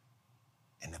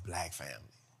in the black family.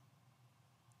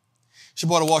 It's your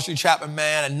boy, the Wall Street Trapper,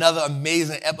 man. Another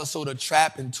amazing episode of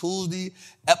Trapping Tuesday.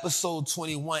 Episode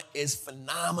 21 is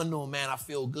phenomenal, man. I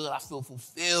feel good. I feel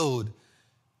fulfilled.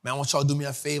 Man, I want y'all to do me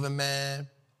a favor, man.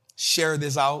 Share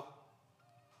this out.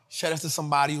 Share this to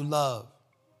somebody you love.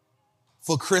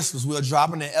 For Christmas, we're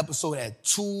dropping an episode at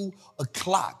 2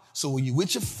 o'clock. So when you're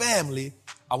with your family,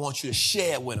 I want you to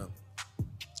share it with them.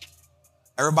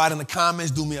 Everybody in the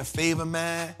comments, do me a favor,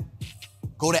 man.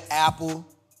 Go to Apple,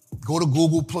 go to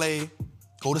Google Play,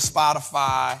 go to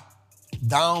Spotify,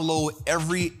 download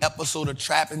every episode of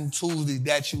Trapping Tuesday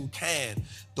that you can.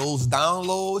 Those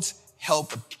downloads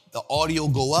help the audio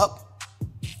go up.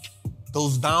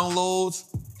 Those downloads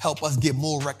help us get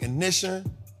more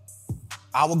recognition.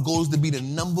 Our goal is to be the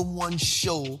 #1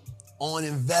 show on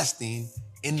investing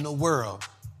in the world.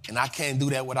 And I can't do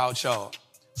that without y'all.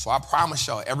 So I promise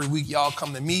y'all, every week y'all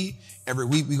come to me, every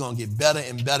week we're gonna get better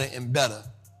and better and better.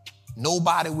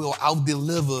 Nobody will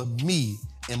out-deliver me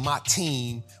and my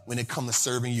team when it comes to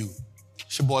serving you.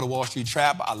 It's your boy, the Wall Street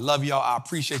Trapper. I love y'all. I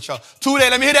appreciate y'all. Today,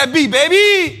 let me hear that beat,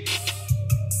 baby.